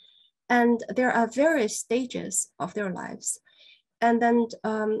 and there are various stages of their lives. And then,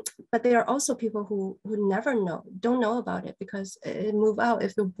 but there are also people who don't know about it, because it moved out.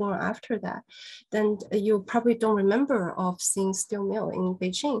 If you're born after that, then you probably don't remember of seeing steel mill in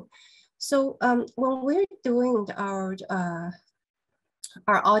Beijing. So when we're doing our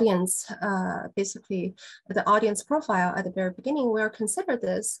audience, basically the audience profile at the very beginning, we'll consider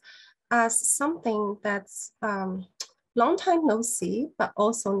this as something that's long time no see, but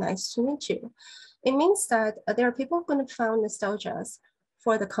also nice to meet you. It means that there are people going to find nostalgia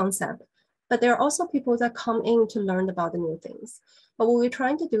for the concept, but there are also people that come in to learn about the new things. But what we're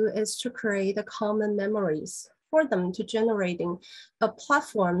trying to do is to create the common memories for them, to generating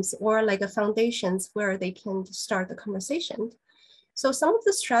platforms or like a foundations where they can start the conversation. So some of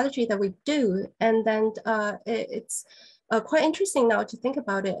the strategy that we do, and then it's quite interesting now to think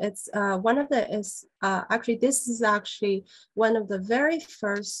about it. It's one of the is actually, this is actually one of the very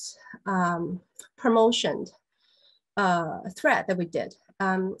first promotion thread that we did.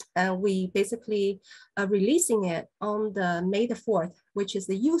 And we basically releasing it on the May the 4th, which is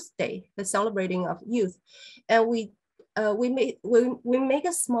the Youth Day, the celebrating of youth. And we make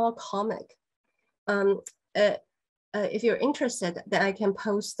a small comic. If you're interested, then I can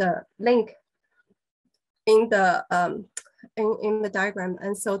post the link in the in the diagram,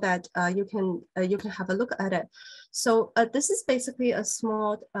 and so that you can have a look at it. So this is basically a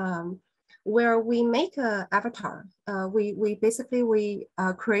small where we make an avatar. We basically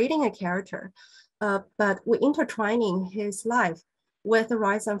creating a character, but we're intertwining his life with the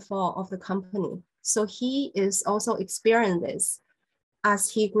rise and fall of the company. So he is also experiencing this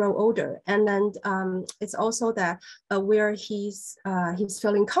as he grow older. And then it's also that where he's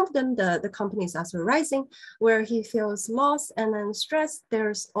feeling confident, the company is also rising. Where he feels lost and then stressed,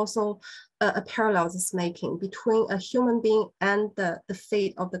 there's also a parallel is making between a human being and the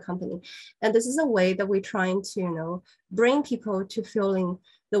fate of the company. And this is a way that we're trying to, you know, bring people to feeling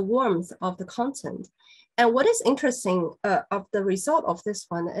the warmth of the content. And what is interesting of the result of this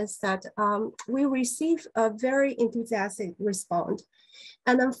one is that we receive a very enthusiastic response.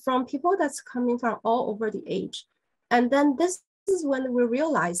 And then from people that's coming from all over the age. And then this is when we're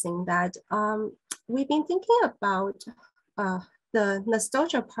realizing that we've been thinking about the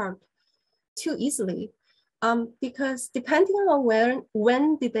nostalgia part too easily, because depending on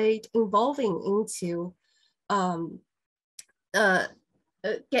when the debate evolving into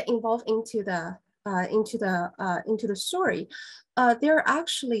get involved into the story, they're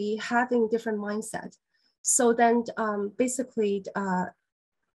actually having different mindset. So then basically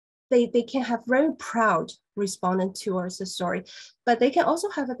they can have very proud respondent towards the story, but they can also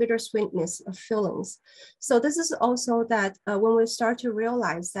have a bittersweetness of feelings. So this is also that when we start to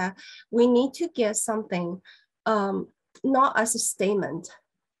realize that we need to get something not as a statement,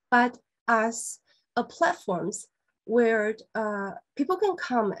 but as a platforms where people can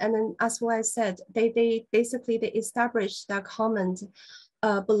come, and then as what I said, they basically establish their common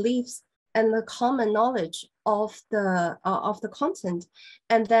beliefs and the common knowledge of the content,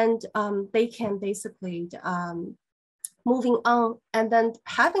 and then they can basically moving on, and then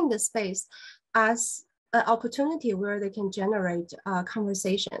having the space as an opportunity where they can generate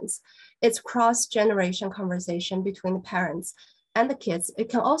conversations. It's cross-generation conversation between the parents and the kids. It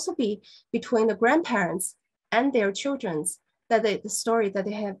can also be between the grandparents and their children's, that the story that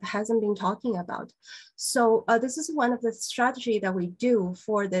they hasn't been talking about. So this is one of the strategy that we do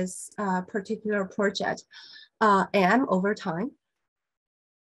for this particular project. And over time,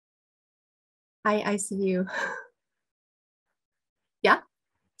 I see you. Yeah.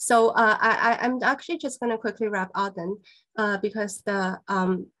 So I'm actually just going to quickly wrap up then, because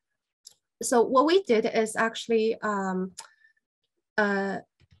so what we did is actually I'm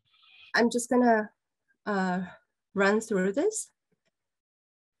just going to run through this.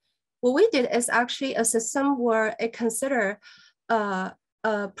 What we did is actually a system where it consider a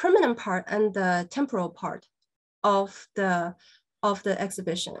permanent part and the temporal part of the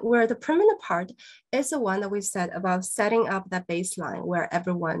exhibition, where the permanent part is the one that we said about setting up that baseline where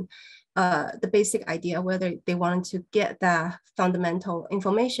everyone, the basic idea, whether they wanted to get the fundamental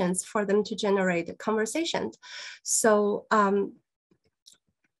informations for them to generate conversations. So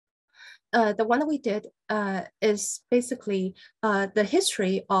the one that we did is basically the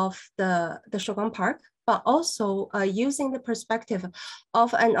history of the Shogun Park, but also using the perspective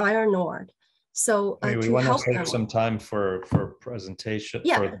of an iron ore. So we want to save some time for presentation,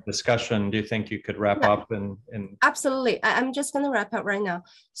 yeah, for discussion. Do you think you could wrap up in? Absolutely, I'm just going to wrap up right now.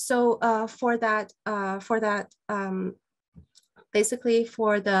 So for that, basically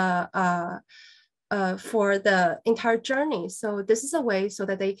for the entire journey. So this is a way so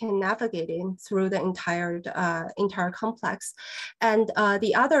that they can navigate in through the entire complex. And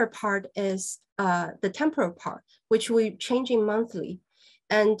the other part is the temporal part, which we're changing monthly.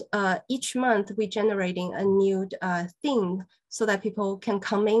 And each month we're generating a new theme so that people can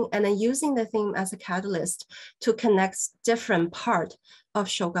come in, and then using the theme as a catalyst to connect different part of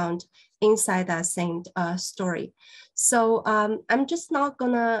Shogun inside that same story. So I'm just not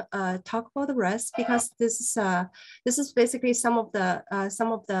gonna talk about the rest, because this is basically some of the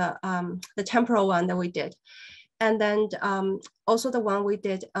temporal one that we did. And then also the one we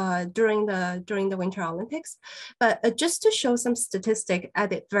did during the Winter Olympics. But just to show some statistic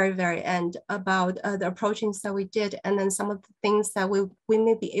at the very end about the approaches that we did, and then some of the things that we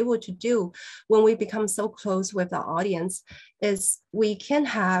may be able to do when we become so close with the audience, is we can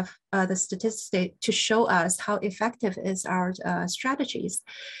have the statistic to show us how effective is our strategies.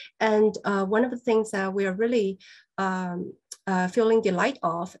 And one of the things that we are really feeling delight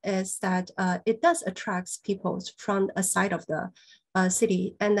of is that it does attract people from a side of the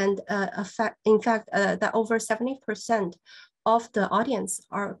city. And then in fact, that over 70% of the audience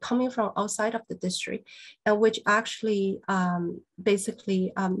are coming from outside of the district, and which actually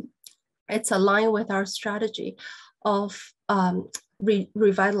basically it's aligned with our strategy of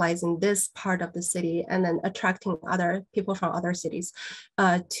revitalizing this part of the city, and then attracting other people from other cities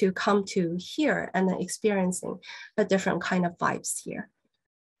to come to here, and then experiencing a different kind of vibes here.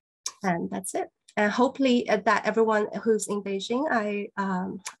 And that's it. And hopefully that everyone who's in Beijing, I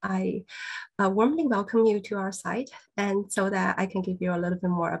warmly welcome you to our site, and so that I can give you a little bit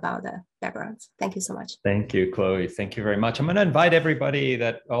more about the backgrounds. Thank you so much. Thank you, Chloe. Thank you very much. I'm going to invite everybody,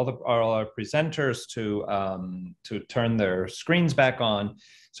 that all our presenters, to turn their screens back on,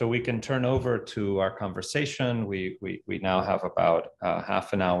 so we can turn over to our conversation. We now have about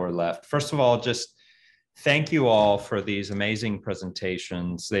half an hour left. First of all, just thank you all for these amazing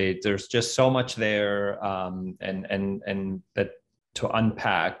presentations. There's just so much there, and that to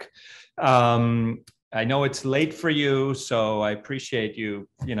unpack. I know it's late for you, so I appreciate you,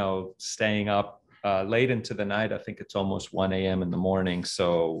 staying up late into the night. I think it's almost 1 a.m. in the morning.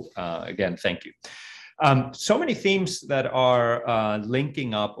 So again, thank you. So many themes that are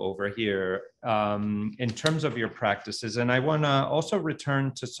linking up over here in terms of your practices. And I want to also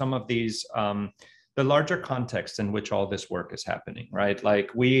return to some of these the larger context in which all this work is happening, right?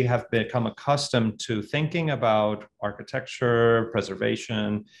 Like, we have become accustomed to thinking about architecture,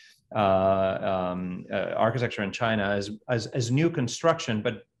 preservation, architecture in China as new construction.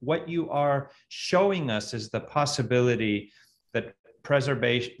 But what you are showing us is the possibility that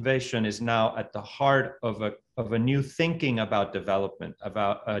preservation is now at the heart of a new thinking about development,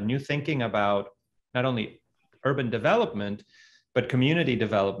 about a new thinking about not only urban development, but community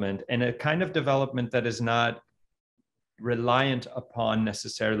development, and a kind of development that is not reliant upon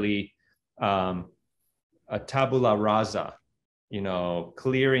necessarily a tabula rasa,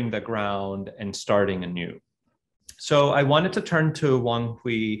 clearing the ground and starting anew. So I wanted to turn to Wang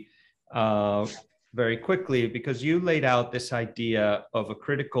Hui very quickly, because you laid out this idea of a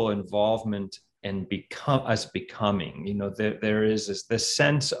critical involvement and becoming. There is this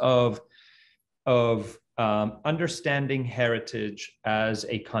sense of understanding heritage as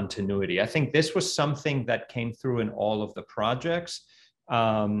a continuity. I think this was something that came through in all of the projects,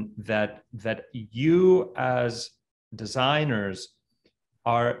 that you as designers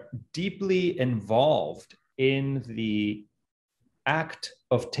are deeply involved in the act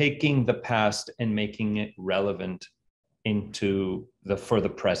of taking the past and making it relevant for the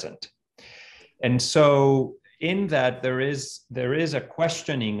present. And so in that, there is a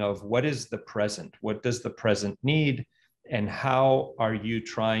questioning of what is the present, what does the present need, and how are you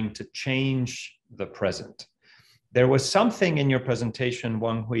trying to change the present? There was something in your presentation,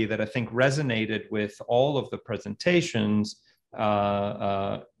 Wang Hui, that I think resonated with all of the presentations,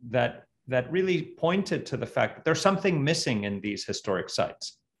 that really pointed to the fact that there's something missing in these historic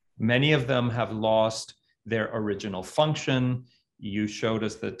sites. Many of them have lost their original function. You showed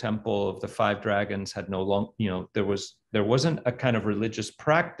us the Temple of the Five Dragons had no long, there wasn't a kind of religious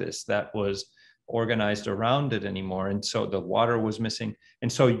practice that was organized around it anymore. And so the water was missing.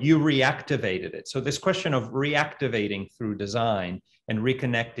 And so you reactivated it. So this question of reactivating through design and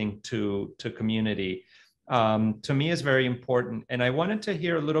reconnecting to community, to me, is very important. And I wanted to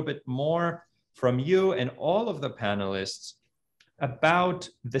hear a little bit more from you and all of the panelists about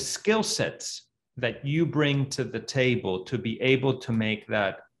the skill sets that you bring to the table to be able to make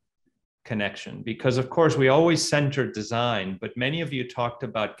that connection. Because of course we always center design, but many of you talked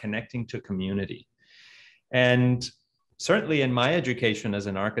about connecting to community. And certainly in my education as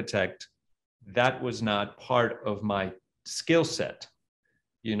an architect, that was not part of my skill set,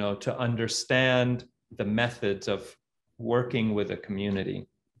 to understand the methods of working with a community.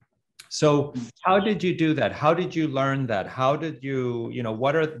 So how did you do that? How did you learn that? How did you,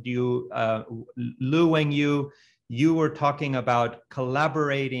 Lu Wengyu, you were talking about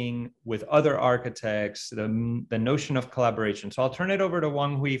collaborating with other architects, the notion of collaboration. So I'll turn it over to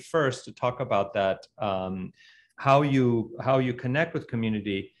Wang Hui first to talk about that, how you connect with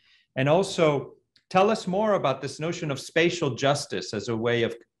community, and also tell us more about this notion of spatial justice as a way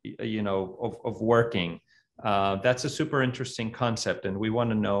of, of working. That's a super interesting concept, and we want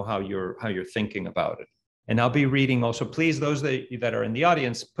to know how you're thinking about it. And I'll be reading also, please, those that are in the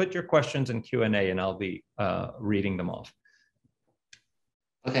audience, put your questions in Q&A and I'll be reading them off.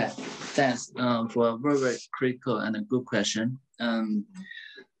 Okay, thanks for a very, very critical and a good question.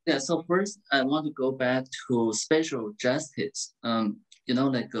 Yeah, so first I want to go back to spatial justice.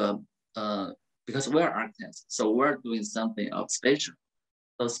 Because we're architects, so we're doing something of spatial.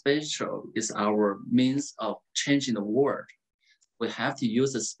 So spatial is our means of changing the world. We have to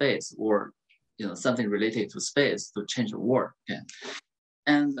use the space or something related to space to change the world. Okay.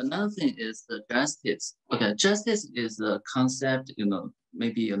 And another thing is the justice. Okay, justice is a concept,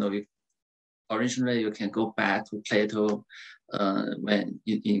 maybe, originally you can go back to Plato, when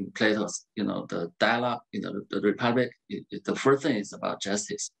in Plato's, the dialogue, the Republic, the first thing is about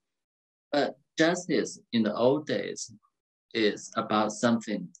justice. But justice in the old days is about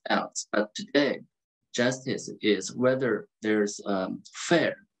something else. But today, justice is whether there's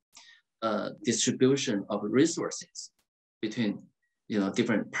fair distribution of resources between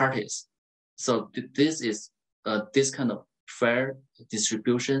different parties. So this is this kind of fair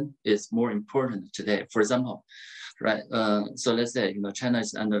distribution is more important today. For example, right? So let's say China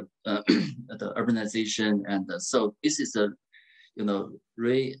is under the urbanization, and so this is a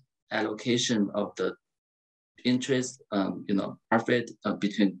reallocation of the interest, profit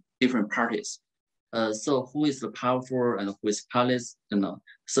between different parties. So who is the powerful and who is powerless,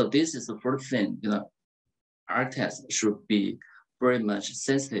 So this is the first thing, architects should be very much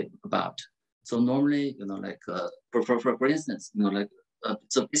sensitive about. So normally, for instance,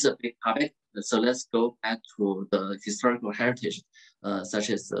 so it's a big topic. So let's go back to the historical heritage, such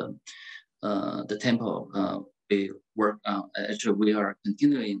as the temple we work on. Actually, we are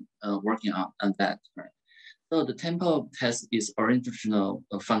continuing working on that. Right? So the temple has its original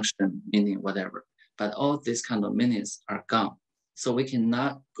function, meaning whatever. But all these kind of meanings are gone. So we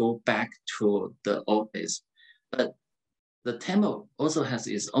cannot go back to the old days. But the temple also has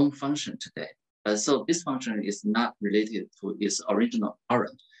its own function today. So this function is not related to its original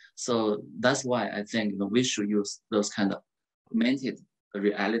aura. So that's why I think we should use those kind of augmented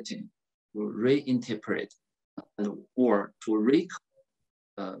reality to reinterpret or to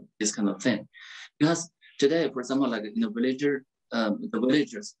recall this kind of thing. Because today, for example, like in the villagers,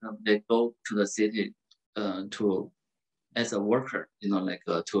 they go to the city to as a worker,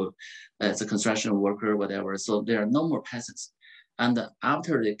 as a construction worker, whatever. So there are no more peasants. And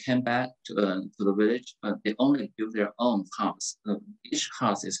after they came back to the village, they only built their own house. Each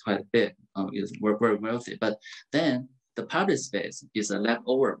house is quite big, is very wealthy. But then the public space is a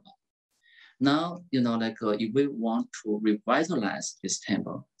leftover. Now, if we want to revitalize this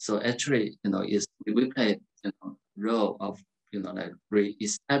temple, so actually, we play role of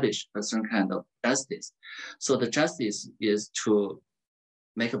re-establish a certain kind of justice. So the justice is to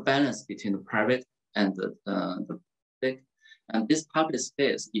make a balance between the private and the public. And this public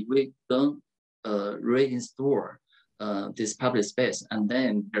space, if we don't reinstore this public space, and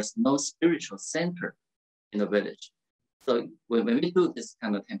then there's no spiritual center in the village. So when we do this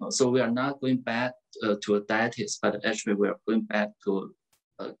kind of temple, so we are not going back to a deity, but actually we are going back to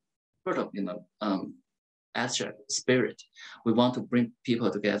a sort of abstract spirit. We want to bring people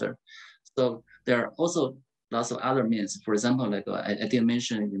together. So there are also lots of other means. For example, I did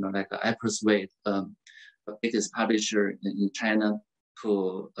mention, I persuade the biggest publisher in China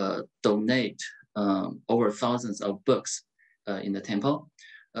to donate over thousands of books in the temple.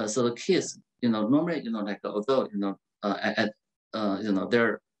 So the kids, normally, although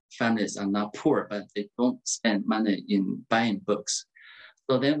their families are not poor, but they don't spend money in buying books.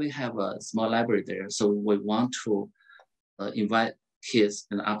 So then we have a small library there. So we want to invite kids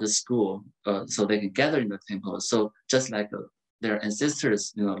after school so they can gather in the temple. So just like their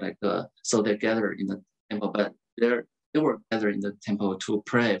ancestors, so they gather in the temple, but they were gathered in the temple to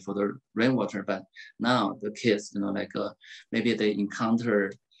pray for the rainwater. But now the kids, maybe they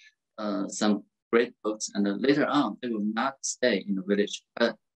encounter some great books, and then later on they will not stay in the village,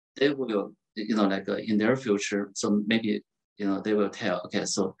 but they will, in their future. So maybe they will tell, okay,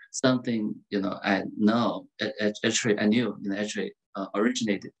 so something I know actually I knew actually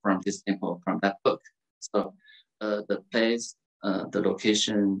originated from this temple, from that book. So the place, the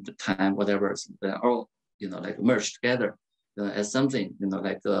location, the time, whatever, they're all merged together as something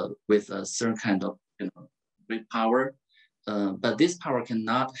with a certain kind of great power, but this power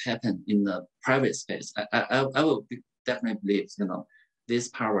cannot happen in the private space. I will definitely believe, this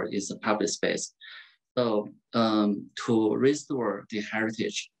power is a public space. So to restore the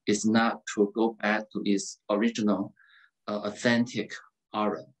heritage is not to go back to its original authentic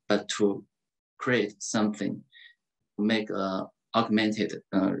aura, but to create something, make a augmented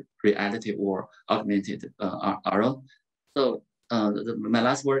reality or augmented aura. So my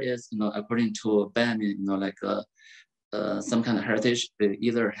last word is, according to Benjamin, some kind of heritage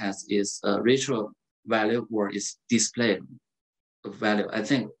either has its ritual value or its display value. I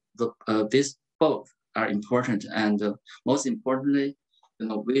think these both are important, and most importantly,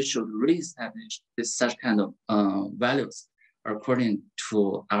 we should reestablish such kind of values according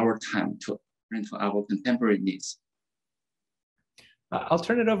to our time, according to our contemporary needs. I'll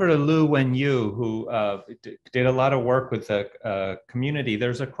turn it over to Lu Wenyu, who did a lot of work with the community.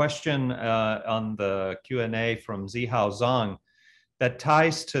 There's a question on the Q&A from Zihao Zhang that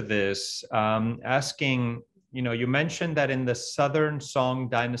ties to this, asking, you mentioned that in the Southern Song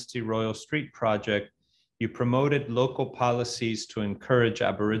Dynasty Royal Street project, you promoted local policies to encourage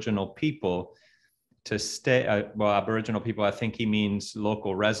Aboriginal people to stay, well, Aboriginal people, I think he means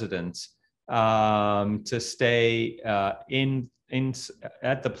local residents, to stay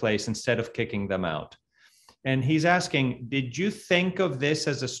at the place instead of kicking them out. And he's asking, did you think of this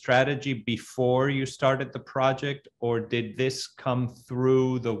as a strategy before you started the project, or did this come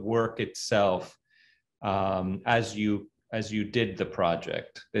through the work itself as you did the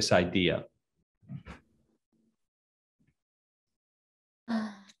project, this idea?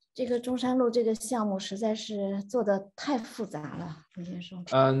 这个中山路这个项目实在是做得太复杂了，卢先生。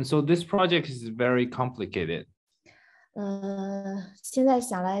So this project is very complicated. 现在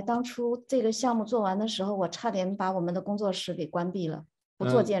想来，当初这个项目做完的时候，我差点把我们的工作室给关闭了，不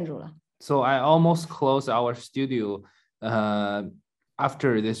做建筑了。So I almost closed our studio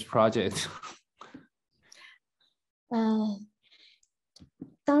after this project.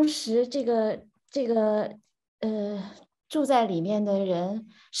 当时这个住在里面的人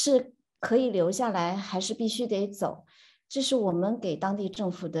是可以留下来，还是必须得走？这是我们给当地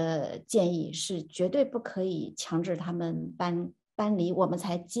政府的建议，是绝对不可以强制他们搬离，我们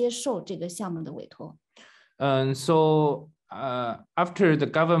才接受这个项目的委托。So after the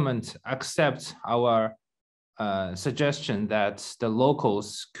government accepts our suggestion that the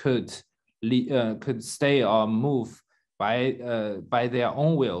locals could stay or move by their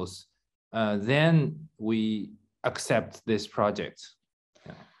own wills, then we accept this project.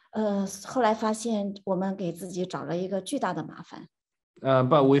 后来发现我们给自己找了一个巨大的麻烦。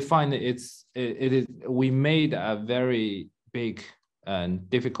But we find we made a very big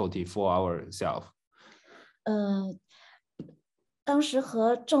difficulty for ourselves. 当时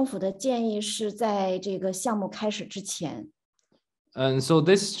和政府的建议是在这个项目开始之前。And so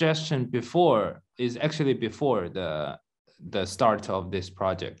this suggestion is actually before the start of this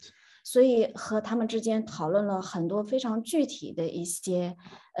project. 所以和他们之间讨论了很多非常具体的一些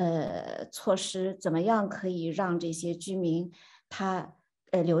措施，怎么样可以让这些居民他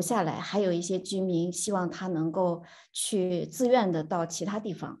留下来，还有一些居民希望他能够去自愿的到其他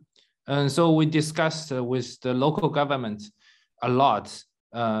地方。And so we discussed with the local government a lot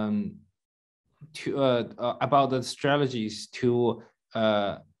about the strategies to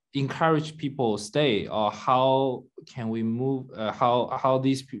encourage people stay, or how can we move, how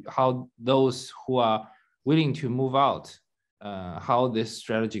those who are willing to move out, how this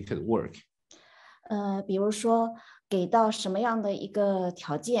strategy could work. 比如说给到什么样的一个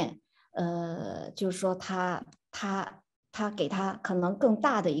条件，就是说他给他可能更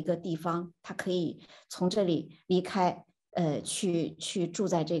大的一个地方，他可以从这里离开，去住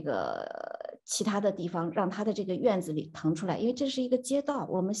在这个其他的地方，让他的这个院子里腾出来，因为这是一个街道，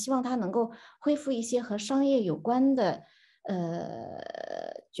我们希望他能够恢复一些和商业有关的，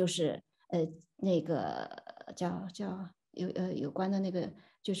就是那个叫有关的那个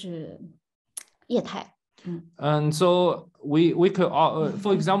就是业态。And so we could,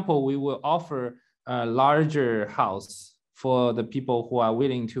 for example, we will offer a larger house for the people who are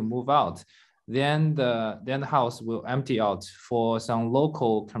willing to move out. Then the house will empty out for some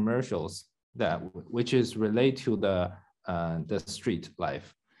local commercials which is related to the street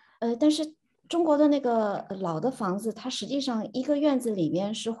life. 但是中国的那个老的房子，它实际上一个院子里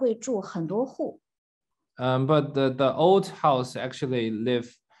面是会住很多户。But the old house actually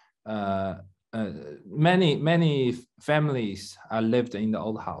live many families are lived in the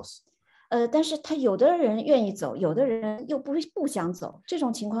old house. 但是他有的人愿意走，有的人又不想走，这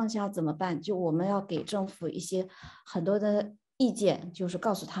种情况下怎么办？就我们要给政府很多的意见，就是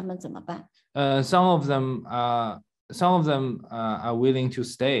告诉他们怎么办。Some of them are willing to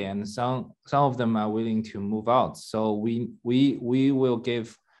stay, and some of them are willing to move out. So we will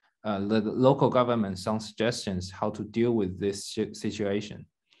give the local government some suggestions how to deal with this situation.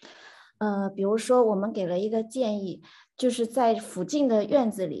 比如说我们给了一个建议，就是在附近的院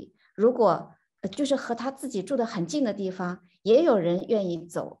子里，如果就是和他自己住的很近的地方，也有人愿意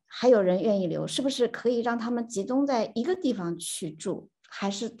走，还有人愿意留，是不是可以让他们集中在一个地方去住，还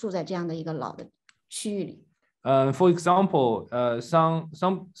是住在这样的一个老的区域里？For example, some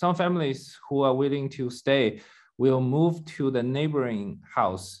families who are willing to stay will move to the neighboring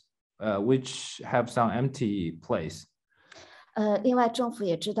house, which have some empty place. 另外政府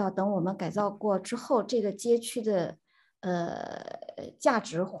也知道，等我们改造过之后，这个街区的价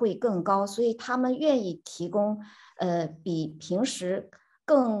值会更高，所以他们愿意提供比平时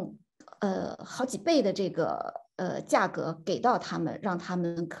更好几倍的这个价格给到他们，让他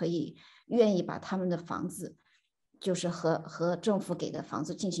们可以愿意把他们的房子就是和政府给的房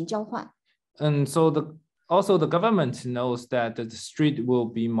子进行交换。And so also the government knows that the street will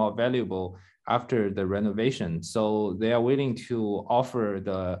be more valuable after the renovation, so they are willing to offer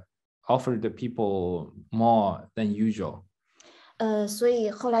the people more than usual. 所以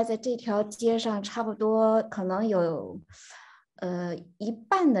后来在这条街上，差不多可能有一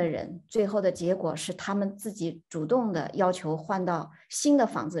半的人，最后的结果是他们自己主动的要求换到新的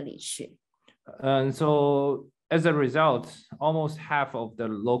房子里去。And so as a result, almost half of the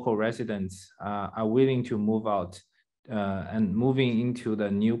local residents are willing to move out and moving into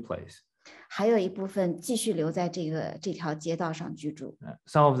the new place. 还有一部分继续留在这条街道上居住。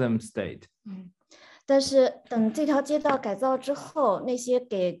Some of them stayed. 但是等这条街道改造之后，那些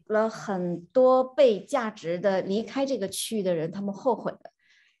给了很多倍价值的离开这个区域的人，他们后悔了。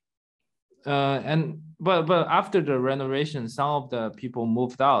But after the renovation, some of the people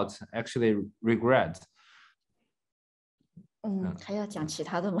moved out actually regret. 还要讲其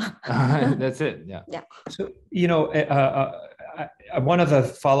他的吗？ That's it. Yeah. Yeah. So, one of the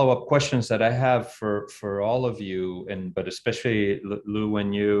follow-up questions that I have for all of you, but especially Lu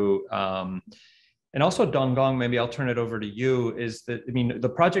Wenyu, and also Donggong, maybe I'll turn it over to you, is that, the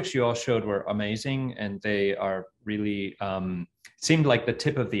projects you all showed were amazing, and they are really, seemed like the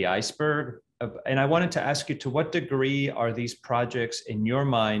tip of the iceberg. And I wanted to ask you, to what degree are these projects, in your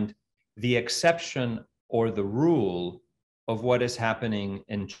mind, the exception or the rule of what is happening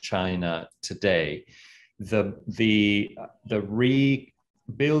in China today? The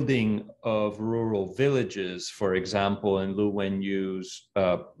rebuilding of rural villages, for example, in Lu Wenyu's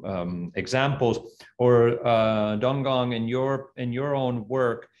examples, or Donggong, in your own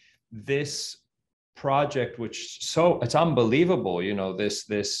work, this project, which it's unbelievable,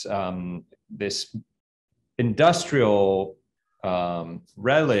 this industrial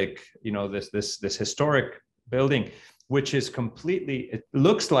relic, this historic building, which is completely, it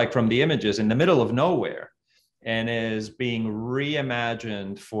looks like from the images, in the middle of nowhere, and is being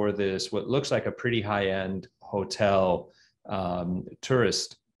reimagined for this, what looks like a pretty high-end hotel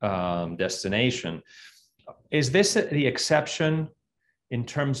tourist destination. Is this the exception in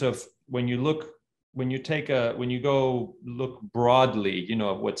terms of when you go look broadly,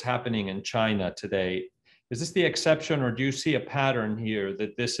 what's happening in China today? Is this the exception, or do you see a pattern here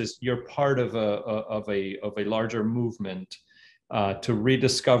that you're part of a larger movement to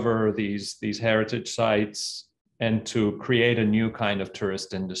rediscover these heritage sites and to create a new kind of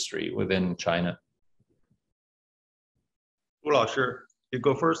tourist industry within China? 吴老师, you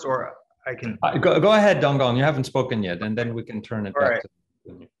go first, or I can. Go ahead, Donggong. You haven't spoken yet, and then we can turn it back to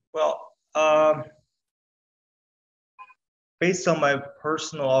you. Well, based on my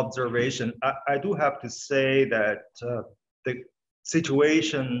personal observation, I do have to say that the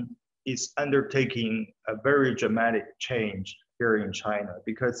situation is undertaking a very dramatic change here in China.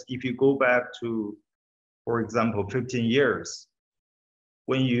 Because if you go back to, for example, 15 years,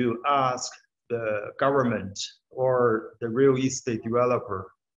 when you ask the government or the real estate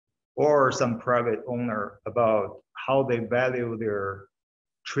developer or some private owner about how they value their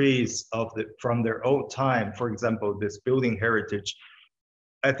trees from their old time, for example, this building heritage,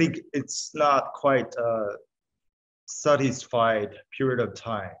 I think it's not quite a satisfied period of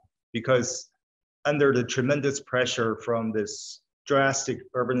time, because under the tremendous pressure from this drastic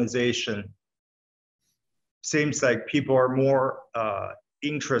urbanization, seems like people are more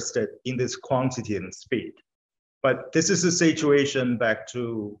interested in this quantity and speed. But this is a situation back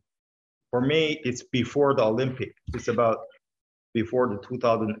to, for me, it's before the Olympic. It's about before the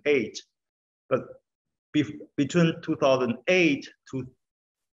 2008. But between 2008 to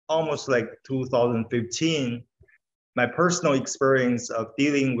almost like 2015, my personal experience of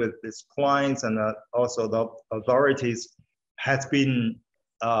dealing with these clients and also the authorities has been,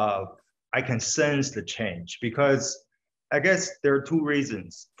 I can sense the change, because I guess there are two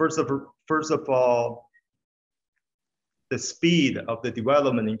reasons. First of all, the speed of the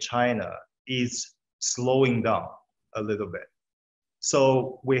development in China is slowing down a little bit.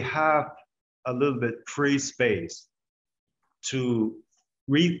 So we have a little bit free space to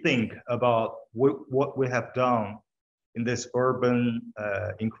rethink about what we have done in this urban,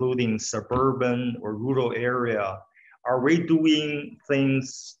 including suburban or rural area. Are we doing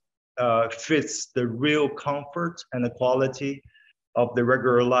things fits the real comfort and the quality of the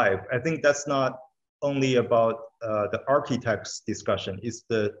regular life? I think that's not only about the architect's discussion, it's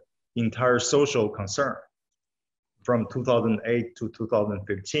the entire social concern from 2008 to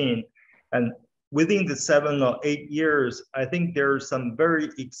 2015. And within the 7 or 8 years, I think there are some very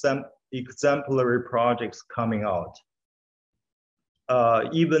exemplary projects coming out,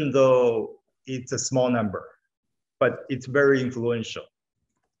 even though it's a small number, but it's very influential.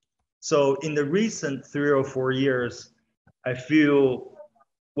 So in the recent 3 or 4 years, I feel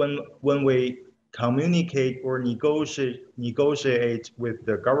when we communicate or negotiate with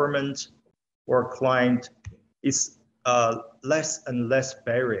the government or client, it's less and less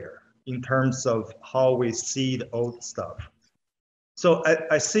barrier in terms of how we see the old stuff. So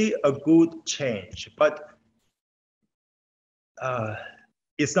I see a good change, but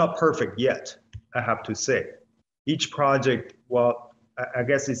it's not perfect yet, I have to say. Each project, well, I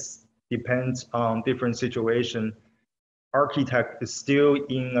guess it depends on different situation. Architect is still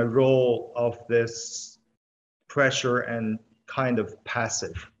in a role of this pressure and kind of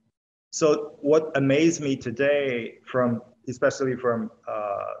passive. So what amazed me today, especially from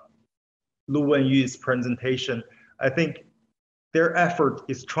Lu Wenyu's presentation, I think their effort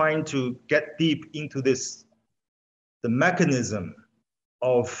is trying to get deep into the mechanism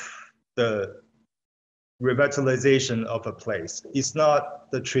of the revitalization of a place. It's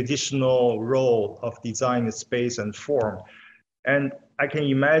not the traditional role of design space and form. And I can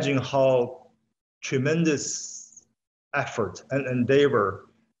imagine how tremendous effort and endeavor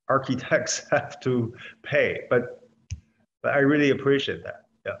architects have to pay, but I really appreciate that.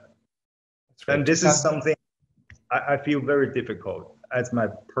 Yeah. And this is something I feel very difficult as my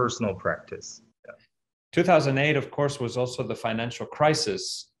personal practice. Yeah. 2008, of course, was also the financial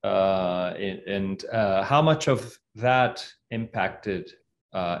crisis. And how much of that impacted,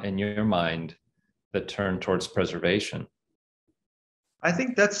 in your mind, the turn towards preservation? I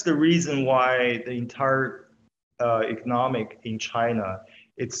think that's the reason why the entire economic in China,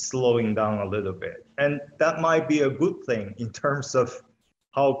 it's slowing down a little bit. And that might be a good thing in terms of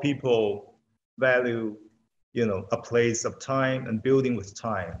how people value, a place of time and building with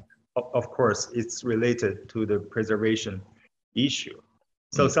time. Of course, it's related to the preservation issue.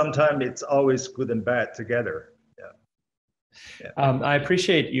 So sometimes it's always good and bad together. Yeah. I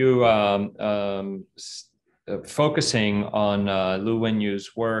appreciate you focusing on Lu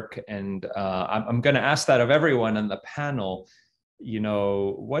Wenyu's work, and I'm going to ask that of everyone on the panel.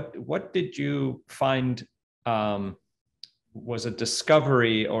 What did you find was a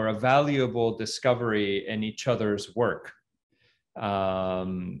discovery or a valuable discovery in each other's work?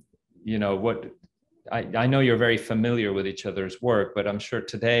 I know you're very familiar with each other's work, but I'm sure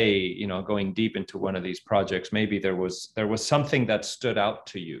today, going deep into one of these projects, maybe there was something that stood out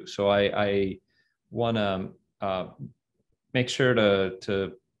to you. So I want to make sure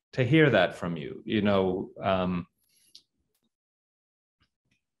to hear that from you.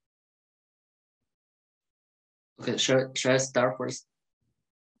 Okay, should I start first?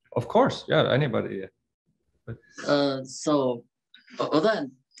 Of course, yeah. Anybody. Yeah. So although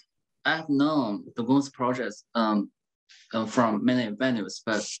I have known the Gong's projects from many venues,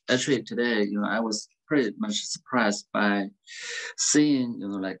 but actually today, I was pretty much surprised by seeing,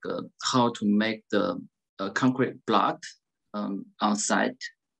 how to make the concrete block on site,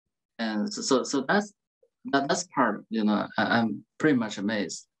 and so that's part. I'm pretty much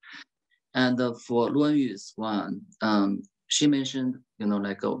amazed. And for Lu Wenyu's one, she mentioned,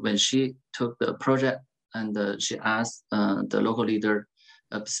 when she took the project and she asked the local leader.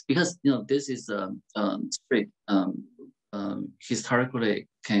 Because this is a street historically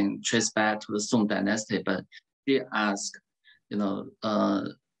can trace back to the Song Dynasty, but she asked them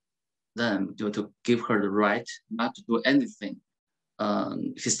to give her the right not to do anything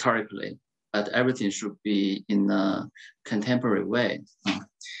historically, but everything should be in a contemporary way.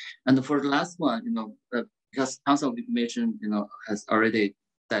 And for the last one, because Council of Information has already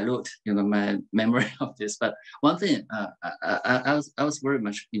dilute my memory of this, but one thing I was very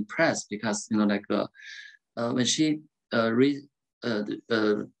much impressed because when she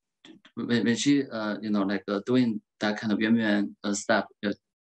when she doing that kind of yuan stuff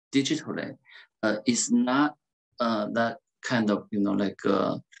digitally, it's not that kind of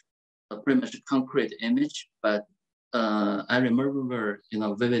pretty much concrete image, but I remember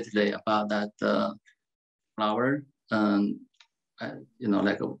vividly about that flower,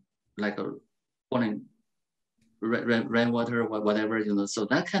 like a falling rainwater or whatever, so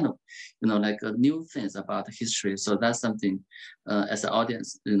that kind of new things about history. So that's something as an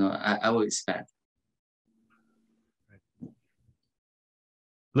audience, I will expect.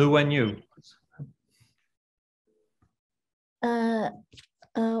 Lu Wenyu.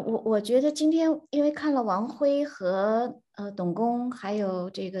 我觉得今天因为看了王辉和董公，还有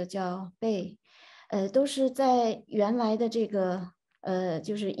这个叫贝，都是在原来的这个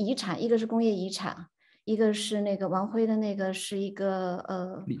就是遗产，一个是工业遗产，一个是那个王辉的那个是一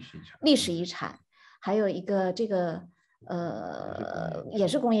个历史遗产，还有一个这个也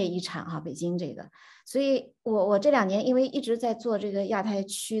是工业遗产哈，北京这个。所以我这2年因为一直在做这个亚太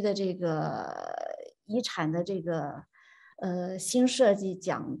区的这个遗产的这个新设计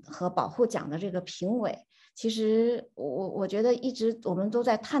奖和保护奖的这个评委，其实我觉得一直我们都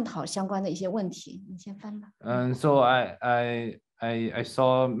在探讨相关的一些问题。你先翻吧。So I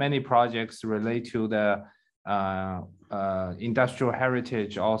saw many projects relate to the industrial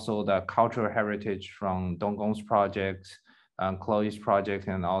heritage, also the cultural heritage from Donggong's project, Chloe's project,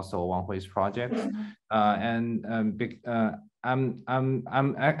 and also Wang Hui's project. I'm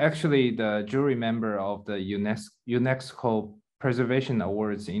actually the jury member of the UNESCO Preservation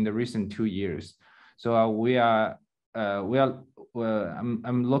Awards in the recent 2 years. So I'm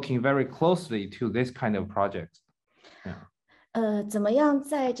looking very closely to this kind of project. 怎么样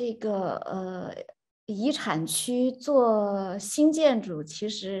在这个遗产区做新建筑，其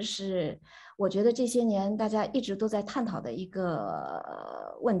实是我觉得这些年大家一直都在探讨的一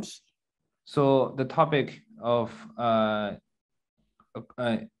个问题。So the topic of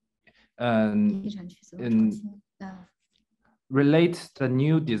relate the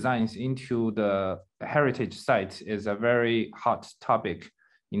new designs into the heritage sites is a very hot topic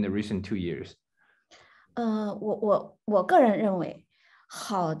in the recent 2 years. 我个人认为，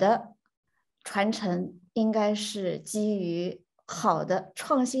好的传承应该是基于好的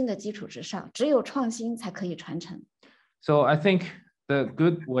创新的基础之上，只有创新才可以传承。So I think the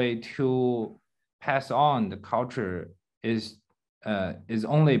good way to pass on the culture is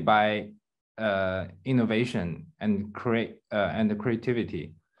only by innovation and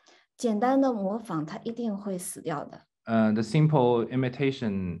creativity. 简单的模仿它一定会死掉的。The simple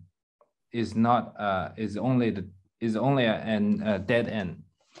imitation is not is only an dead end.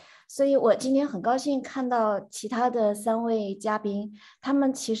 所以我今天很高兴看到其他的3位嘉宾，他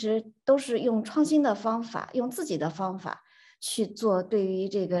们其实都是用创新的方法，用自己的方法去做对于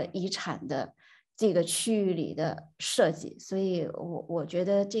这个遗产的这个区域里的设计。所以我觉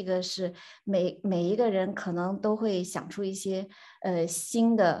得这个是每一个人可能都会想出一些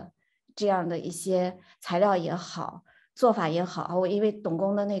新的这样的一些材料也好，做法也好。我因为董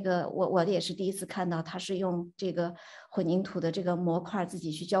工的那个我也是第一次看到他是用这个混凝土的这个模块自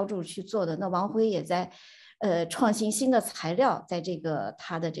己去浇筑去做的。那王辉也在创新新的材料，在这个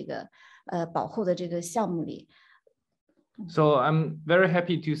他的这个保护的这个项目里。So I'm very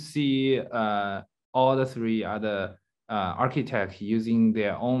happy to see all the 3 other architects using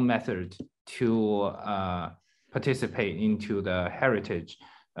their own method to participate into the heritage.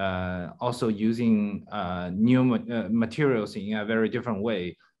 Also using new materials in a very different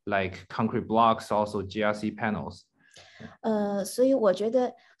way, like concrete blocks, also GSAPP panels. 所以我觉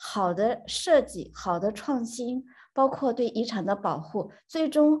得好的设计、好的创新，包括对遗产的保护，最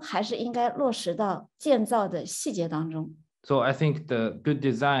终还是应该落实到建造的细节当中。So I think the good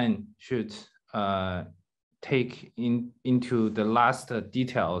design should take into the last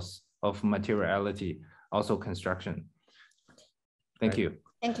details of materiality, also construction. Thank you.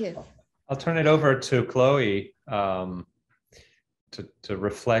 Thank you. I'll turn it over to Chloe to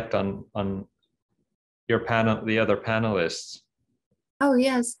reflect on your panel, the other panelists. Oh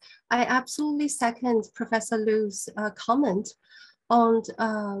yes, I absolutely second Professor Lu's comment on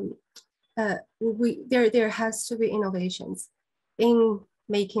there has to be innovations in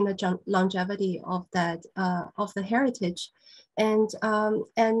making the longevity of that of the heritage. And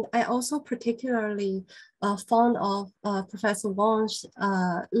I also particularly fond of Professor Wang's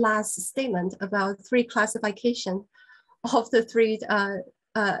last statement about 3 classification of the 3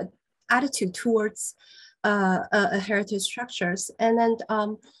 attitude towards heritage structures. And then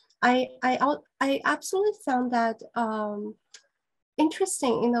I absolutely found that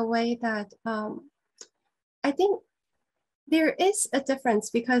interesting in a way that I think there is a difference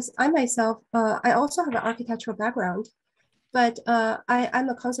because I myself, I also have an architectural background, but I'm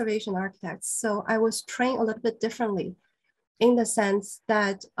a conservation architect. So I was trained a little bit differently in the sense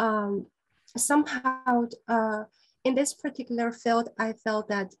that somehow in this particular field, I felt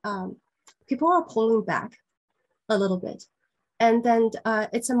that people are pulling back a little bit. And then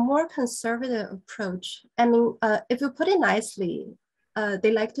it's a more conservative approach. I mean, if you put it nicely,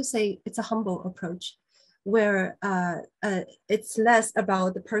 they like to say it's a humble approach where it's less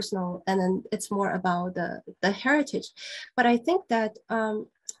about the personal and then it's more about the heritage. But I think that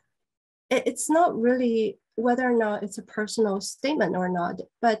it's not really whether or not it's a personal statement or not,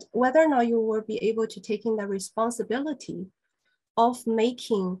 but whether or not you will be able to take in the responsibility of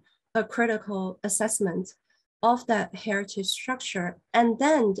making a critical assessment of that heritage structure and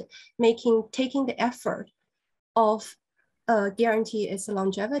then taking the effort of guarantee its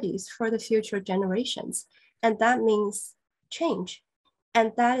longevities for the future generations. And that means change.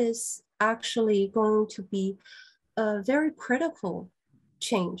 And that is actually going to be a very critical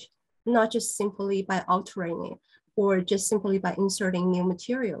change, not just simply by altering it or just simply by inserting new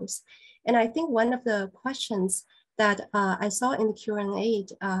materials. And I think one of the questions that I saw in the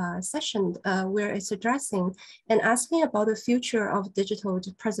Q&A session where it's addressing and asking about the future of digital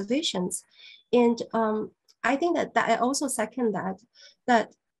preservations. And I think that I also second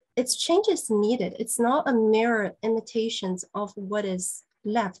that its change is needed. It's not a mere imitations of what is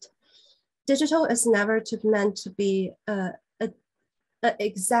left. Digital is never meant to be an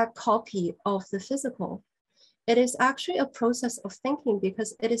exact copy of the physical. It is actually a process of thinking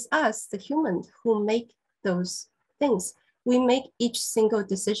because it is us, the humans, who make those things. We make each single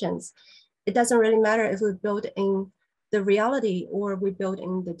decisions. It doesn't really matter if we build in the reality or we build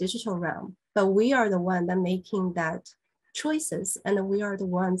in the digital realm, but we are the one that making that choices and we are the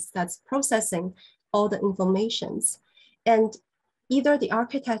ones that's processing all the informations. And either the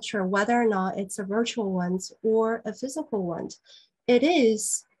architecture, whether or not it's a virtual one or a physical one, it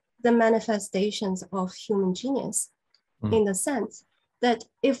is the manifestations of human genius in the sense that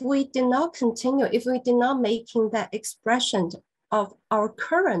if we did not continue, if we did not making that expression of our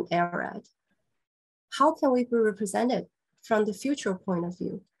current era, how can we be represented from the future point of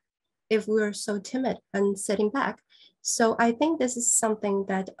view if we're so timid and sitting back? So I think this is something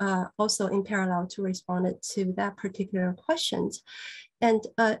that also in parallel to respond to that particular questions. And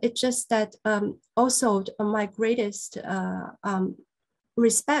it's just that also my greatest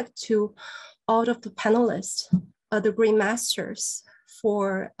respect to all of the panelists, the great masters,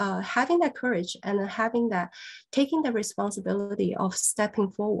 for having that courage and taking the responsibility of stepping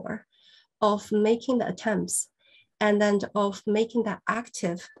forward, of making the attempts, and then of making the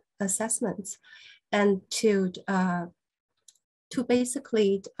active assessments, and to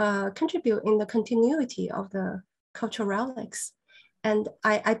basically contribute in the continuity of the cultural relics. And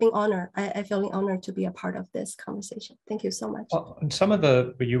I've been honored. I feel honored to be a part of this conversation. Thank you so much. Well,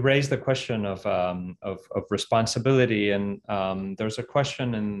 you raised the question of responsibility, and there's a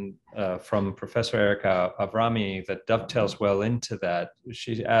question from Professor Erika Avrami that dovetails well into that.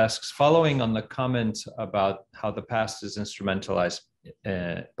 She asks, following on the comment about how the past is instrumentalized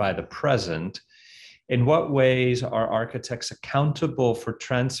by the present, in what ways are architects accountable for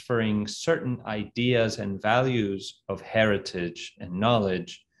transferring certain ideas and values of heritage and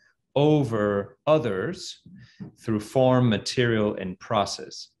knowledge over others through form, material, and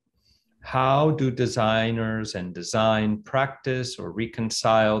process? How do designers and design practice or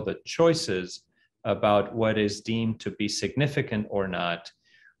reconcile the choices about what is deemed to be significant or not,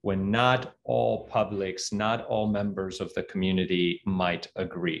 when not all publics, not all members of the community might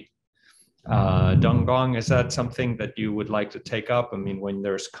agree? Donggong, is that something that you would like to take up? I mean, when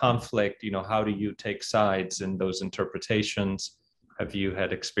there's conflict, how do you take sides in those interpretations? Have you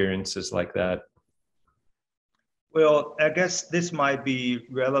had experiences like that? Well, I guess this might be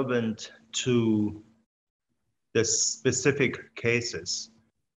relevant to the specific cases.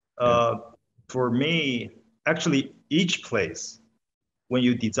 For me, actually, each place, when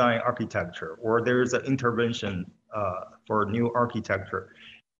you design architecture or there is an intervention for new architecture,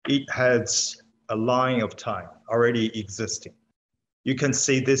 it has a line of time already existing. You can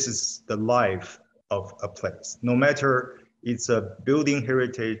say this is the life of a place, no matter it's a building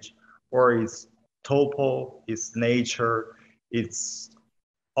heritage or it's topo, it's nature, it's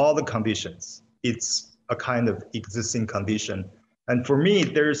all the conditions. It's a kind of existing condition. And for me,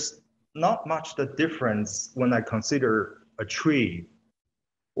 there's not much the difference when I consider a tree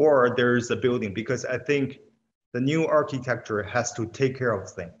or there's a building, because I think the new architecture has to take care of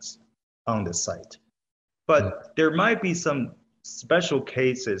things on the site. But there might be some special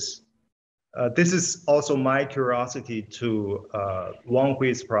cases This is also my curiosity to Wang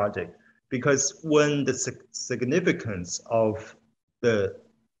Hui's project, because when the significance of the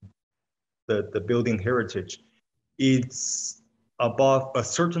building heritage is above a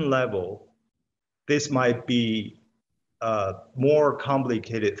certain level, this might be more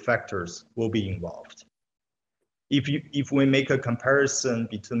complicated factors will be involved. If we make a comparison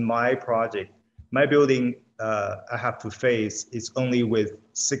between my project, my building I have to face is only with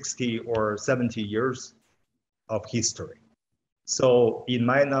 60 or 70 years of history. So it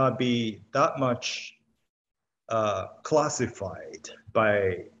might not be that much classified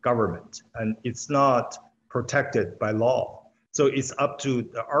by government, and it's not protected by law. So it's up to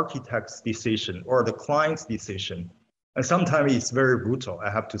the architect's decision or the client's decision. And sometimes it's very brutal, I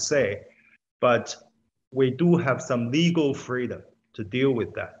have to say, but we do have some legal freedom to deal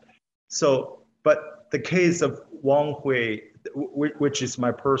with that. So, but the case of Wang Hui, which is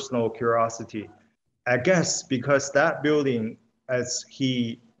my personal curiosity, I guess because that building, as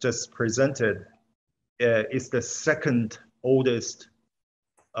he just presented, is the second oldest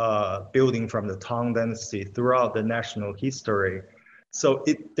building from the Tang Dynasty throughout the national history. So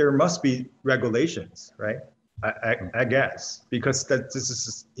there must be regulations, right? I guess, because this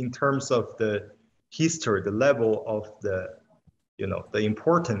is in terms of the history, the level of the, the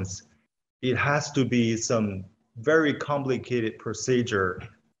importance, it has to be some very complicated procedure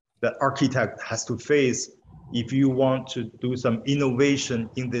that architect has to face if you want to do some innovation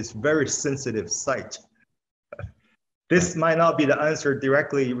in this very sensitive site. This might not be the answer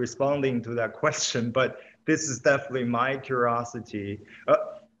directly responding to that question, but this is definitely my curiosity.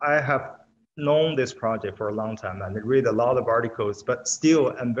 I have known this project for a long time and I read a lot of articles, but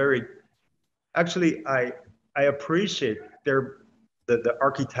still I'm very, actually I appreciate the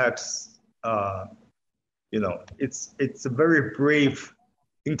architects, it's a very brave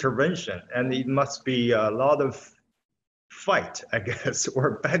intervention, and it must be a lot of fight, I guess,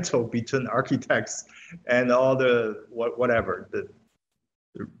 or battle between architects and all the whatever.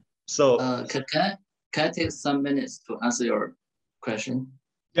 So can I take some minutes to answer your question?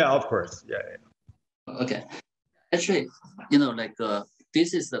 Yeah, of course. Yeah. Okay. Actually,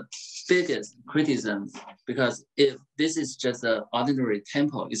 this is the biggest criticism, because if this is just an ordinary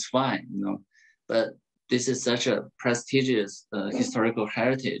temple, it's fine, but this is such a prestigious historical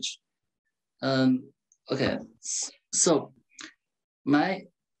heritage. Okay, so my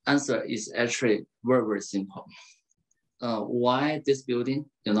answer is actually very, very simple. Why this building?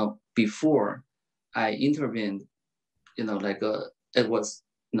 Before I intervened, it was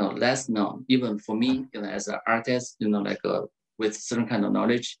less known, even for me, as an artist, with certain kind of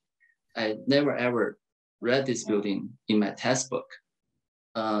knowledge. I never ever read this building in my textbook.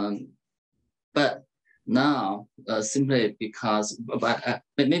 But now, simply because,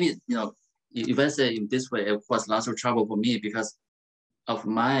 maybe, if I say in this way, it was lots of trouble for me because of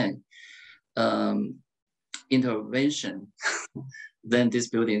my intervention. Then this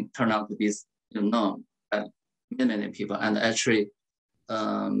building turned out to be known by many people, and actually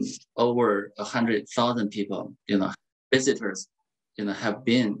over 100,000 people, visitors, have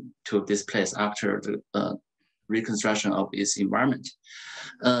been to this place after the reconstruction of its environment.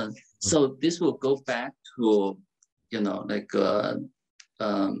 So this will go back to,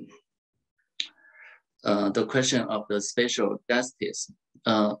 the question of the spatial justice.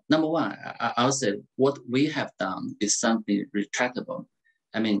 Number one, I'll say what we have done is something retractable.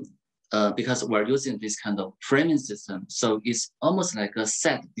 I mean, because we're using this kind of framing system, so it's almost like a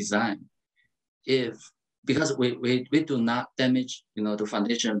set design. Because we do not damage, the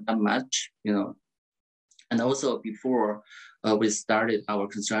foundation that much, and also before we started our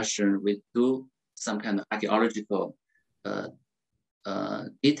construction, we do some kind of archaeological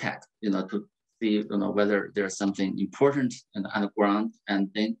detect, to see, whether there's something important in the underground, and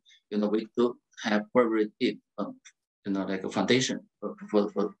then, we do have very deep, like a foundation for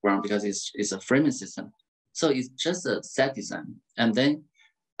the ground, because it's a framing system. So it's just a set design. And then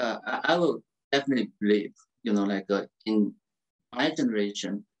I will definitely believe, in my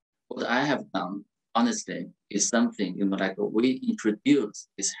generation, what I have done, honestly, is something, we introduce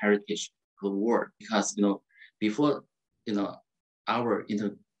this heritage to the world, because, before, our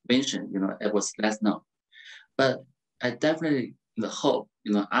intervention, it was less known. But I definitely hope,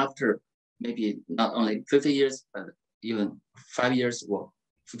 after maybe not only 50 years, but even 5 years or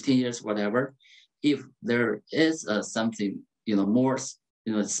 15 years, whatever, if there is something, more,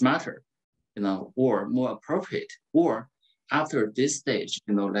 smarter, or more appropriate, or after this stage,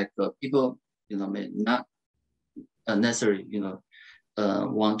 people, may not necessarily,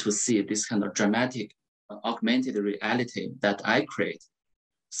 want to see this kind of dramatic, augmented reality that I create.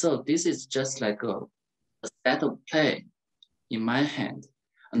 So this is just like a set of play in my hand.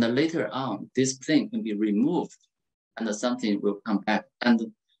 And then later on, this thing can be removed and something will come back. And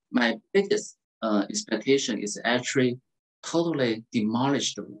my biggest expectation is actually totally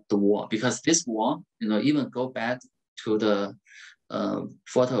demolish the wall, because this wall, even go back to the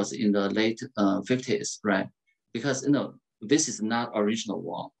photos in the late 50s, right? Because this is not original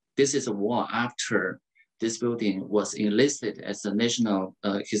wall. This is a wall after this building was enlisted as a national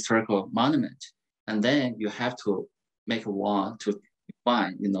historical monument. And then you have to make a wall to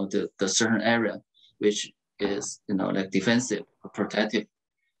define, the certain area, which is, like defensive or protective.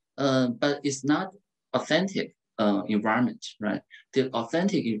 But it's not authentic environment, right? The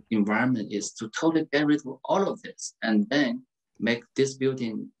authentic environment is to totally get rid of all of this and then make this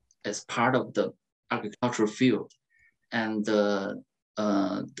building as part of the agricultural field. And the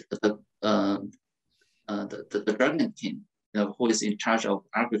Dragon King, who is in charge of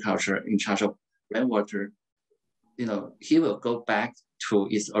agriculture, in charge of rainwater, he will go back to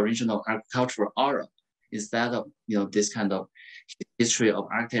its original agricultural aura instead of this kind of history of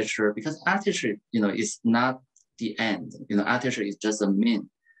architecture, because architecture is not the end. Architecture is just a mean.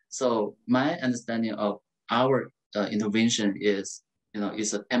 So my understanding of our intervention is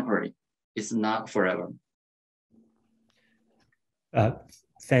is a temporary. It's not forever.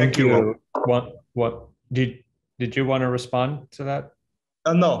 Thank you. What did you want to respond to that?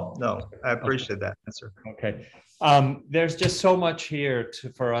 No, I appreciate that answer. Okay. There's just so much here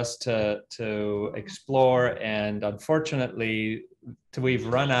for us to explore, and unfortunately, we've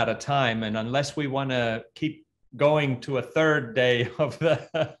run out of time. And unless we want to keep going to a third day of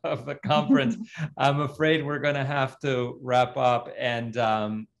the conference, I'm afraid we're going to have to wrap up. And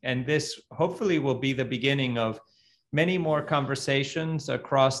this hopefully will be the beginning of many more conversations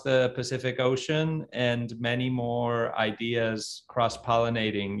across the Pacific Ocean and many more ideas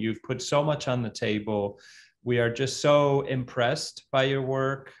cross-pollinating. You've put so much on the table. We are just so impressed by your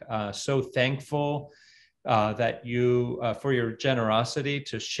work, so thankful that you, for your generosity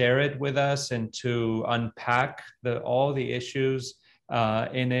to share it with us and to unpack all the issues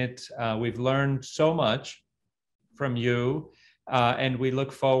in it. We've learned so much from you. And we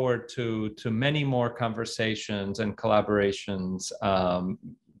look forward to many more conversations and collaborations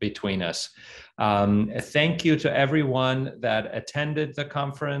between us. Thank you to everyone that attended the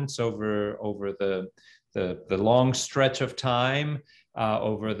conference over the long stretch of time,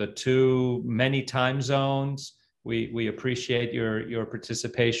 over the many time zones. We appreciate your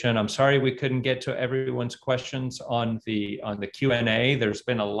participation. I'm sorry we couldn't get to everyone's questions on the Q&A. There's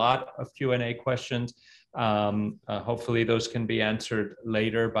been a lot of Q&A questions. Hopefully those can be answered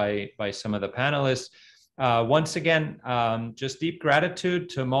later by some of the panelists. Once again, just deep gratitude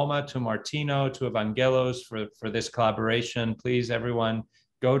to MoMA, to Martino, to Evangelos for this collaboration. Please, everyone,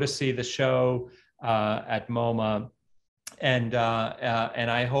 go to see the show at MoMA, and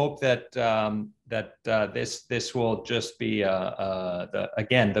I hope that this will just be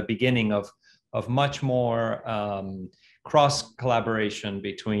the beginning of much more cross collaboration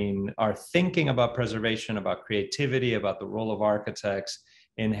between our thinking about preservation, about creativity, about the role of architects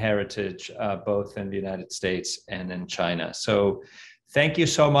in heritage, both in the United States and in China. So thank you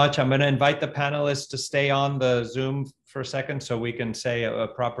so much. I'm going to invite the panelists to stay on the Zoom for a second so we can say a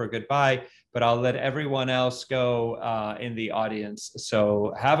proper goodbye, but I'll let everyone else go in the audience.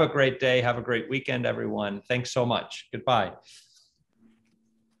 So have a great day. Have a great weekend, everyone. Thanks so much. Goodbye.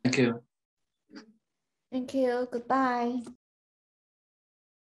 Thank you. Thank you. Goodbye.